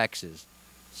gasoline is taxes.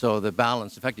 So the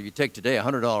balance, in fact, if you take today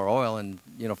 $100 oil and,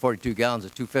 you know, 42 gallons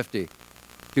is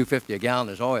 $2.50 a gallon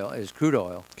is oil, is crude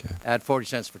oil. Okay. Add 40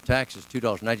 cents for taxes,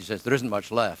 $2.90. There isn't much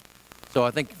left. So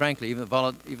I think, frankly, even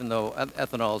though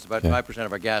ethanol is about 5%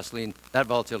 of our gasoline, that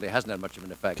volatility hasn't had much of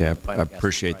an effect. Okay, I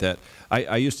appreciate that.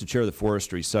 I used to chair the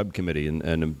forestry subcommittee and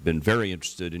have been very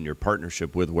interested in your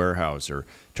partnership with Weyerhaeuser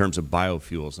in terms of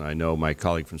biofuels. And I know my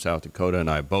colleague from South Dakota and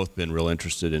I have both been real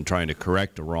interested in trying to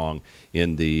correct a wrong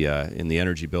in the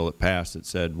energy bill that passed that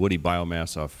said woody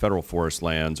biomass off federal forest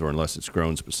lands, or unless it's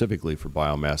grown specifically for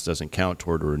biomass, doesn't count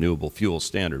toward a renewable fuel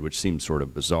standard, which seems sort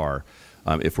of bizarre.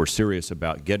 If we're serious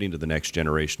about getting to the next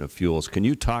generation of fuels, can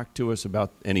you talk to us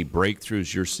about any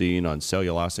breakthroughs you're seeing on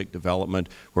cellulosic development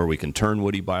where we can turn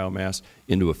woody biomass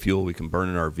into a fuel we can burn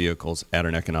in our vehicles at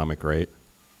an economic rate?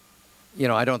 You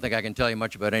know, I don't think I can tell you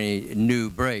much about any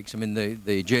new breaks. I mean,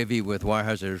 the JV with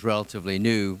Weyerhaeuser is relatively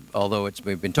new, although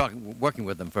we've been working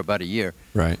with them for about a year.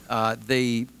 Right.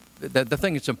 The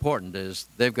thing that's important is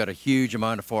they've got a huge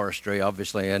amount of forestry,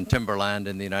 obviously, and timberland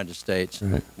in the United States.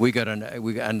 Right. We got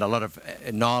a lot of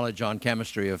knowledge on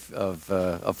chemistry of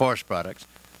forest products.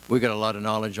 We got a lot of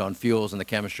knowledge on fuels and the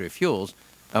chemistry of fuels,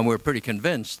 and we're pretty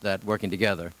convinced that working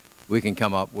together, we can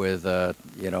come up with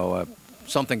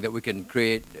something that we can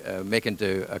create, make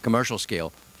into a commercial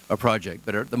scale a project.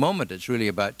 But at the moment, it's really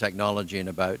about technology and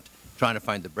about trying to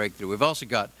find the breakthrough. We've also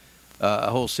got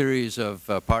a whole series of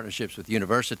partnerships with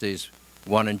universities,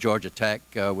 one in Georgia Tech,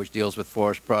 which deals with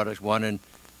forest products, one in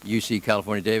UC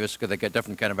California Davis, because they got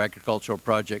different kind of agricultural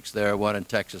projects there, one in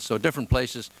Texas. So different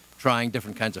places trying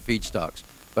different kinds of feedstocks.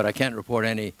 But I can't report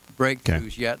any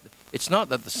breakthroughs yet. It's not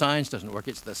that the science doesn't work,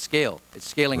 it's the scale. It's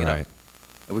scaling it up.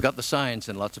 We've got the science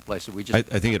in lots of places. We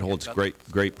just I think it holds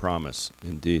great promise,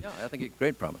 indeed. Yeah, I think it's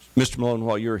great promise. Mr. Malone,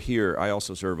 while you're here, I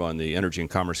also serve on the Energy and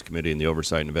Commerce Committee and the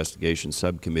Oversight and Investigation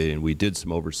Subcommittee, and we did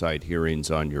some oversight hearings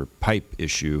on your pipe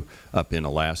issue up in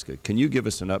Alaska. Can you give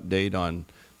us an update on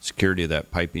security of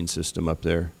that piping system up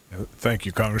there? Thank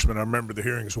you, Congressman. I remember the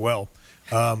hearings well.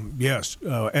 Yes,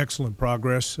 excellent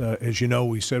progress. As you know,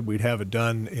 we said we'd have it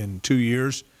done in 2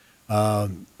 years.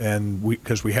 And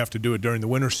because we have to do it during the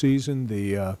winter season,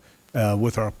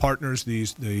 with our partners,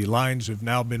 the lines have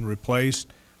now been replaced.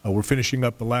 We're finishing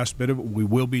up the last bit of it. We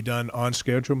will be done on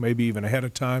schedule, maybe even ahead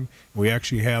of time. We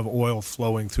actually have oil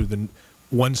flowing through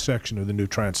one section of the new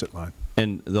transit line.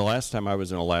 And the last time I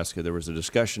was in Alaska, there was a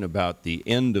discussion about the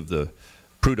end of the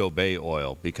Prudhoe Bay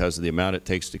oil, because of the amount it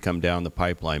takes to come down the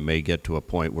pipeline may get to a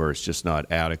point where it's just not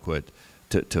adequate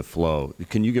to flow.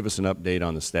 Can you give us an update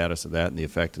on the status of that and the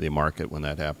effect of the market when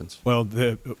that happens? Well,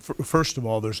 first of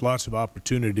all, there's lots of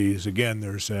opportunities. Again,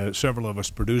 there's several of us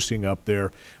producing up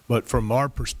there. But from our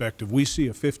perspective, we see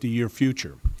a 50-year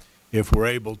future if we're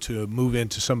able to move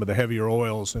into some of the heavier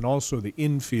oils and also the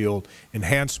infield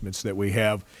enhancements that we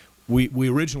have. We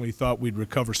originally thought we'd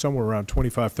recover somewhere around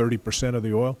 25–30% of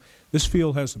the oil. This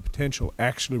field has the potential to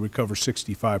actually recover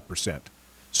 65%.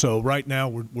 So right now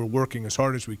we're working as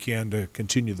hard as we can to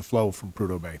continue the flow from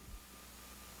Prudhoe Bay.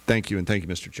 Thank you, and thank you,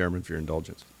 Mr. Chairman, for your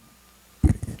indulgence.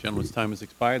 The gentleman's time has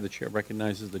expired. The Chair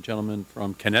recognizes the gentleman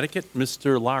from Connecticut,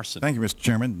 Mr. Larson. Thank you, Mr.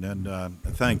 Chairman, and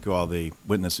thank all the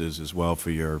witnesses as well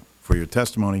for your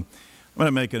testimony. I'm going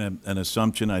to make an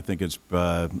assumption. I think it's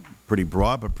pretty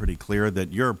broad but pretty clear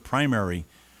that your primary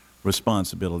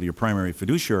responsibility, your primary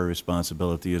fiduciary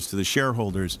responsibility is to the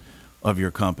shareholders of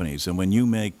your companies. And when you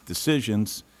make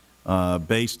decisions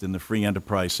based in the free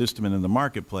enterprise system and in the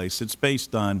marketplace, it's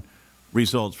based on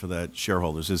results for that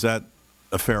shareholders. Is that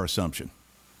a fair assumption?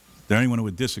 Is there anyone who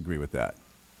would disagree with that?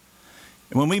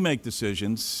 And when we make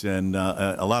decisions, and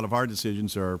a lot of our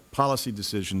decisions are policy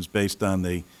decisions based on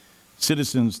the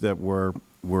citizens that were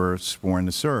sworn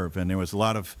to serve, and there was a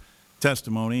lot of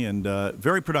testimony, and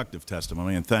very productive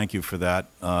testimony, and thank you for that.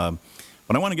 But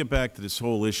I want to get back to this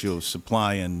whole issue of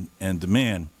supply and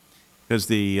demand,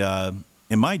 because in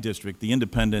my district, the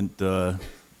Independent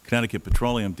Connecticut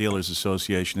Petroleum Dealers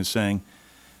Association is saying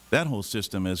that whole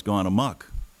system has gone amok.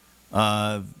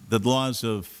 The laws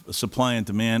of supply and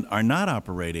demand are not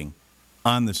operating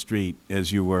on the street,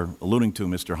 as you were alluding to,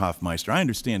 Mr. Hoffmeister. I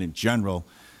understand in general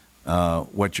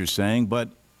what you're saying, but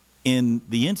in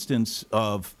the instance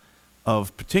of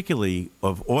particularly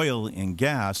of oil and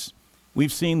gas,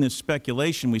 we've seen this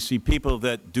speculation. We see people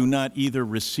that do not either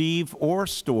receive or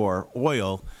store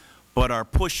oil, but are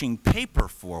pushing paper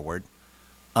forward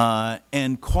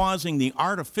and causing the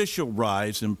artificial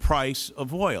rise in price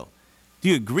of oil. Do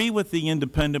you agree with the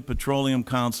Independent Petroleum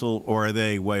Council, or are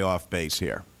they way off base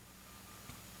here?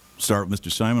 Start with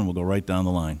Mr. Simon. We'll go right down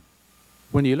the line.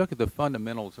 When you look at the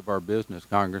fundamentals of our business,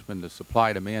 Congressman, the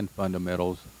supply-demand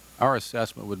fundamentals, our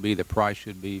assessment would be the price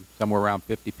should be somewhere around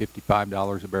 $50,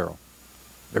 $55 a barrel.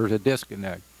 There's a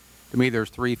disconnect. To me,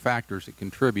 there's three factors that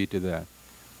contribute to that.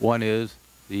 One is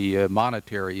the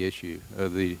monetary issue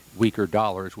of the weaker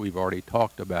dollar, as we've already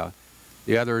talked about.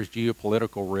 The other is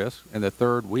geopolitical risk, and the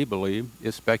third, we believe,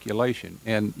 is speculation.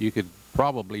 And you could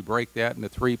probably break that into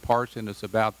three parts, and it's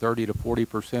about 30 to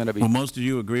 40% of each. Well, most of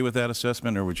you agree with that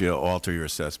assessment, or would you alter your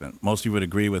assessment? Most of you would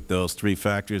agree with those three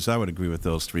factors. I would agree with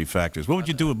those three factors. What would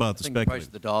you do about the speculators? The price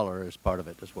of the dollar is part of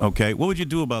it as well. Okay. What would you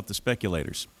do about the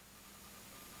speculators?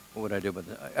 What would I do about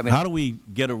that? I mean, how do we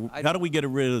get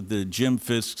rid of the Jim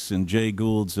Fisks and Jay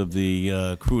Goulds of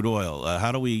the crude oil?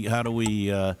 How do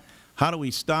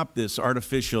we stop this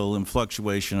artificial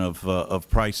fluctuation of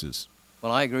prices?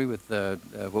 Well, I agree with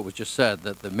what was just said,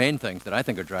 that the main things that I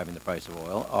think are driving the price of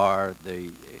oil are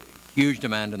the huge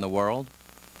demand in the world,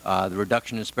 the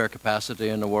reduction in spare capacity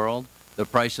in the world, the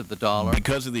price of the dollar.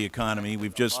 Because of the economy,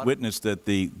 we've just witnessed that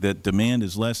that demand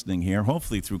is lessening here.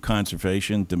 Hopefully through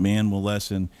conservation, demand will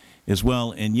lessen as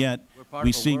well, and yet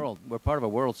we see we're part of a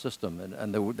world system,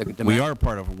 and the demand, we are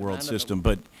part of a world system,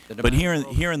 but here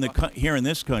in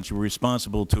this country, we're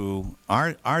responsible to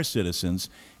our citizens.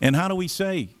 And how do we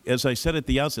say, as I said at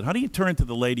the outset, how do you turn to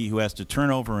the lady who has to turn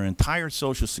over her entire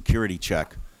Social Security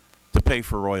check to pay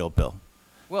for her oil bill?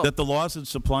 Well, that the laws of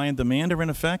supply and demand are in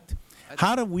effect?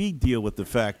 How do we deal with the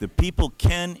fact that people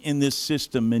can, in this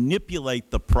system, manipulate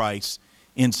the price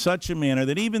in such a manner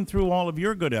that even through all of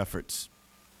your good efforts,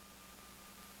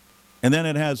 and then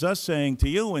it has us saying to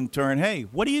you in turn, hey,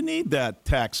 what do you need that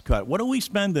tax cut? What are we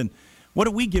spending? What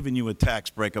are we giving you a tax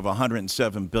break of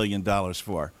 $107 billion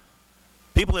for?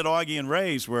 People at Augie and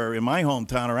Ray's, where in my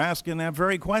hometown, are asking that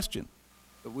very question.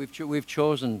 But we've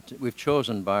chosen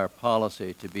by our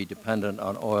policy to be dependent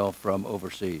on oil from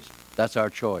overseas. That's our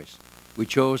choice. We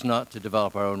chose not to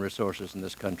develop our own resources in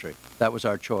this country. That was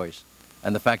our choice.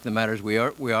 And the fact of the matter is we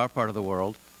are part of the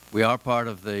world. We are part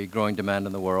of the growing demand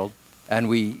in the world. And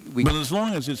But as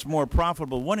long as it's more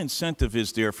profitable, what incentive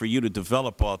is there for you to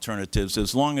develop alternatives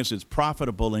as long as it's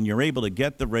profitable and you're able to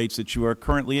get the rates that you are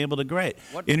currently able to get?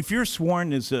 And if you're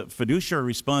sworn as a fiduciary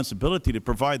responsibility to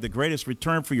provide the greatest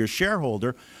return for your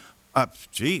shareholder,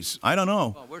 geez, I don't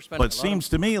know. Well, but it seems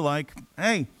to me like,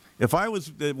 hey, if I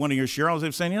was one of your shareholders, I'd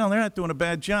be saying, you know, they're not doing a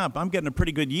bad job. I'm getting a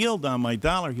pretty good yield on my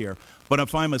dollar here. But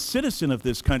if I'm a citizen of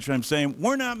this country, I'm saying,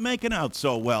 we're not making out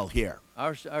so well here.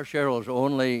 Our shareholders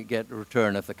only get a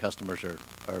return if the customers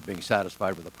are being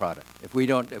satisfied with the product. If we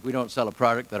don't sell a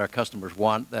product that our customers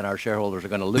want, then our shareholders are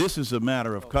going to lose. This is a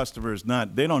matter of customers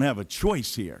they don't have a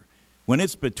choice here. When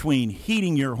it's between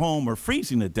heating your home or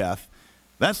freezing to death,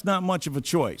 that's not much of a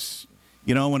choice.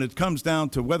 You know, when it comes down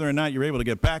to whether or not you're able to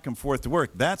get back and forth to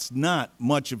work, that's not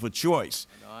much of a choice.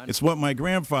 It's what my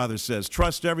grandfather says,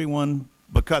 trust everyone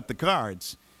but cut the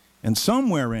cards. And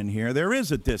somewhere in here, there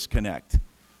is a disconnect.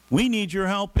 We need your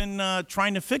help in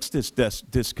trying to fix this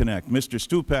disconnect. Mr.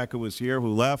 Stupak, who was here, who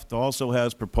left, also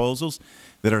has proposals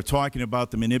that are talking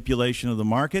about the manipulation of the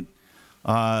market.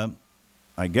 I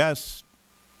guess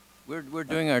we're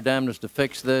doing our damnedest to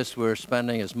fix this. We're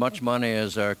spending as much money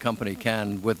as our company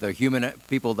can with the human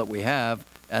people that we have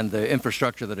and the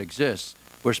infrastructure that exists.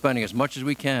 We're spending as much as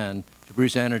we can to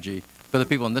produce energy for the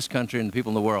people in this country and the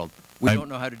people in the world. We don't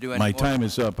know how to do any My more. time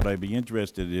is up, but I'd be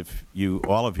interested if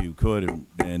all of you could,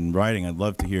 in writing, I'd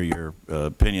love to hear your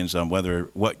opinions on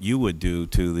what you would do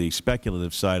to the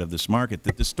speculative side of this market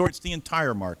that distorts the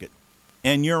entire market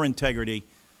and your integrity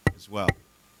as well.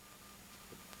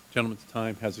 Gentleman's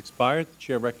time has expired. The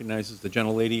Chair recognizes the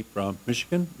gentlelady from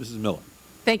Michigan, Mrs. Miller.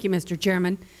 Thank you, Mr.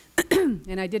 Chairman.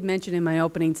 And I did mention in my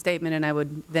opening statement, and I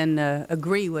would then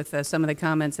agree with some of the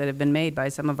comments that have been made by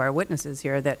some of our witnesses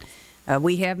here, that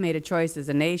we have made a choice as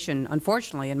a nation,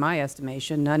 unfortunately, in my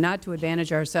estimation, not to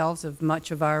advantage ourselves of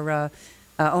much of our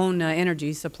own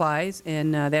energy supplies,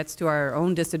 and that's to our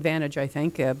own disadvantage, I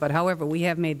think. But however, we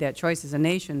have made that choice as a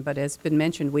nation, but as has been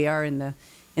mentioned, we are in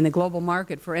the global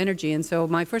market for energy. And so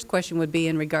my first question would be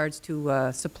in regards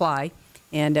to supply.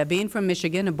 And being from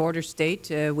Michigan, a border state,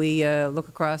 we look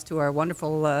across to our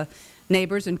wonderful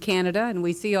neighbors in Canada, and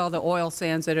we see all the oil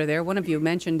sands that are there. One of you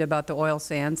mentioned about the oil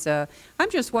sands. I'm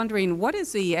just wondering, what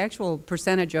is the actual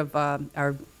percentage of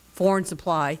our foreign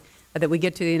supply that we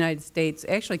get to the United States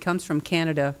actually comes from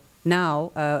Canada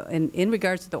now? And in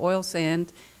regards to the oil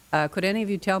sand, could any of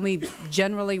you tell me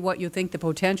generally what you think the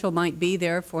potential might be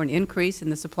there for an increase in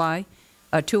the supply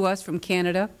to us from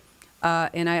Canada?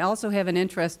 And I also have an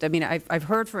interest, I mean, I've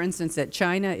heard, for instance, that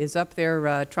China is up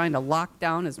there trying to lock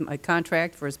down a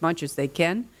contract for as much as they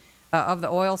can of the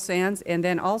oil sands. And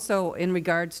then also in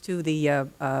regards to the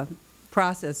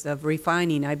process of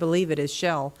refining, I believe it is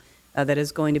Shell that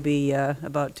is going to be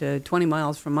about 20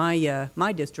 miles from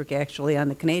my district, actually, on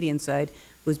the Canadian side,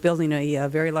 who's building a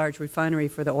very large refinery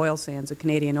for the oil sands, the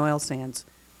Canadian oil sands.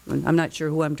 I'm not sure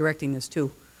who I'm directing this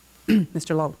to.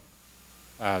 Mr. Lowe.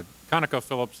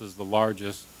 ConocoPhillips is the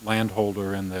largest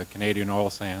landholder in the Canadian oil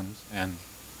sands, and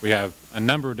we have a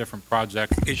number of different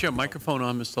projects. Is your microphone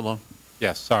on, Mr. Lowe?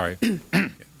 Yes, sorry.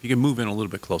 If you can move in a little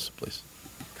bit closer, please.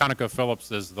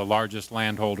 ConocoPhillips is the largest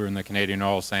landholder in the Canadian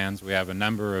oil sands. We have a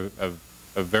number of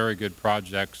very good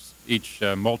projects, each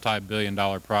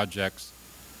multi-billion-dollar projects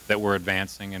that we're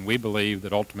advancing, and we believe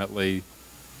that ultimately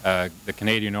the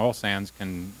Canadian oil sands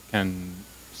can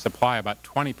supply about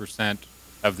 20%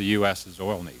 of the U.S.'s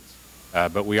oil needs.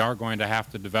 But we are going to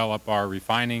have to develop our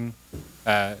refining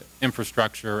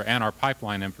infrastructure and our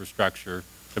pipeline infrastructure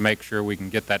to make sure we can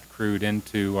get that crude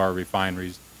into our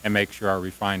refineries and make sure our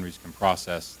refineries can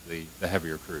process the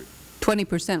heavier crude.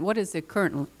 20%. What is it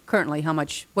currently? How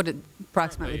much? What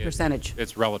approximately percentage?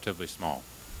 It's relatively small.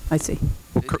 I see.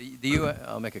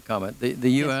 I'll make a comment.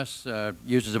 The U.S.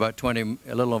 uses about a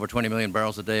little over 20 million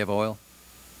barrels a day of oil.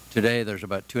 Today, there's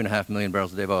about 2.5 million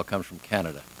barrels a day of oil comes from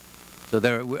Canada. So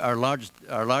our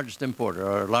largest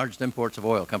imports of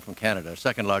oil come from Canada. Our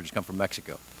second largest come from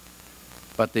Mexico.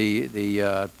 But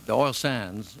the oil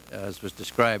sands, as was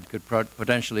described, could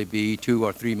potentially be 2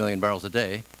 or 3 million barrels a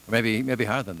day, or maybe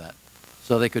higher than that.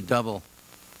 So they could double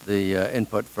the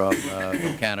input from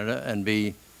Canada and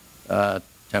be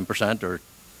 10% or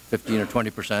 15 or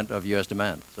 20% of U.S.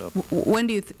 demand. So when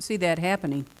do you see that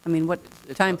happening? I mean, what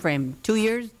time frame? 2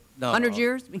 years? No, 100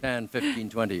 years? 10, 15,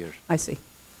 20 years. I see.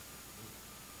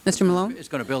 Mr. Malone? It's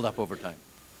going to build up over time.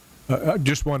 I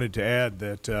just wanted to add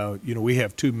that, you know, we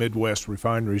have 2 Midwest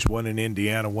refineries, one in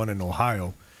Indiana, one in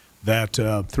Ohio, that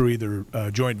through either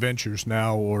joint ventures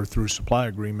now or through supply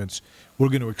agreements, we're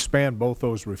going to expand both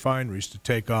those refineries to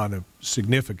take on a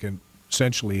significant,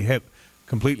 essentially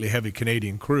completely heavy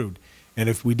Canadian crude. And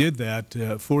if we did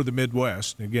that for the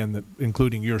Midwest, again,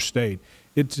 including your state,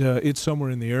 it's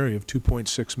somewhere in the area of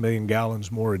 2.6 million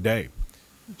gallons more a day.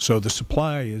 So the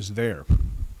supply is there.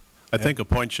 I think a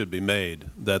point should be made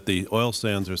that the oil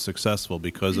sands are successful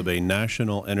because of a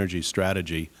national energy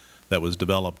strategy that was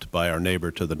developed by our neighbor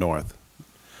to the north.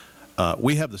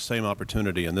 We have the same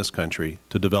opportunity in this country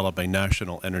to develop a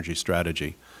national energy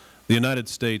strategy. The United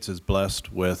States is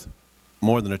blessed with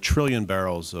more than 1 trillion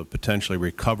barrels of potentially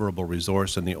recoverable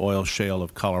resource in the oil shale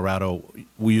of Colorado,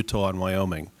 Utah, and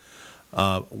Wyoming.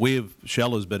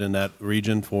 Shell has been in that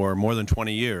region for more than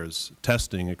 20 years,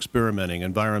 testing, experimenting,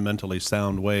 environmentally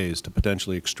sound ways to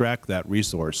potentially extract that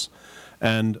resource.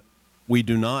 And we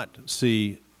do not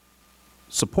see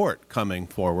support coming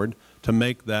forward to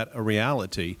make that a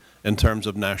reality in terms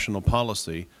of national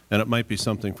policy, and it might be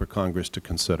something for Congress to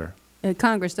consider.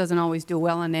 Congress doesn't always do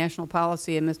well on national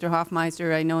policy. And Mr.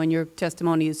 Hoffmeister, I know in your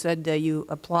testimony you said you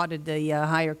applauded the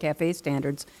higher CAFE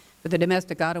standards. For the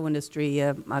domestic auto industry,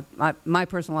 my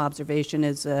personal observation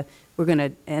is we're going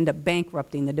to end up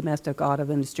bankrupting the domestic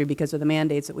auto industry because of the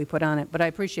mandates that we put on it. But I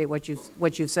appreciate what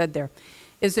you've said there.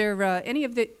 Is there any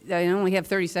of the, I only have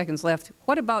 30 seconds left,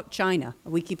 what about China?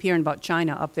 We keep hearing about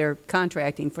China up there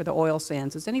contracting for the oil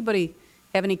sands. Does anybody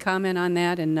have any comment on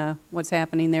that and what's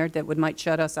happening there that might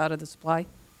shut us out of the supply?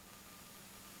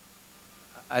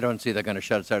 I don't see they're going to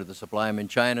shut us out of the supply. I mean,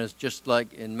 China's just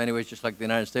like, in many ways, just like the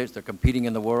United States. They're competing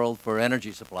in the world for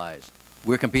energy supplies.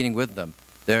 We're competing with them.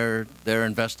 They're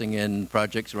investing in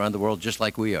projects around the world just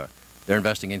like we are. They're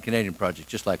investing in Canadian projects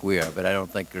just like we are. But I don't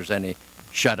think there's any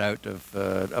shutout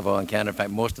of oil in Canada. In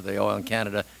fact, most of the oil in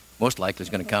Canada most likely is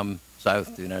going to come south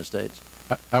to the United States.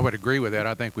 I would agree with that.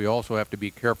 I think we also have to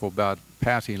be careful about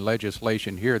passing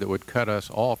legislation here that would cut us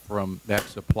off from that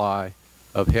supply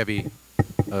of heavy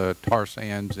tar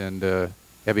sands and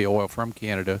heavy oil from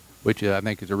Canada, which I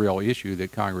think is a real issue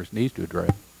that Congress needs to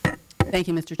address. Thank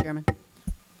you, Mr. Chairman.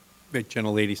 The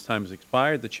gentlelady's time has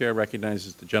expired. The chair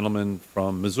recognizes the gentleman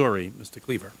from Missouri, Mr.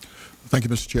 Cleaver. Thank you,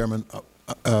 Mr. Chairman.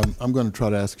 I'm going to try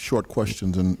to ask short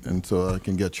questions and so I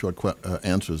can get short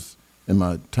answers in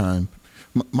my time.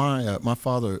 My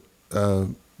father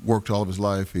worked all of his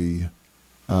life. He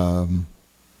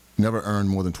never earned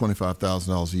more than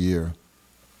 $25,000 a year,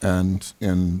 and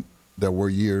there were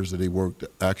years that he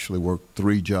actually worked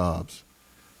 3 jobs.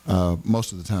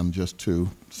 Most of the time just to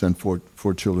send four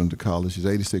children to college. He's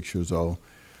 86 years old.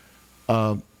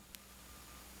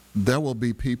 There will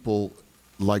be people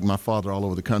like my father all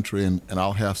over the country, and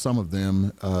I'll have some of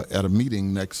them at a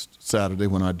meeting next Saturday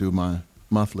when I do my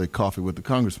monthly coffee with the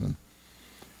congressman.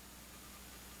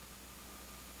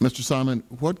 Mr. Simon,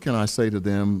 what can I say to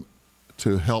them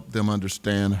to help them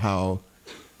understand how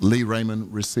Lee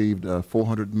Raymond received a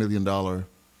 $400 million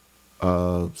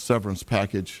severance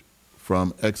package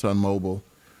from ExxonMobil,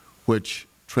 which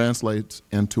translates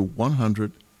into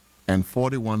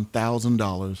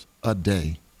 $141,000 a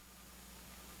day?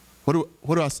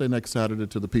 What do I say next Saturday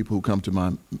to the people who come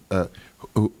to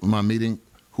my meeting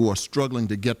who are struggling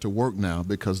to get to work now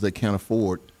because they can't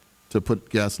afford to put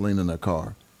gasoline in their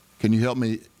car? Can you help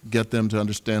me get them to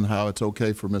understand how it's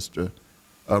okay for Mr.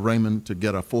 Raymond to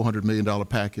get a $400 million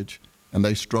package and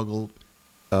they struggled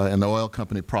and the oil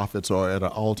company profits are at an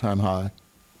all-time high?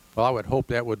 Well, I would hope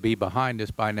that would be behind us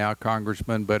by now,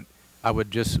 Congressman, but I would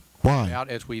just point out,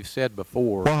 as we've said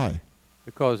before. Why?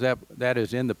 Because that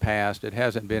is in the past. It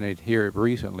hasn't been adhered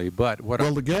recently. But what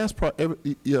the gas price,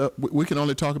 we can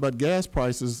only talk about gas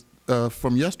prices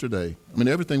from yesterday. I mean,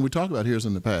 everything we talk about here is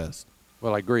in the past.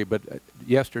 Well, I agree, but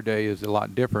yesterday is a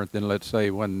lot different than, let's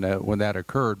say, when that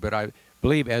occurred. But I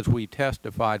believe, as we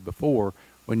testified before,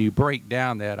 when you break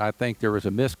down that, I think there was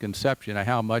a misconception of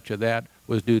how much of that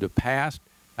was due to past,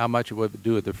 how much it was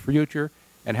due to the future,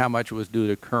 and how much it was due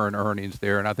to current earnings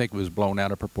there, and I think it was blown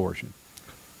out of proportion.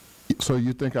 So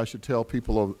you think I should tell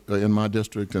people in my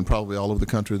district and probably all over the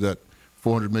country that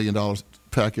 $400 million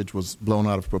package was blown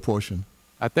out of proportion?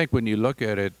 I think when you look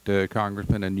at it,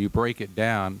 Congressman, and you break it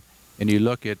down, and you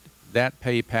look at that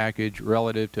pay package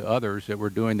relative to others that were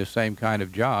doing the same kind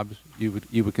of jobs, you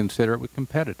would consider it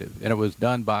competitive. And it was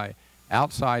done by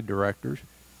outside directors.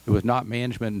 There was not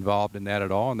management involved in that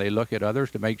at all, and they look at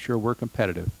others to make sure we're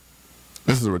competitive.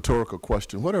 This is a rhetorical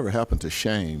question. Whatever happened to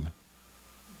shame?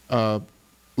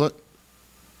 Look,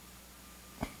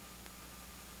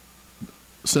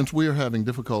 since we are having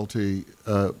difficulty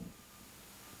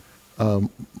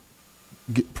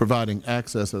providing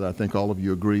access that I think all of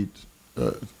you agreed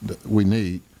that we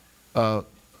need, are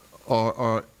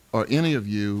any of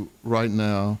you right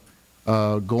now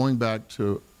going back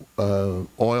to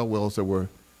oil wells that were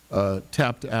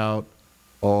tapped out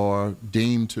or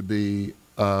deemed to be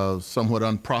somewhat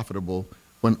unprofitable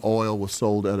when oil was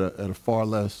sold at a far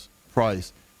less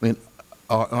price? I mean,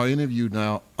 are any of you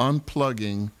now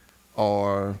unplugging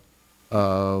or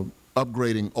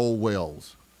upgrading old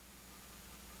wells?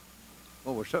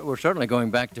 Well, we're certainly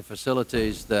going back to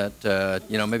facilities that,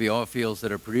 you know, maybe oil fields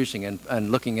that are producing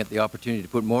and looking at the opportunity to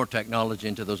put more technology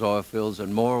into those oil fields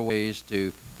and more ways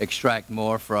to extract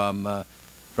more from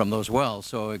those wells.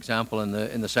 So, example,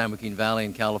 in the San Joaquin Valley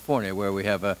in California, where we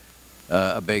have a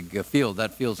big field,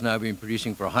 that field's now been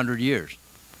producing for 100 years.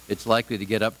 It's likely to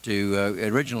get up to,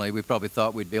 originally we probably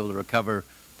thought we'd be able to recover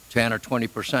 10 or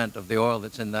 20% of the oil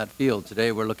that's in that field.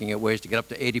 Today we're looking at ways to get up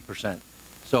to 80%.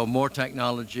 So more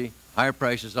technology, higher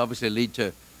prices obviously lead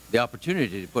to the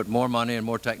opportunity to put more money and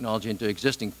more technology into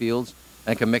existing fields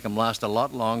and can make them last a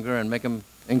lot longer and make them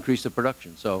increase the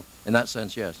production. So in that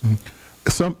sense, yes.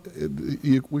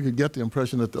 We could get the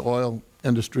impression that the oil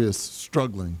industry is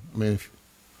struggling. I mean,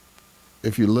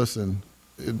 if you listen,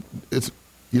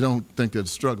 you don't think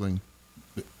it's struggling.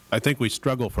 I think we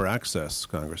struggle for access,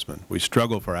 Congressman. We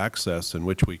struggle for access in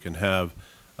which we can have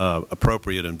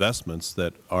appropriate investments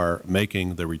that are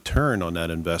making the return on that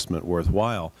investment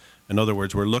worthwhile. In other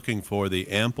words, we're looking for the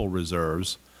ample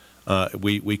reserves.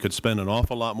 We could spend an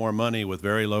awful lot more money with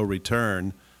very low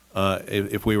return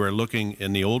if we were looking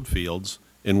in the old fields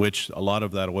in which a lot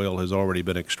of that oil has already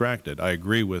been extracted. I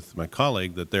agree with my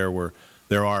colleague that there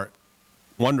are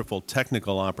wonderful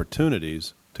technical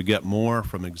opportunities to get more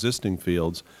from existing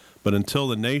fields, but until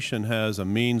the nation has a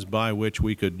means by which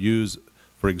we could use,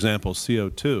 for example,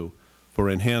 CO2 for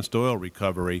enhanced oil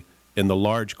recovery in the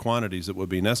large quantities that would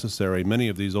be necessary, many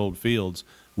of these old fields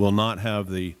will not have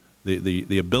the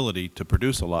ability to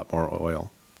produce a lot more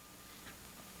oil.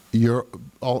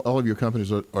 All of your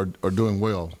companies are doing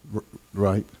well,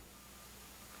 right?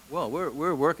 Well,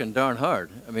 we're working darn hard.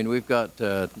 I mean, we've got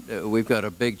a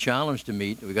big challenge to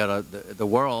meet. We've got the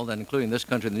world, and including this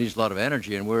country, that needs a lot of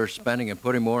energy, and we're spending and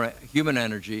putting more human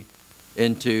energy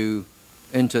into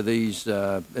these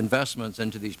investments,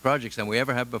 into these projects than we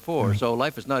ever have before. So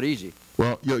life is not easy.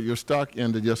 Well, your stock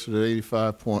ended yesterday at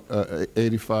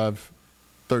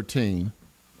 85.13.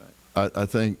 Right. I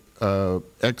think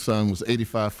Exxon was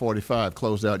 85.45,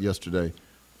 closed out yesterday.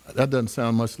 That doesn't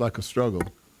sound much like a struggle.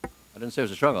 I didn't say it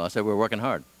was a struggle. I said we're working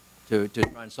hard to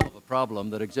try and solve a problem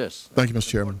that exists. Thank you, Mr.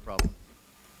 Chairman. The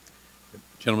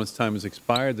gentleman's time has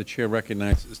expired. The Chair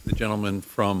recognizes the gentleman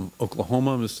from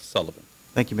Oklahoma, Mr. Sullivan.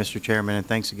 Thank you, Mr. Chairman, and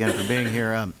thanks again for being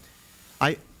here.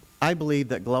 I believe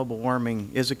that global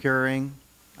warming is occurring.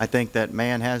 I think that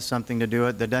man has something to do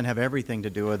with it, that doesn't have everything to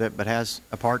do with it, but has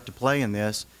a part to play in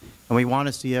this. And we want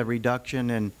to see a reduction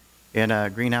in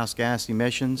greenhouse gas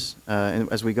emissions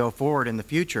as we go forward in the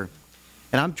future.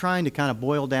 And I'm trying to kind of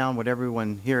boil down what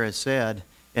everyone here has said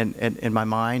in my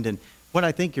mind. And what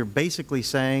I think you're basically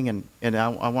saying, and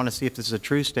I want to see if this is a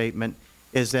true statement,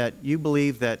 is that you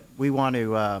believe that we want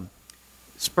to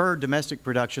spur domestic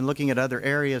production, looking at other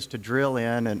areas to drill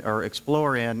in or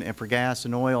explore in and for gas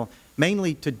and oil,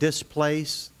 mainly to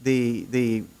displace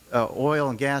the oil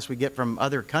and gas we get from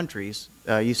other countries.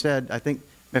 You said, I think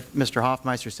Mr.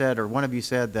 Hoffmeister said, or one of you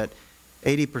said, that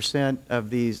 80%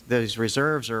 of these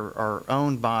reserves are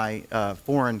owned by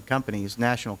foreign companies,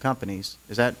 national companies.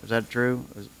 Is that true?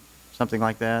 Something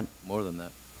like that? More than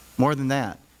that. More than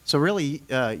that. So really,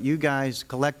 you guys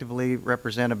collectively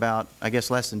represent about, I guess,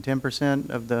 less than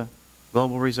 10% of the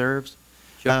global reserves?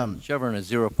 Chevron is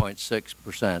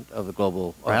 0.6% of the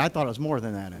global oil. Right, I thought it was more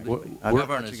than that, actually.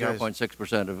 Chevron is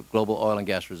 0.6% of global oil and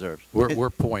gas reserves. We're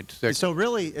 0.6. So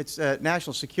really, it's a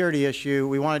national security issue.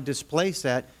 We want to displace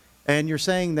that. And you're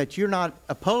saying that you're not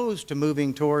opposed to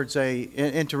moving towards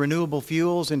into renewable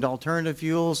fuels, into alternative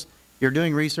fuels. You're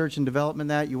doing research and development in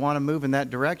that. You want to move in that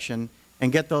direction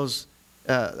and get those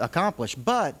accomplished.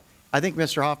 But I think,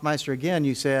 Mr. Hoffmeister, again,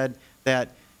 you said that,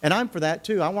 and I'm for that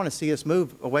too. I want to see us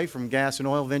move away from gas and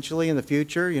oil eventually in the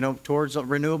future, towards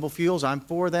renewable fuels. I'm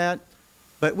for that.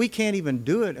 But we can't even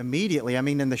do it immediately. I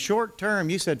mean, in the short term,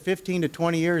 you said 15 to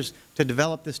 20 years to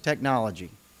develop this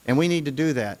technology, and we need to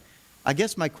do that. I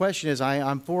guess my question is,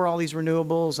 I'm for all these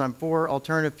renewables, I'm for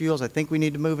alternative fuels, I think we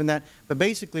need to move in that, but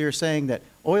basically you're saying that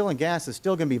oil and gas is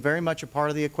still going to be very much a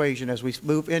part of the equation as we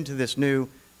move into this new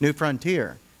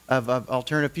frontier of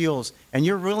alternative fuels, and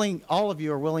you're willing, all of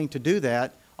you are willing to do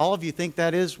that. All of you think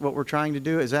that is what we're trying to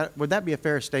do. Would that be a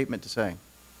fair statement to say?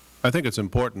 I think it's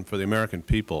important for the American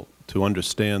people to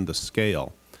understand the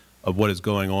scale of what is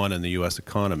going on in the U.S.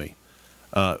 economy.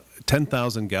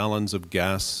 10,000 gallons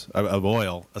of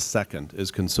oil a second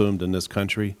is consumed in this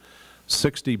country.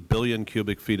 60 billion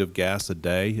cubic feet of gas a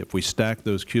day. If we stack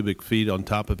those cubic feet on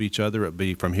top of each other, it would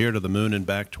be from here to the moon and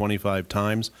back 25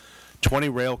 times. 20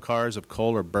 rail cars of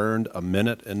coal are burned a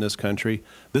minute in this country.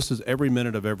 This is every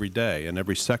minute of every day and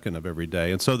every second of every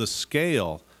day. And so the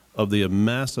scale of the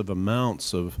massive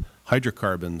amounts of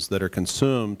hydrocarbons that are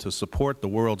consumed to support the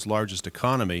world's largest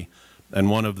economy and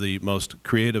one of the most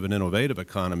creative and innovative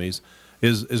economies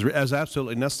is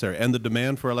absolutely necessary. And the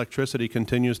demand for electricity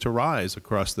continues to rise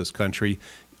across this country.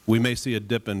 We may see a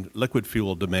dip in liquid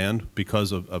fuel demand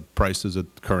because of prices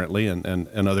currently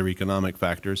and other economic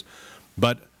factors.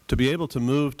 But to be able to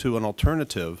move to an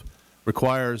alternative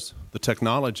requires the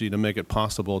technology to make it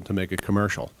possible to make it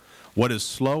commercial. What is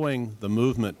slowing the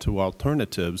movement to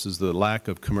alternatives is the lack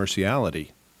of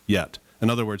commerciality yet. In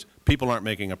other words, people aren't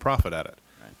making a profit at it.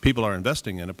 People are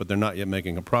investing in it, but they're not yet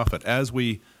making a profit. As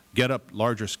we get up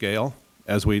larger scale,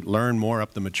 as we learn more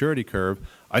up the maturity curve,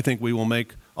 I think we will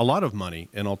make a lot of money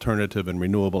in alternative and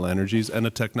renewable energies, and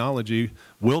the technology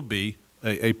will be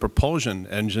a propulsion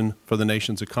engine for the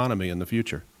nation's economy in the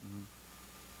future.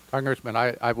 Congressman,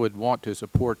 I would want to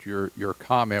support your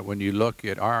comment. When you look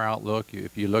at our outlook,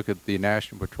 if you look at the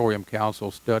National Petroleum Council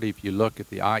study, if you look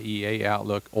at the IEA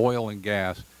outlook, oil and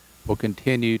gas will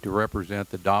continue to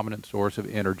represent the dominant source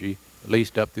of energy, at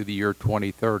least up through the year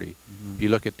 2030. If you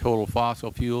look at total fossil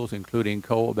fuels, including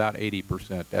coal, about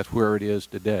 80%. That's where it is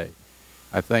today.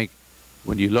 I think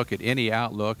when you look at any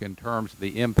outlook in terms of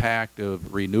the impact of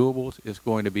renewables, it's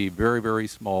going to be very, very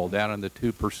small, down in the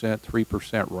 2%,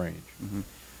 3% range. Mm-hmm.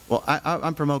 Well,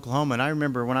 I'm from Oklahoma, and I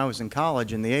remember when I was in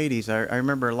college in the 80s, I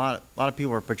remember a lot of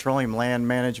people were petroleum land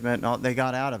management, and all, they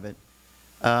got out of it.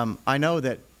 I know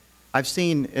that I've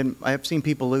seen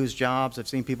people lose jobs. I've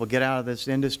seen people get out of this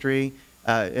industry.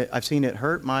 I've seen it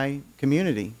hurt my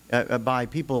community by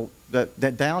people, that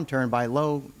downturn by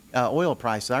low oil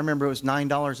prices. I remember it was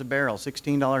 $9 a barrel,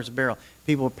 $16 a barrel.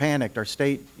 People panicked. Our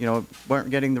state,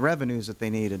 weren't getting the revenues that they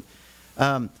needed.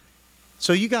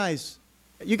 So you guys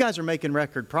are making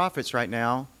record profits right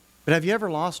now, but have you ever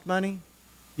lost money?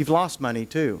 You've lost money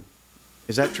too.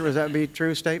 Is that true? Is that a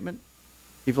true statement?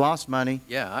 You've lost money?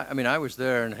 Yeah, I mean, I was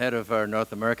there and head of our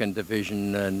North American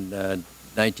division in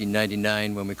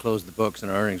 1999 when we closed the books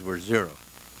and our earnings were zero.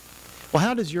 Well,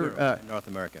 how does your North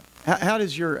America? How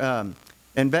does your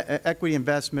equity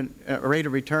investment rate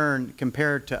of return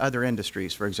compare to other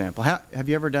industries, for example? Have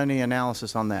you ever done any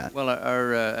analysis on that? Well,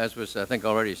 as was I think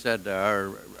already said,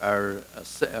 our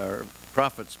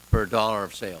profits per dollar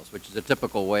of sales, which is a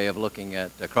typical way of looking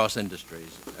at across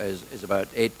industries, is about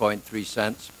 8.3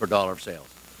 cents per dollar of sales.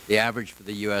 The average for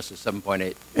the U.S. is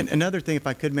 7.8. And another thing, if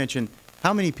I could mention,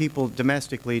 how many people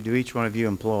domestically do each one of you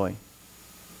employ?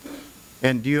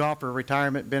 And do you offer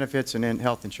retirement benefits and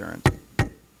health insurance?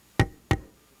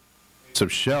 So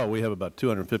Shell, we have about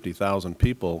 250,000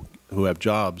 people who have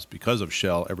jobs because of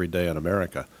Shell every day in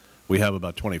America. We have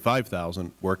about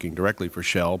 25,000 working directly for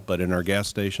Shell, but in our gas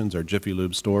stations, our Jiffy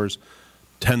Lube stores,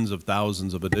 tens of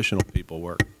thousands of additional people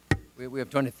work. We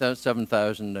have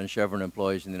 27,000 Chevron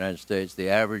employees in the United States. The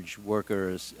average worker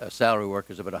is salary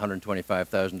worker is about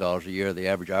 $125,000 a year. The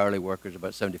average hourly worker is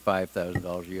about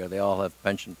 $75,000 a year. They all have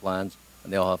pension plans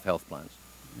and they all have health plans.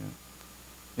 Yeah.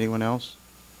 Anyone else?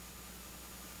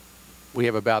 We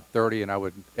have about 30, and I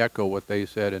would echo what they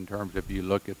said in terms of if you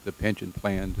look at the pension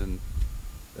plans and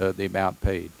the amount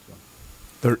paid.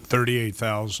 So.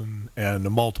 38,000 and a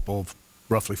multiple of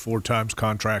roughly 4 times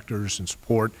contractors and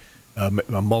support, a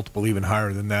multiple even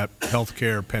higher than that, health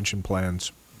care, pension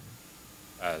plans.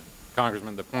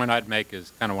 Congressman, the point I'd make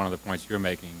is kind of one of the points you're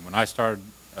making. When I started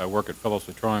work at Phillips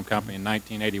Petroleum Company in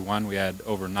 1981, we had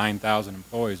over 9,000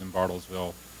 employees in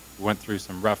Bartlesville. We went through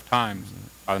some rough times.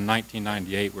 By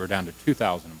 1998, we were down to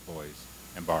 2,000 employees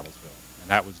in Bartlesville, and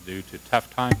that was due to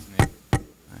tough times in the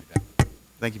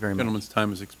Thank you very much. The gentleman's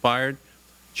time has expired.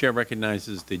 Chair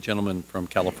recognizes the gentleman from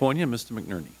California, Mr.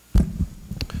 McNerney.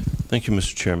 Thank you,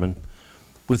 Mr. Chairman.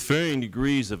 With varying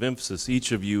degrees of emphasis,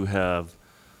 each of you have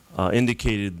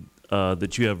indicated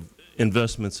that you have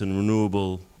investments in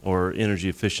renewable or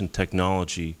energy-efficient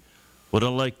technology. What I'd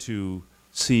like to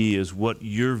see is what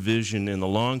your vision in the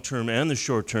long term and the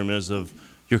short term is of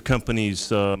your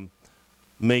company's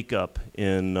makeup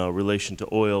in relation to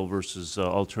oil versus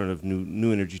alternative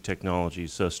new energy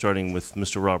technologies, starting with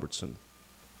Mr. Robertson.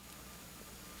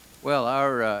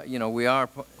 Well, we are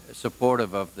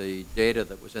supportive of the data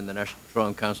that was in the National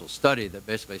Petroleum Council study that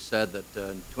basically said that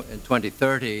in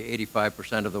 2030,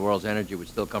 85% of the world's energy would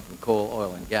still come from coal,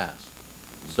 oil, and gas.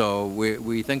 So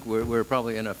we think we're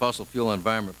probably in a fossil fuel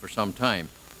environment for some time.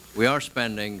 We are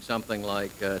spending something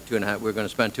like we're going to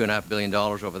spend $2.5 billion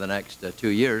over the next 2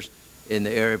 years in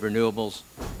the area of renewables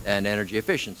and energy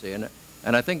efficiency. And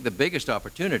I think the biggest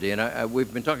opportunity, and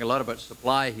we've been talking a lot about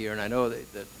supply here, and I know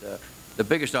that the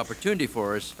biggest opportunity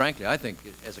for us, frankly, I think,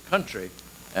 as a country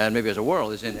and maybe as a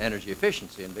world, is in energy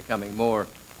efficiency and becoming more,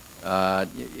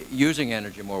 using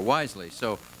energy more wisely.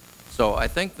 So I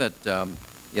think that,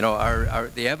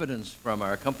 the evidence from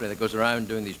our company that goes around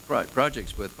doing these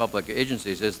projects with public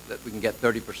agencies is that we can get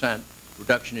 30%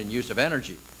 reduction in use of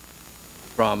energy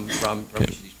from each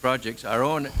of these projects. Our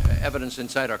own evidence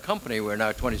inside our company, we're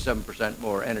now 27%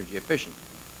 more energy efficient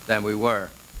than we were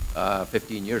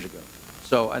 15 years ago.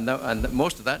 So, and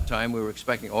most of that time, we were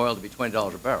expecting oil to be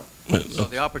 $20 a barrel. So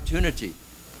the opportunity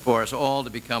for us all to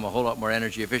become a whole lot more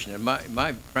energy efficient.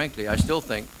 And frankly, I still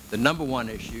think the #1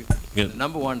 issue, the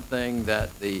 #1 thing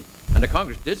that the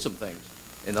Congress did some things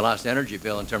in the last energy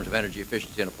bill in terms of energy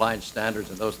efficiency and appliance standards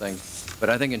and those things. But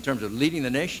I think in terms of leading the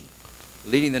nation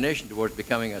towards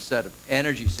becoming a set of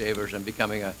energy savers and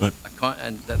becoming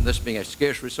and this being a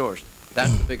scarce resource,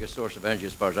 that's the biggest source of energy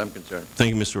as far as I'm concerned.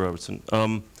 Thank you, Mr. Robertson.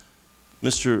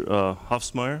 Mr.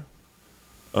 Hofsmeyer,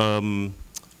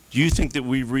 do you think that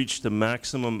we've reached the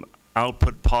maximum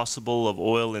output possible of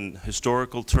oil in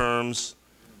historical terms?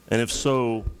 And if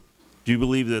so, do you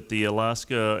believe that the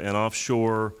Alaska and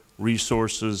offshore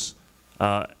resources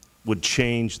would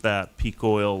change that peak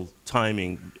oil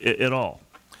timing at all?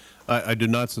 I do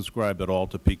not subscribe at all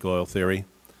to peak oil theory.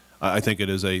 I think it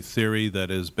is a theory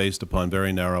that is based upon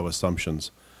very narrow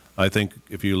assumptions. I think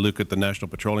if you look at the National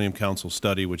Petroleum Council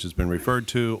study, which has been referred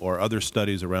to, or other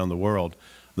studies around the world,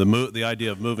 the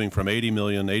idea of moving from 80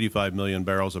 million, 85 million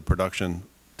barrels of production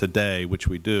today, which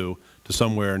we do, to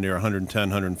somewhere near 110,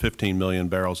 115 million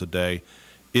barrels a day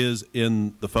is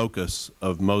in the focus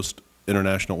of most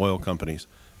international oil companies,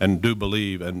 and do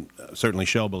believe, and certainly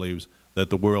Shell believes, that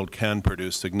the world can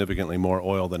produce significantly more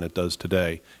oil than it does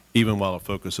today, even while it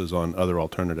focuses on other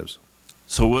alternatives.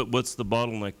 So what's the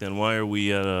bottleneck then? Why are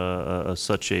we at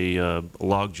such a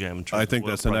logjam in terms I think of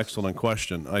oil that's an prices? excellent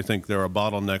question. I think there are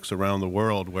bottlenecks around the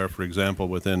world where, for example,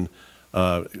 within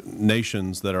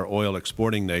nations that are oil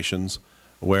exporting nations,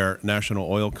 where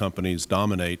national oil companies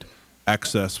dominate,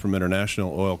 access from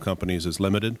international oil companies is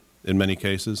limited in many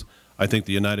cases. I think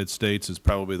the United States is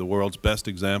probably the world's best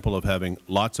example of having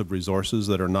lots of resources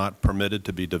that are not permitted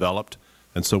to be developed,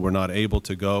 and so we're not able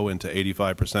to go into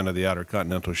 85% of the outer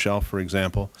continental shelf, for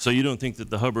example. So you don't think that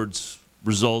the Hubbard's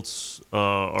results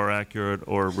are accurate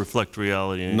or reflect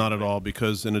reality? In Not at all,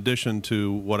 because in addition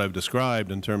to what I've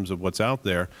described in terms of what's out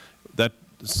there, that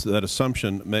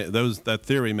assumption, that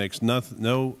theory makes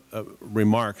no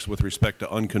remarks with respect to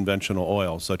unconventional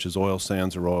oil, such as oil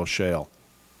sands or oil shale.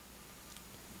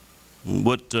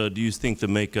 What do you think the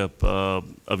makeup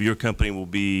of your company will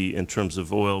be in terms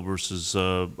of oil versus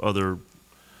other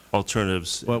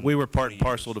alternatives? Well, we were part and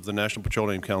parcel of the National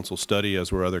Petroleum Council study,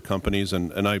 as were other companies,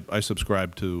 and I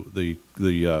subscribe to the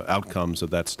outcomes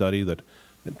of that study, that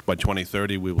by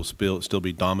 2030 we will still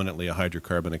be dominantly a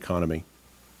hydrocarbon economy.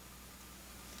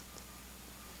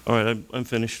 All right, I'm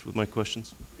finished with my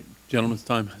questions. Gentleman's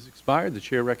time has expired. The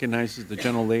Chair recognizes the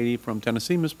gentlelady from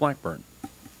Tennessee, Ms. Blackburn.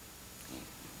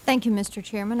 Thank you, Mr.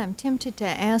 Chairman. I'm tempted to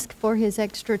ask for his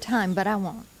extra time, but I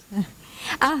won't.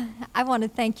 I want to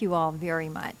thank you all very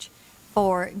much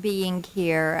for being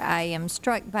here. I am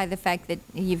struck by the fact that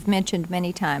you've mentioned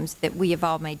many times that we have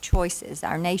all made choices.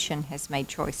 Our nation has made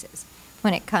choices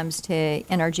when it comes to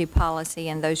energy policy,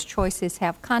 and those choices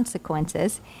have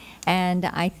consequences. And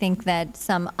I think that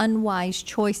some unwise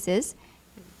choices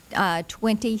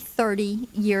 20, 30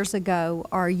 years ago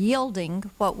are yielding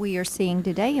what we are seeing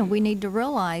today, and we need to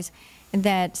realize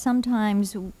that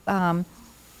sometimes a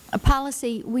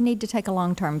policy, we need to take a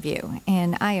long-term view.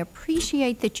 And I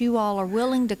appreciate that you all are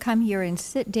willing to come here and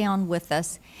sit down with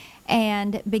us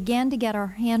and begin to get our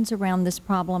hands around this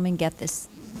problem and get this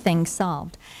thing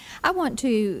solved. I want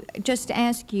to just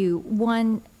ask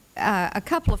you a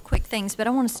couple of quick things, but I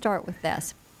want to start with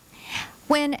this.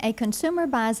 When a consumer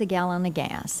buys a gallon of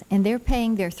gas and they're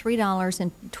paying their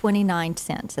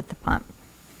 $3.29 at the pump,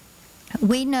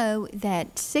 we know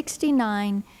that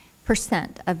 69%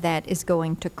 of that is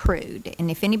going to crude.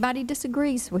 And if anybody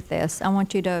disagrees with this, I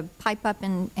want you to pipe up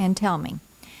and tell me.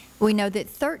 We know that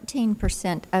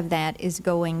 13% of that is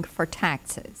going for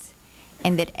taxes,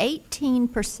 and that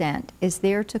 18% is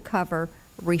there to cover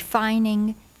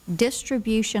refining,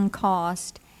 distribution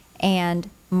cost, and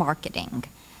marketing.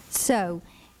 So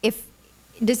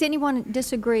does anyone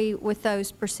disagree with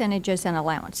those percentages and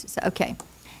allowances? Okay.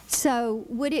 So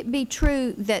would it be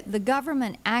true that the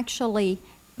government actually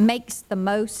makes the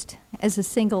most as a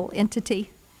single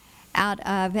entity out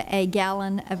of a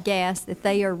gallon of gas, that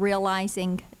they are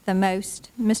realizing the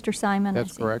most? Mr. Simon?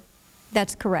 That's correct.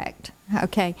 That's correct.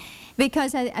 Okay.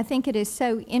 Because I think it is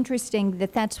so interesting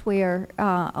that that's where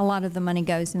a lot of the money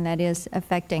goes, and that is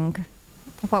affecting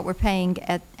what we're paying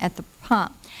at the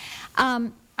pump.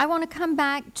 I want to come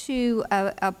back to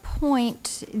a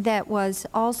point that was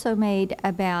also made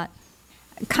about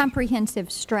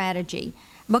comprehensive strategy,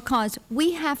 because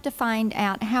we have to find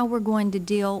out how we're going to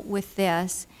deal with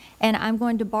this. And I'm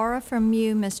going to borrow from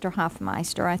you, Mr.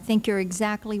 Hoffmeister. I think you're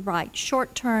exactly right,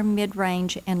 short-term,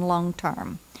 mid-range, and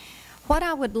long-term. What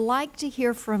I would like to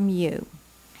hear from you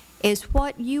is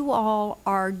what you all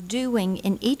are doing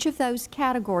in each of those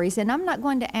categories. And I'm not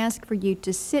going to ask for you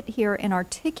to sit here and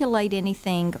articulate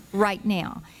anything right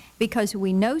now, because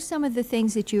we know some of the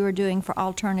things that you are doing for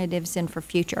alternatives and for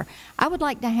future. I would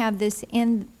like to have this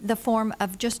in the form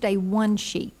of just a one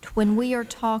sheet when we are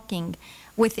talking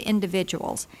with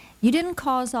individuals. You didn't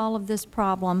cause all of this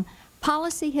problem.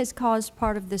 Policy has caused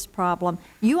part of this problem.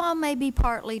 You all may be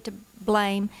partly to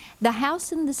blame. The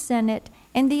House and the Senate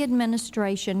and the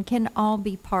administration can all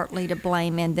be partly to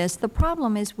blame in this. The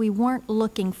problem is we weren't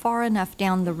looking far enough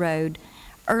down the road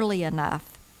early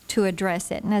enough to address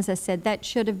it. And as I said, that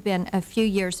should have been a few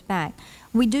years back.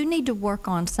 We do need to work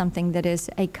on something that is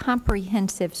a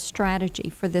comprehensive strategy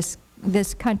for this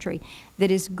country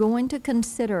that is going to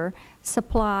consider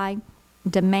supply,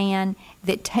 demand,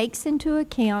 that takes into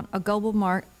account a global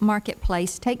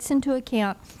marketplace, takes into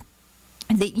account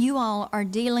that you all are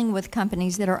dealing with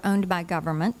companies that are owned by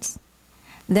governments,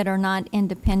 that are not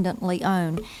independently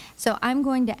owned. So I'm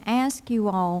going to ask you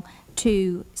all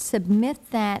to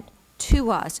submit that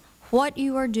to us, what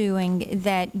you are doing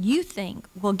that you think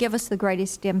will give us the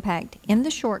greatest impact in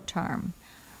the short term,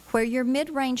 where your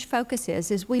mid-range focus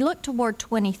is we look toward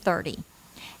 2030.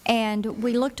 And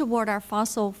we look toward our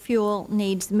fossil fuel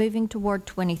needs moving toward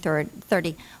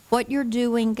 2030. What you're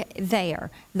doing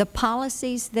there, the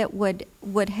policies that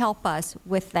would help us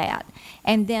with that.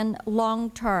 And then long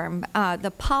term,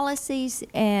 the policies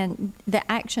and the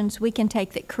actions we can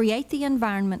take that create the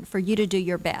environment for you to do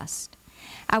your best.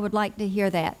 I would like to hear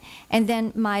that. And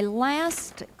then my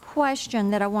last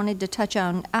question that I wanted to touch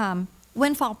on,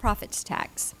 windfall profits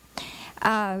tax.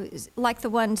 Like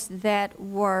the ones that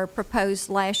were proposed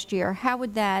last year, how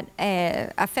would that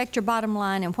affect your bottom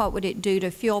line, and what would it do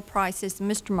to fuel prices?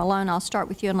 Mr. Malone, I'll start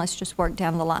with you, and let's just work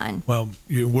down the line. Well,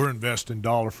 we're investing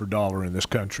dollar for dollar in this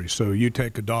country. So you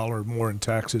take a dollar more in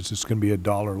taxes, it's going to be a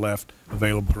dollar left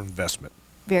available for investment.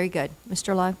 Very good.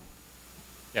 Mr. Lowe?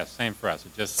 Yes, same for us.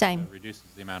 It just reduces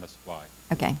the amount of supply.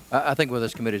 Okay. I think what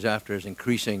this committee is after is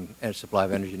increasing the supply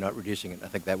of energy, not reducing it. I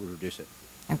think that would reduce it.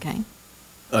 Okay.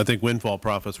 I think windfall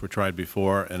profits were tried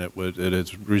before, and it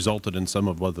has resulted in some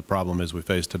of what the problem is we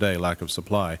face today, lack of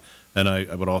supply. And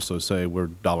I would also say we're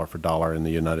dollar for dollar in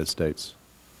the United States.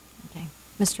 Okay.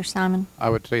 Mr. Simon? I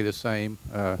would say the same.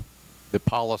 The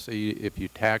policy, if you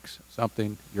tax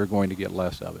something, you're going to get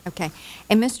less of it. Okay.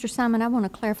 And Mr. Simon, I want to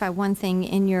clarify one thing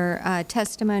in your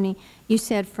testimony. You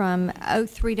said from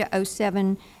 03 to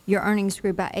 07, your earnings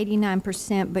grew by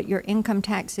 89%, but your income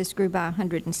taxes grew by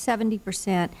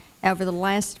 170%. Over the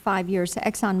last 5 years,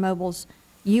 ExxonMobil's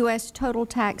U.S. total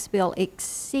tax bill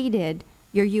exceeded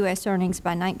your U.S. earnings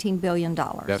by $19 billion.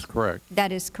 That's correct.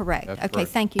 That is correct. That's okay,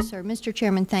 correct. thank you, sir. Mr.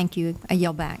 Chairman, thank you. I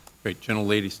yield back. Great.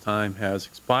 Gentlelady's time has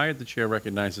expired. The Chair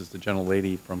recognizes the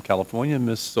Gentlelady from California,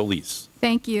 Ms. Solis.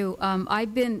 Thank you.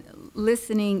 I've been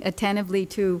listening attentively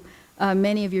to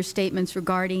many of your statements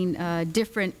regarding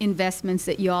different investments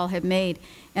that you all have made.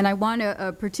 And I want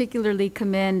to particularly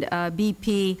commend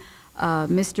BP,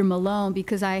 Mr. Malone,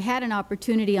 because I had an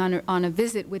opportunity on a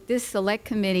visit with this select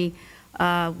committee.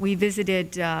 We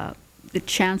visited the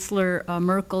Chancellor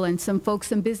Merkel and some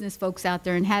business folks out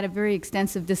there, and had a very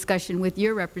extensive discussion with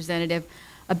your representative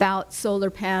about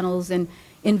solar panels and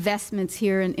investments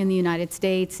here in the United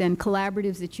States and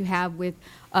collaboratives that you have with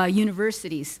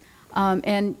universities.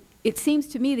 And it seems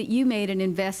to me that you made an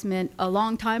investment a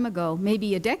long time ago,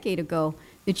 maybe a decade ago,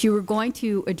 that you were going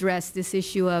to address this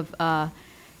issue of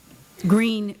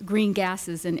green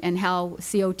gases and how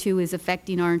CO2 is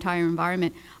affecting our entire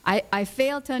environment. I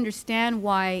fail to understand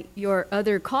why your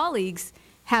other colleagues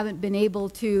haven't been able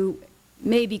to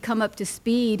maybe come up to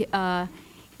speed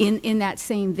in that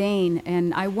same vein.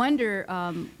 And I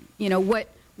wonder, you know,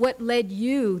 what led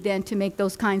you then to make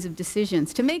those kinds of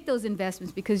decisions, to make those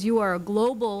investments, because you are a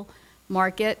global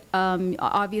market.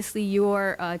 Obviously,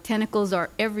 your tentacles are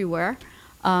everywhere,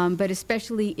 but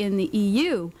especially in the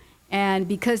EU. And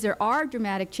because there are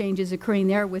dramatic changes occurring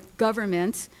there with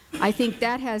governments, I think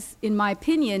that has, in my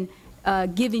opinion,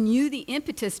 given you the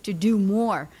impetus to do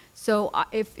more. So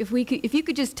if you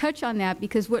could just touch on that,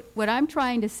 because what I'm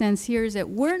trying to sense here is that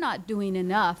we're not doing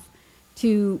enough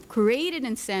to create an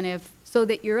incentive so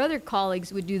that your other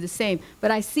colleagues would do the same.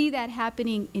 But I see that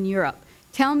happening in Europe.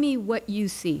 Tell me what you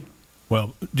see.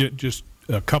 Well, just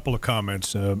a couple of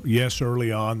comments. Yes,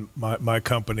 early on, my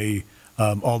company,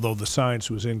 although the science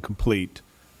was incomplete,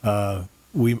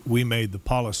 we made the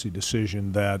policy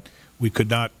decision that we could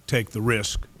not take the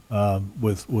risk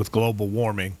with global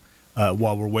warming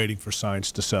while we're waiting for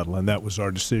science to settle, and that was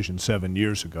our decision 7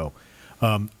 years ago.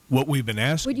 What we've been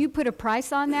asking— Would you put a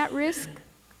price on that risk?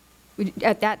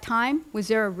 At that time, was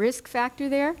there a risk factor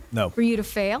there? No. For you to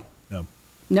fail? No.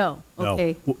 No.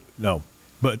 Okay. No.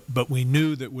 But we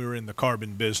knew that we were in the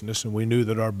carbon business, and we knew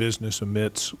that our business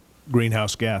emits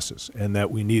greenhouse gases, and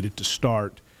that we needed to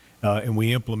start, and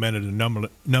we implemented a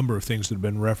number of things that have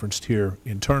been referenced here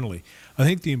internally. I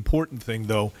think the important thing,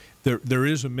 though, there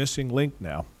is a missing link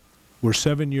now. We're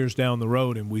 7 years down the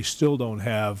road, and we still don't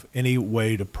have any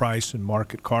way to price and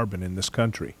market carbon in this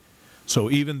country.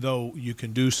 So even though you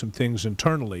can do some things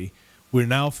internally, we're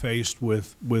now faced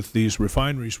with these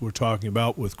refineries we're talking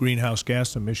about with greenhouse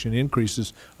gas emission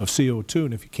increases of CO2,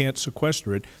 and if you can't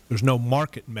sequester it, there's no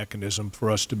market mechanism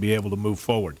for us to be able to move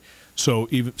forward. So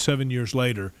even 7 years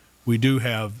later, we do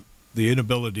have the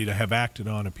inability to have acted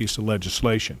on a piece of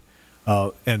legislation,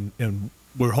 and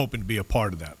we're hoping to be a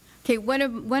part of that. Okay, one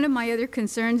of my other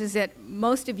concerns is that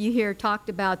most of you here talked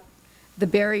about the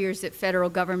barriers that federal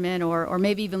government or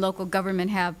maybe even local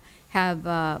government have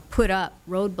have put up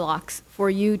roadblocks for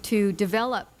you to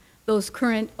develop those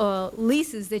current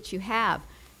leases that you have.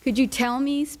 Could you tell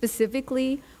me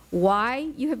specifically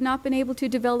why you have not been able to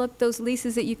develop those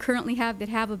leases that you currently have that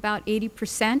have about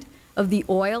 80% of the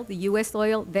oil, the U.S.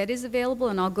 oil, that is available?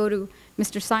 And I'll go to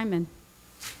Mr. Simon.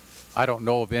 I don't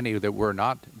know of any that we're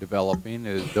not developing.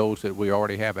 Those that we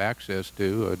already have access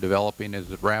to, developing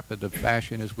as rapid a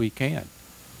fashion as we can.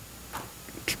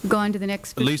 Go on to the next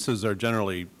speaker. Leases are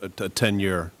generally a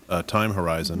 10-year time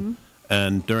horizon.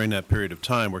 And during that period of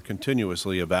time, we're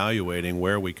continuously evaluating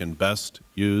where we can best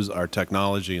use our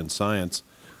technology and science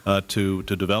to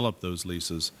develop those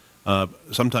leases.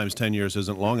 Sometimes 10 years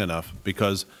isn't long enough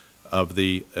because of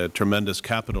the tremendous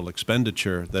capital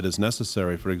expenditure that is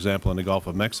necessary. For example, in the Gulf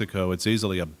of Mexico, it's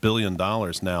easily $1 billion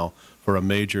now for a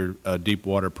major deep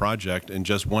water project in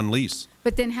just one lease.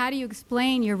 But then how do you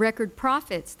explain your record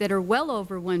profits that are well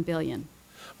over $1 billion?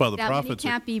 Well, the that profits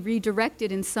can't be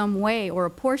redirected in some way or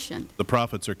apportioned. The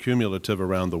profits are cumulative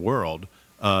around the world,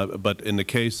 but in the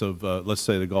case of, let's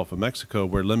say, the Gulf of Mexico,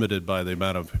 we're limited by the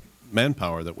amount of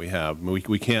manpower that we have.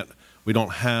 We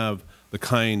don't have the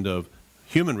kind of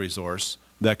human resource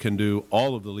that can do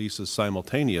all of the leases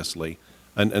simultaneously,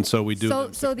 and so we do.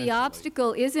 So the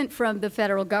obstacle isn't from the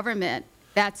federal government.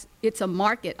 It's a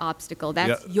market obstacle.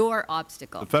 That's your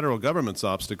obstacle. The federal government's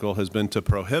obstacle has been to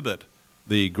prohibit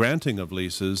the granting of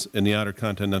leases in the Outer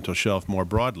Continental Shelf more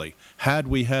broadly. Had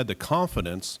we had the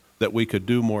confidence that we could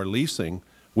do more leasing,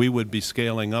 we would be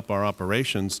scaling up our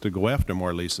operations to go after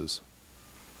more leases.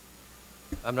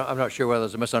 I'm not sure whether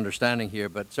there's a misunderstanding here,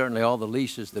 but certainly all the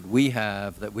leases that we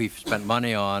have, that we've spent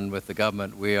money on with the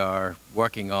government, we are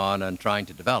working on and trying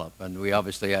to develop. And we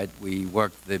obviously, we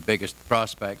work the biggest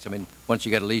prospects. I mean, once you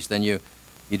get a lease, then you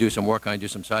do some work on it, you do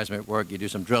some seismic work, you do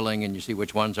some drilling, and you see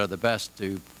which ones are the best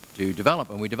to develop,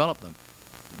 and we develop them.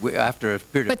 After a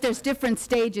period but there's different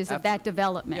stages of that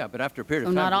development. Yeah, but after a period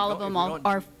of time. So not all of them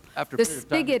are, the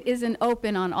spigot isn't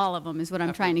open on all of them is what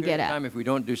I'm trying to get at. If we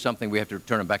don't do something, we have to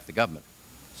return them back to the government.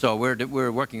 So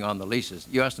we're working on the leases.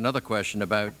 You asked another question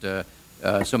about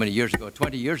so many years ago.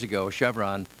 20 years ago,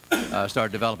 Chevron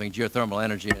started developing geothermal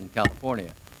energy in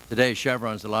California. Today,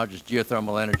 Chevron is the largest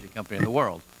geothermal energy company in the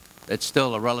world. It's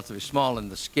still relatively small in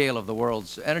the scale of the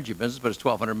world's energy business, but it's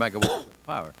 1,200 megawatts of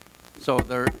power.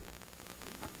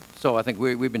 So I think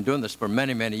we've been doing this for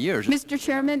many, many years. Mr.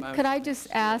 Chairman, could I just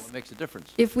ask makes a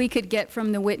difference. If we could get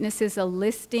from the witnesses a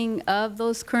listing of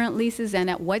those current leases and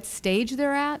at what stage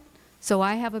they're at, so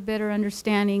I have a better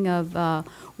understanding of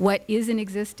what is in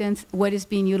existence, what is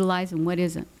being utilized, and what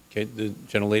isn't. Okay, the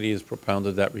gentlelady has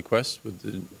propounded that request with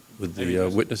the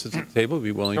witnesses at the table.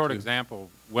 Be willing Short to example: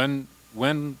 when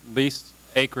leased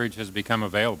acreage has become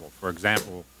available. For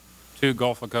example, 2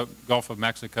 Gulf of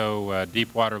Mexico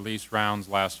deep water lease rounds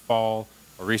last fall,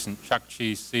 a recent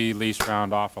Chukchi Sea lease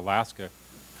round off Alaska.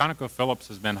 ConocoPhillips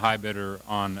has been high bidder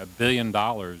on $1 billion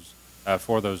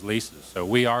for those leases. So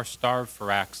we are starved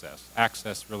for access.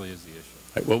 Access really is the issue.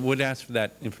 Right, well, would ask for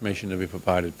that information to be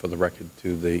provided for the record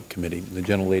to the committee. The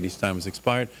gentlelady's time has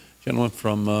expired. Gentleman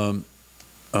from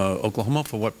Oklahoma,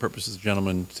 for what purposes the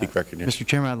gentleman seek recognition? Mr.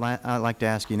 Chairman, I'd like to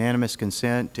ask unanimous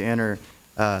consent to enter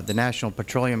the National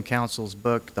Petroleum Council's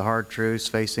book, The Hard Truths,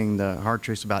 Facing the Hard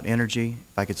Truths About Energy.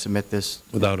 If I could submit this.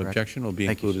 Without objection, it will be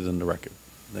included in the record.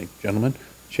 Thank you, gentlemen.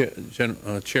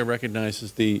 Chair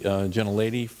recognizes the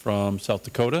gentlelady from South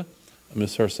Dakota,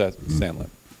 Ms. Herseth-Sandlin.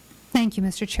 Thank you,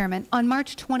 Mr. Chairman. On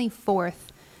March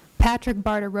 24th, Patrick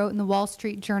Barta wrote in the Wall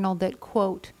Street Journal that,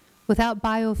 quote, without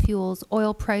biofuels,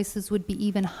 oil prices would be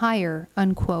even higher,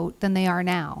 unquote, than they are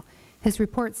now. His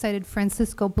report cited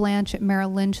Francisco Blanch at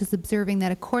Merrill Lynch as observing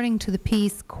that according to the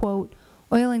piece, quote,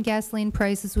 oil and gasoline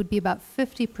prices would be about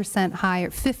 15%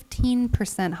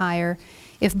 higher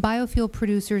if biofuel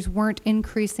producers weren't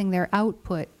increasing their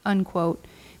output, unquote,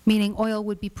 meaning oil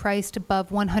would be priced above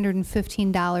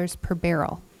 $115 per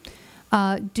barrel.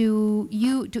 Do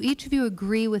each of you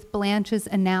agree with Blanch's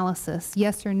analysis,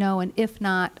 yes or no, and if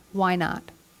not, why not?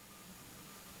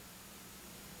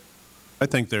 I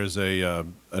think there's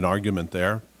an argument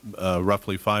there.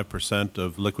 Roughly 5%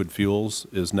 of liquid fuels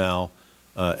is now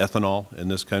ethanol in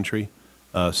this country.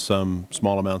 Some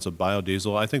small amounts of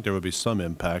biodiesel. I think there would be some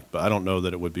impact, but I don't know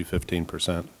that it would be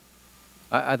 15%.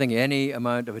 I think any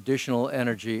amount of additional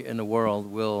energy in the world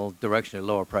will directionally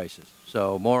lower prices.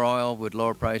 So more oil would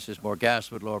lower prices, more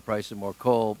gas would lower prices, more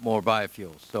coal, more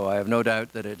biofuels. So I have no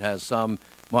doubt that it has some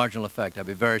marginal effect. I'd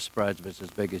be very surprised if it's as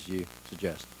big as you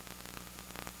suggest.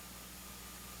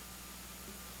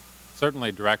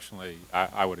 Certainly, directionally,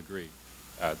 I would agree.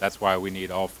 That's why we need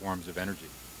all forms of energy.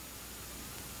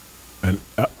 And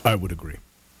I would agree.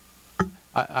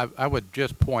 I would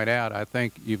just point out, I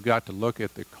think you've got to look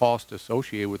at the cost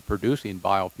associated with producing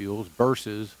biofuels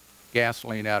versus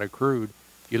gasoline out of crude.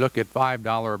 You look at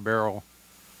 $5 a barrel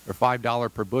or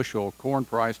 $5 per bushel corn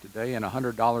price today and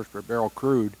 $100 per barrel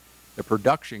crude. The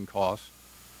production cost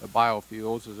of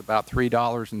biofuels is about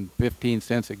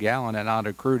 $3.15 a gallon, and out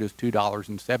of crude is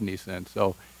 $2.70.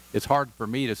 So it's hard for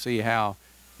me to see how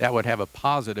that would have a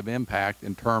positive impact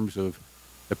in terms of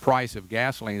the price of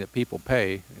gasoline that people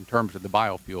pay in terms of the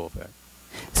biofuel effect.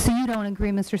 So you don't agree,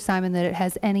 Mr. Simon, that it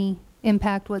has any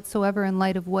impact whatsoever in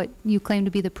light of what you claim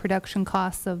to be the production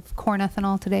costs of corn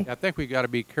ethanol today? I think we've got to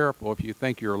be careful if you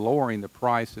think you're lowering the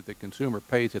price that the consumer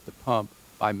pays at the pump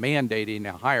by mandating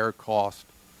a higher cost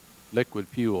liquid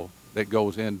fuel that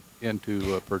goes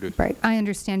into producing. Right. I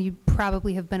understand you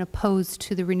probably have been opposed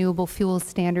to the renewable fuels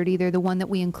standard, either the one that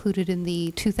we included in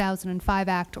the 2005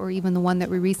 Act or even the one that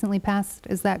we recently passed.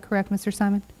 Is that correct, Mr.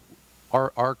 Simon?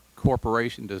 Our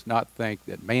corporation does not think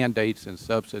that mandates and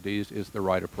subsidies is the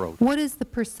right approach. What is the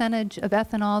percentage of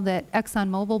ethanol that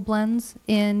ExxonMobil blends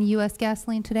in U.S.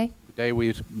 gasoline today? Today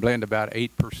we blend about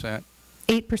 8%.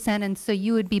 8%, and so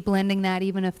you would be blending that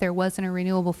even if there wasn't a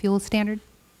renewable fuel standard?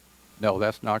 No,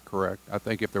 that's not correct. I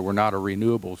think if there were not a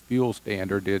renewables fuel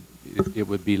standard, it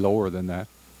would be lower than that.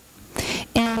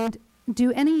 And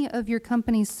do any of your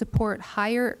companies support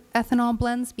higher ethanol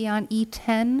blends beyond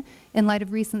E10 in light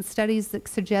of recent studies that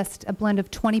suggest a blend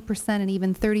of 20% and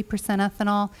even 30%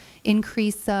 ethanol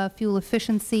increase fuel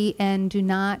efficiency and do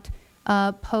not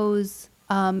pose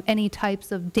any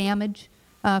types of damage,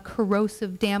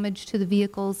 corrosive damage to the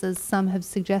vehicles as some have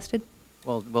suggested?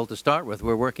 Well, to start with,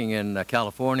 we're working in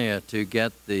California to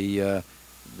get the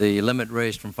limit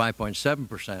raised from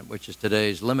 5.7%, which is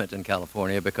today's limit in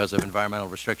California because of environmental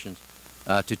restrictions,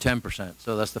 to 10%.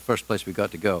 So that's the first place we've got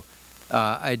to go.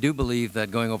 I do believe that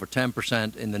going over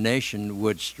 10% in the nation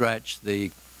would stretch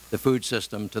the food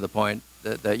system to the point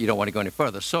that you don't want to go any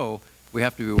further. So we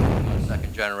have to be working on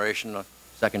second generation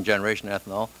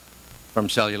ethanol from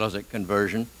cellulosic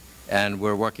conversion, and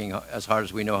we're working as hard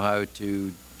as we know how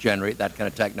to generate that kind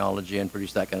of technology and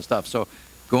produce that kind of stuff. So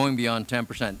going beyond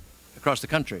 10% across the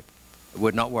country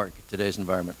would not work in today's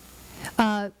environment.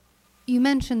 You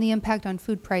mentioned the impact on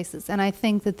food prices, and I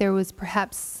think that there was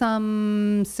perhaps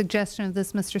some suggestion of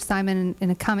this, Mr. Simon,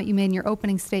 in a comment you made in your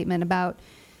opening statement about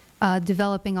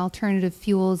developing alternative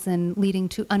fuels and leading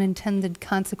to unintended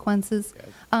consequences.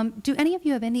 Yes. Do any of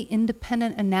you have any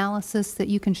independent analysis that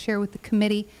you can share with the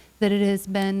committee that it has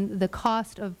been the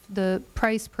cost of the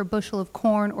price per bushel of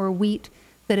corn or wheat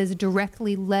that has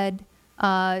directly led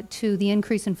to the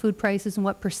increase in food prices and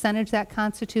what percentage that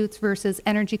constitutes versus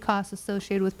energy costs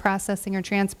associated with processing or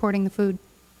transporting the food?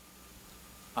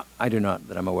 I do not,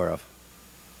 that I'm aware of.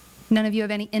 None of you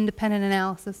have any independent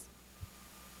analysis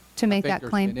to make that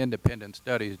claim? There's been independent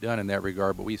studies done in that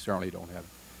regard, but we certainly don't have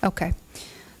it. Okay.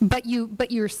 But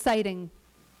you're citing,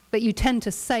 but you tend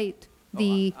to cite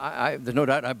the... There's no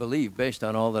doubt, I believe, based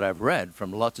on all that I've read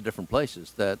from lots of different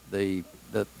places, that the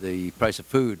price of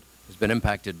food has been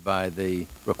impacted by the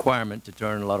requirement to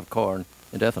turn a lot of corn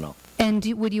into ethanol. And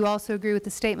would you also agree with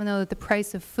the statement, though, that the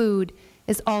price of food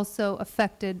is also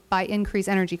affected by increased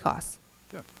energy costs?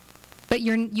 Sure. But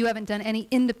you haven't done any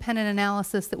independent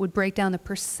analysis that would break down the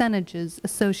percentages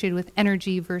associated with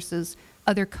energy versus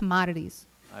other commodities?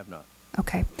 I have not.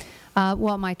 Okay.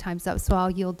 Well, my time's up, so I'll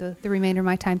yield the remainder of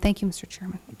my time. Thank you, Mr.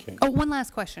 Chairman. Okay. Oh, one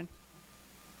last question.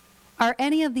 Are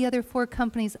any of the other 4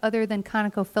 companies other than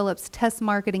ConocoPhillips test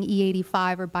marketing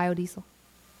E85 or biodiesel?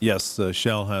 Yes,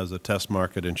 Shell has a test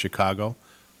market in Chicago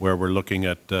where we're looking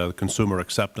at consumer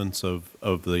acceptance of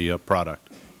the product.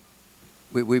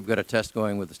 We've got a test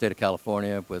going with the state of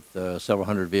California with several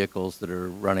hundred vehicles that are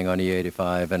running on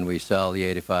E85, and we sell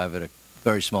E85 at a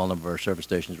very small number of service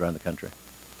stations around the country.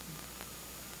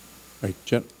 Right,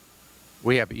 Jim?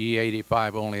 We have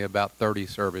E85 only about 30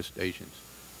 service stations.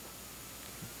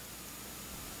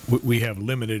 We have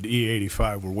limited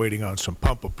E85. We're waiting on some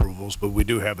pump approvals, but we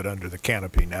do have it under the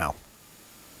canopy now.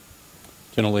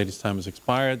 Gentlelady's time has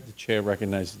expired. The Chair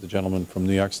recognizes the gentleman from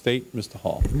New York State, Mr.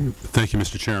 Hall. Thank you,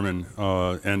 Mr. Chairman.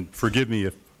 And forgive me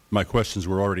if my questions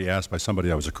were already asked by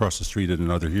somebody I was across the street at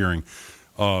another hearing.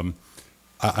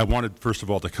 I wanted, first of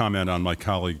all, to comment on my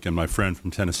colleague and my friend from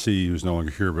Tennessee, who's no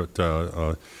longer here,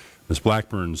 but Ms.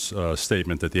 Blackburn's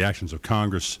statement that the actions of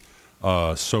Congress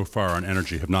so far on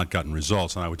energy have not gotten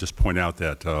results. And I would just point out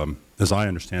that, as I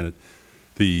understand it,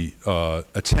 the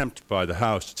attempt by the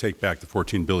House to take back the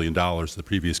 $14 billion the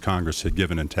previous Congress had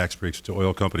given in tax breaks to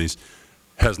oil companies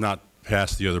has not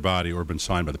passed the other body or been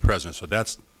signed by the President. So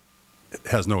that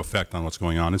has no effect on what's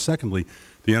going on. And secondly,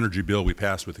 the energy bill we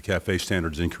passed with the CAFE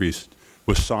standards increase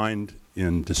was signed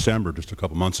in December, just a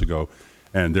couple months ago,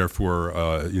 and therefore,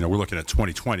 we're looking at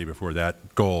 2020 before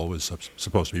that goal was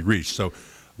supposed to be reached. So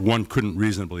one couldn't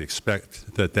reasonably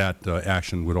expect that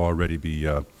action would already be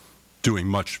doing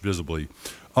much visibly.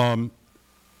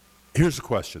 Here's the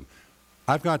question.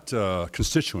 I've got a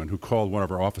constituent who called one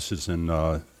of our offices in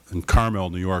Carmel,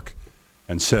 New York,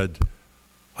 and said,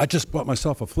 I just bought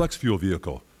myself a flex fuel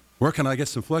vehicle. Where can I get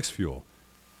some flex fuel?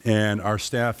 And our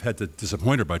staff had to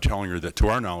disappoint her by telling her that, to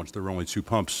our knowledge, there were only 2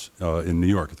 pumps in New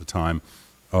York at the time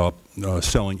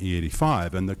selling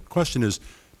E85. And the question is,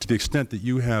 to the extent that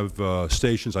you have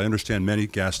stations, I understand many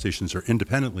gas stations are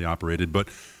independently operated, but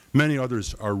many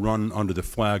others are run under the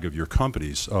flag of your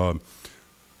companies.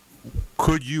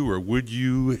 Could you or would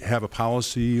you have a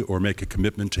policy or make a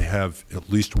commitment to have at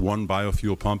least one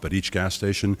biofuel pump at each gas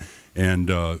station? And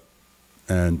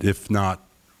if not,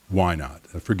 why not?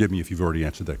 Forgive me if you've already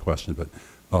answered that question, but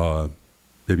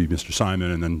maybe Mr. Simon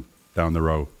and then down the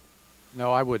row.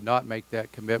 No, I would not make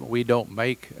that commitment. We don't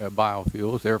make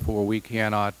biofuels, therefore we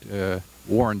cannot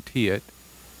warranty it,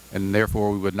 and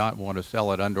therefore we would not want to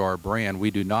sell it under our brand.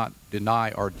 We do not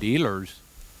deny our dealers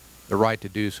the right to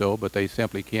do so, but they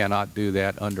simply cannot do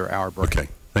that under our brand. Okay.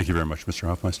 Thank you very much, Mr.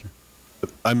 Hoffmeister.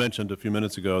 I mentioned a few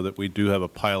minutes ago that we do have a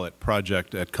pilot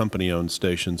project at company-owned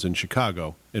stations in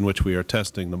Chicago in which we are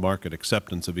testing the market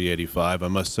acceptance of E85. I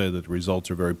must say that the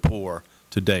results are very poor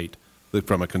to date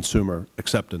from a consumer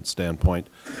acceptance standpoint.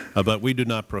 But we do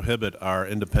not prohibit our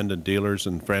independent dealers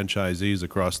and franchisees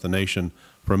across the nation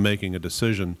from making a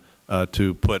decision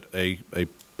to put a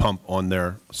pump on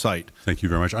their site. Thank you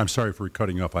very much. I'm sorry for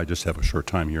cutting you off. I just have a short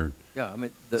time here. Yeah, I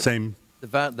mean,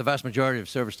 the vast majority of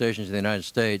service stations in the United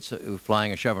States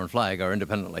flying a Chevron flag are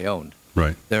independently owned.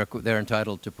 Right. They're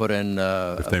entitled to put in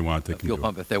if they want, they a can fuel do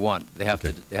pump if they want. They have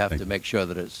to make sure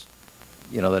that it's,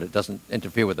 that it doesn't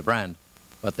interfere with the brand,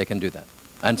 but they can do that,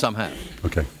 and some have.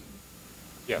 Okay.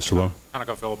 Yes. Mr. Lowe?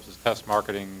 ConocoPhillips is test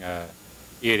marketing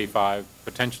E85.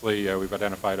 Potentially, we've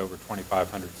identified over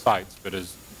 2,500 sites, but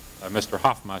as Mr.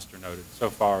 Hoffmeister noted,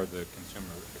 so far the consumer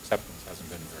acceptance hasn't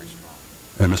been very strong.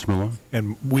 And Mr. Malone?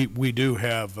 And we do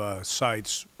have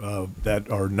sites that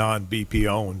are non-BP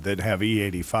owned that have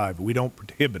E85. We don't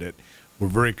prohibit it. We're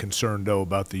very concerned, though,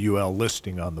 about the UL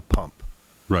listing on the pump.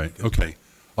 Right. Okay.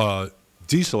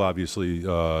 Diesel obviously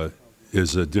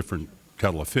is a different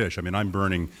kettle of fish. I mean, I'm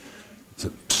burning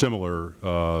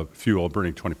similar fuel,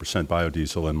 burning 20%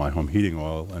 biodiesel in my home heating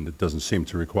oil, and it doesn't seem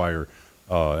to require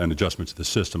an adjustment to the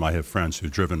system. I have friends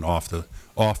who've driven off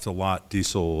the lot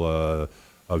diesel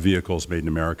vehicles made in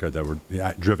America that were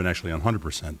driven actually on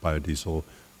 100%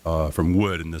 biodiesel from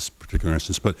wood in this particular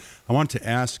instance. But I wanted to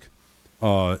ask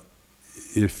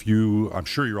if I'm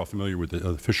sure you're all familiar with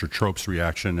the Fischer-Tropsch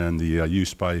reaction and the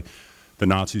use by the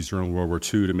Nazis during World War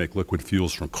II to make liquid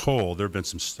fuels from coal. There have been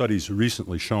some studies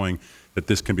recently showing that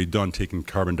this can be done taking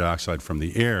carbon dioxide from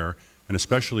the air, and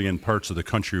especially in parts of the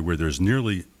country where there's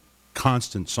nearly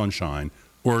constant sunshine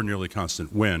or nearly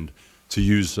constant wind, to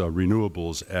use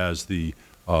renewables as the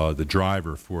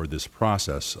driver for this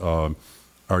process.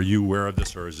 Are you aware of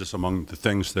this, or is this among the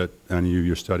things that any of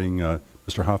you are studying?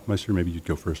 Mr. Hoffmeister, maybe you'd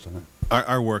go first on that.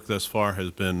 Our work thus far has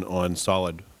been on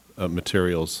solid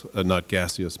materials, not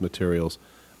gaseous materials,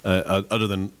 other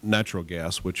than natural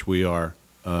gas, which we are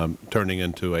turning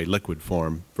into a liquid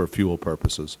form for fuel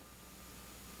purposes.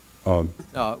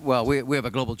 Well, we have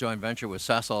a global joint venture with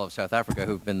Sasol of South Africa,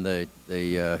 who've been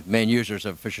the main users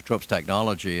of Fischer-Tropsch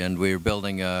technology, and we're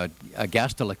building a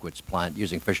gas-to-liquids plant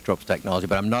using Fischer-Tropsch technology,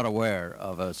 but I'm not aware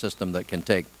of a system that can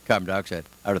take carbon dioxide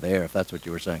out of the air, if that's what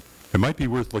you were saying. It might be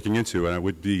worth looking into, and it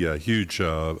would be a huge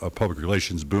public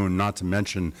relations boon, not to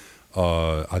mention,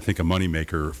 I think, a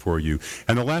moneymaker for you.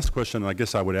 And the last question, I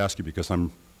guess I would ask you, because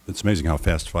it's amazing how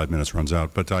fast 5 minutes runs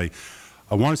out, but I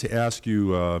wanted to ask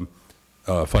you,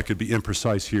 if I could be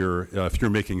imprecise here, if you're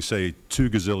making, say, $2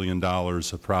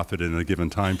 gazillion of profit in a given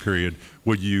time period,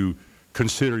 would you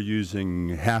consider using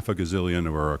half a gazillion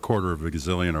or a quarter of a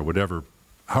gazillion or whatever,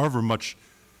 however much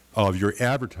of your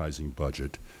advertising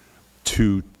budget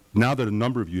to, now that a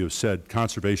number of you have said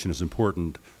conservation is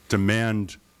important,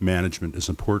 demand management is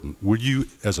important, would you,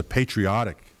 as a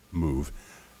patriotic move,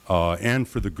 and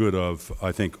for the good of,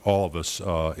 I think, all of us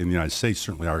in the United States,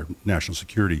 certainly our national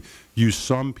security, use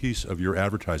some piece of your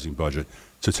advertising budget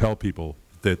to tell people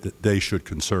that they should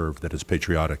conserve, that it's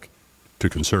patriotic to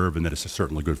conserve, and that it's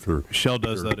certainly good for... Shell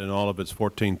does that in all of its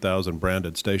 14,000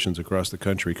 branded stations across the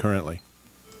country currently.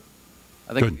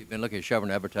 I think if you've been looking at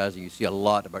Chevron advertising, you see a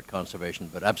lot about conservation,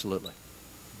 but absolutely.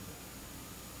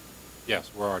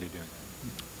 Yes, we're already doing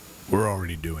that. We're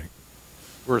already doing.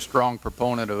 We're a strong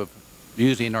proponent of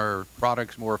using our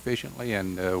products more efficiently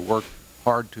and work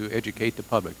hard to educate the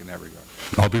public in that regard.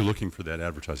 I'll be looking for that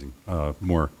advertising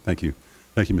more. Thank you.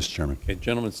 Thank you, Mr. Chairman. Okay,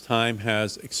 gentleman's time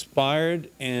has expired,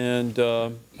 and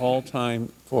all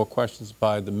time for questions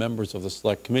by the members of the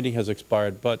Select Committee has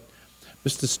expired. But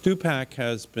Mr. Stupak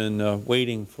has been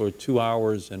waiting for 2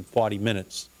 hours and 40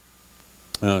 minutes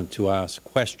to ask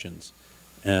questions,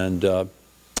 and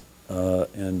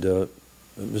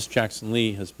Ms. Jackson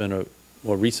Lee has been a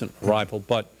more recent arrival.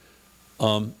 But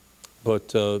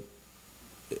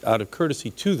out of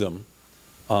courtesy to them,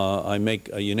 I make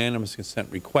a unanimous consent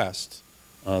request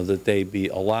that they be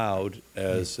allowed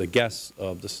as guests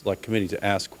of the Select Committee to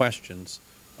ask questions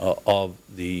of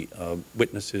the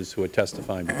witnesses who are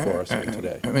testifying before us here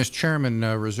today. Mr. Chairman,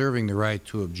 reserving the right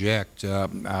to object,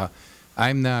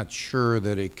 I'm not sure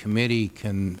that a committee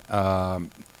can,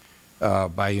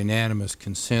 by unanimous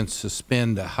consent,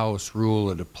 suspend a House rule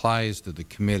that applies to the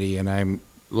committee, and I'm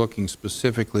looking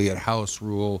specifically at House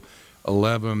Rule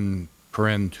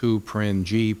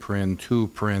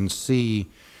 11(2)(G)(2)(C),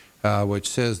 which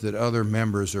says that other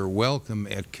members are welcome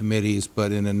at committees,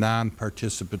 but in a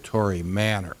non-participatory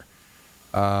manner.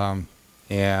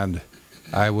 And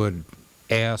I would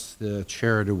ask the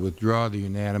Chair to withdraw the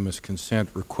unanimous consent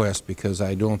request, because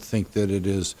I don't think that it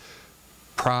is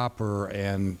proper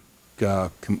and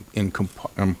in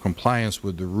compliance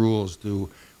with the rules to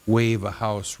waive a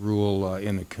House rule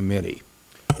in a committee.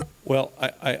 Well,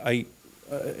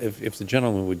 if the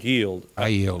gentleman would yield. I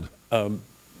yield.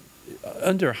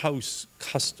 Under House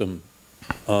custom,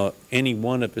 any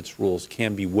one of its rules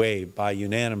can be waived by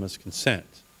unanimous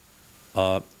consent.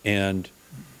 And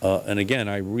again,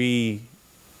 I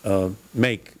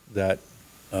make that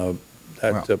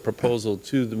proposal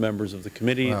to the members of the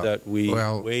committee that we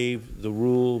waive the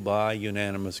rule by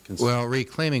unanimous consent. Well,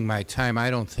 reclaiming my time,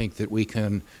 I don't think that we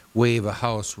can waive a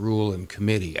House rule in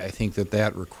committee. I think that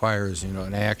that requires,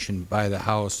 an action by the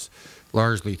House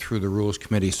largely through the Rules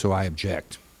Committee, so I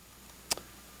object.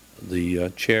 The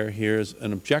Chair hears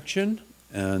an objection,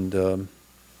 and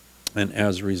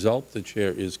as a result, the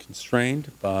Chair is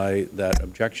constrained by that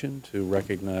objection to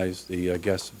recognize the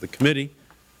guests of the committee.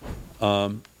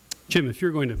 Jim, if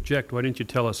you're going to object, why didn't you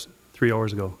tell us 3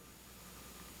 hours ago?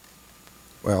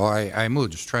 Well, I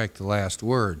moved to strike the last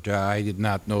word. I did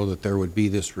not know that there would be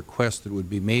this request that would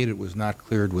be made. It was not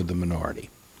cleared with the minority.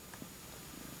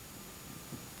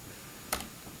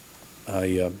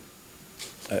 I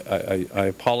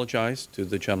apologize to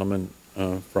the gentleman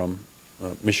from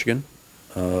Michigan.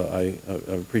 I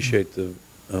appreciate the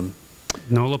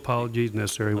no apologies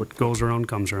necessary. What goes around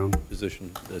comes around.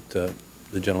 Position that the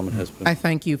gentleman has been. I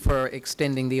thank you for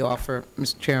extending the offer,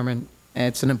 Mr. Chairman.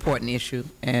 It's an important issue,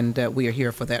 and we are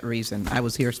here for that reason. I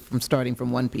was here starting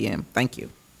from 1 p.m. Thank you.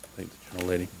 Thank the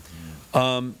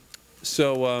gentlelady.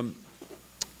 So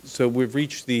we've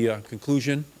reached the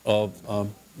conclusion of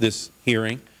this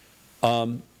hearing.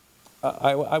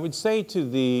 I would say to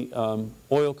the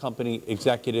oil company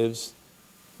executives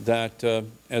that,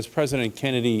 as President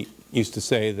Kennedy used to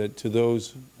say, that to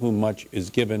those whom much is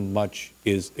given, much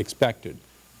is expected.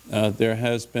 There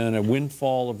has been a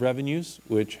windfall of revenues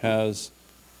which has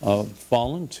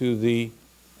fallen to the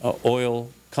oil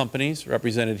companies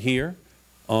represented here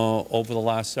over the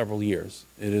last several years.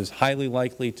 It is highly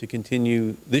likely to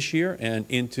continue this year and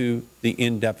into the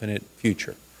indefinite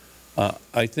future.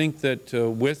 I think that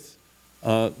with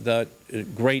that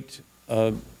great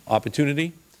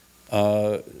opportunity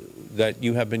that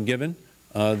you have been given,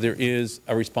 there is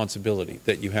a responsibility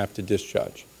that you have to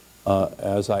discharge.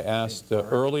 As I asked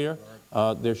earlier,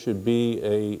 there should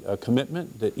be a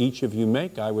commitment that each of you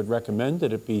make. I would recommend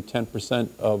that it be 10%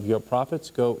 of your profits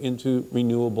go into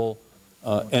renewable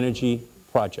energy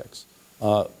projects.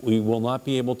 We will not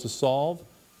be able to solve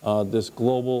this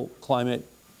global climate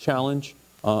challenge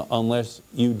unless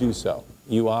you do so.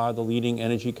 You are the leading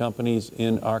energy companies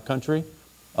in our country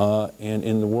and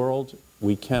in the world.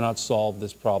 We cannot solve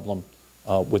this problem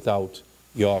without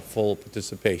your full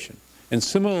participation. And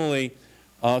similarly,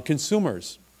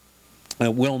 consumers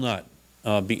will not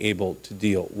be able to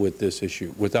deal with this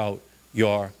issue without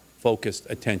your focused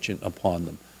attention upon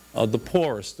them. The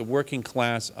poorest, the working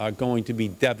class, are going to be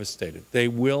devastated. They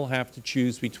will have to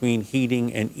choose between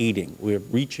heating and eating. We are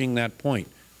reaching that point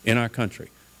in our country,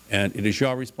 and it is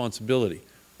your responsibility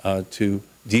to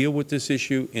deal with this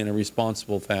issue in a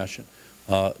responsible fashion.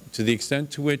 To the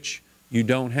extent to which you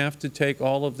don't have to take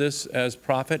all of this as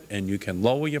profit and you can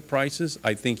lower your prices,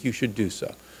 I think you should do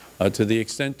so. To the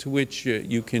extent to which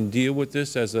you can deal with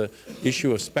this as an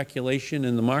issue of speculation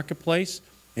in the marketplace,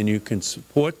 and you can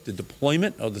support the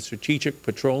deployment of the Strategic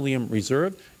Petroleum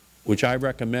Reserve, which I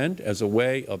recommend as a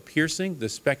way of piercing the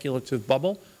speculative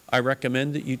bubble, I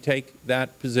recommend that you take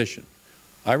that position.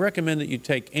 I recommend that you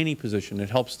take any position that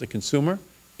helps the consumer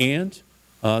and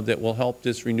that will help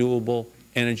this renewable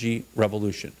energy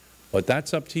revolution. But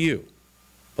that's up to you.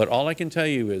 But all I can tell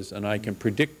you is, and I can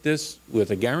predict this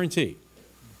with a guarantee,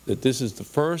 that this is the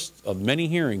first of many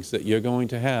hearings that you're going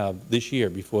to have this year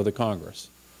before the Congress.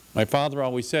 My father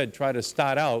always said, try to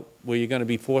start out where you're going to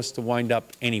be forced to wind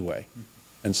up anyway.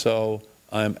 And so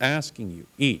I'm asking you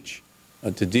each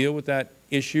to deal with that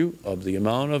issue of the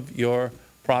amount of your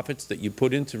profits that you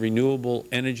put into renewable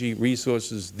energy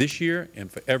resources this year and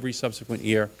for every subsequent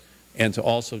year, and to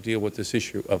also deal with this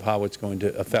issue of how it's going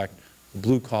to affect the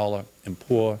blue-collar and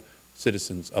poor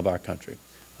citizens of our country.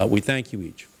 We thank you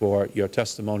each for your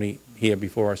testimony here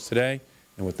before us today,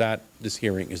 and with that, this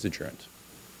hearing is adjourned.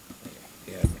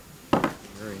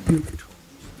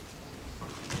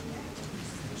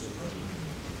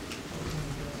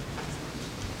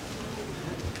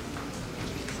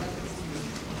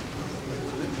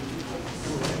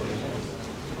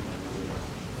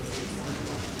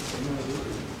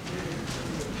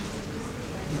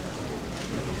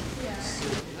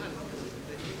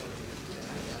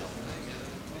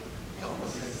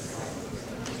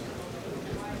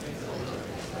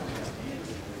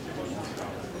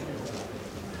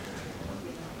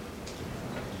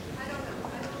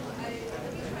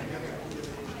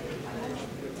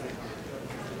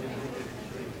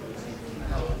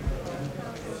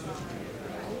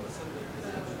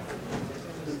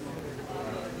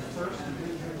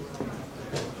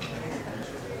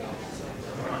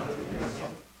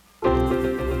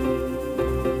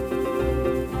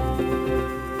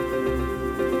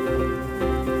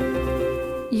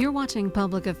 You're watching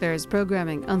Public Affairs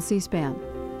programming on C-SPAN.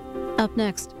 Up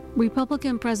next,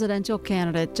 Republican presidential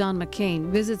candidate John McCain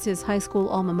visits his high school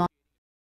alma mater.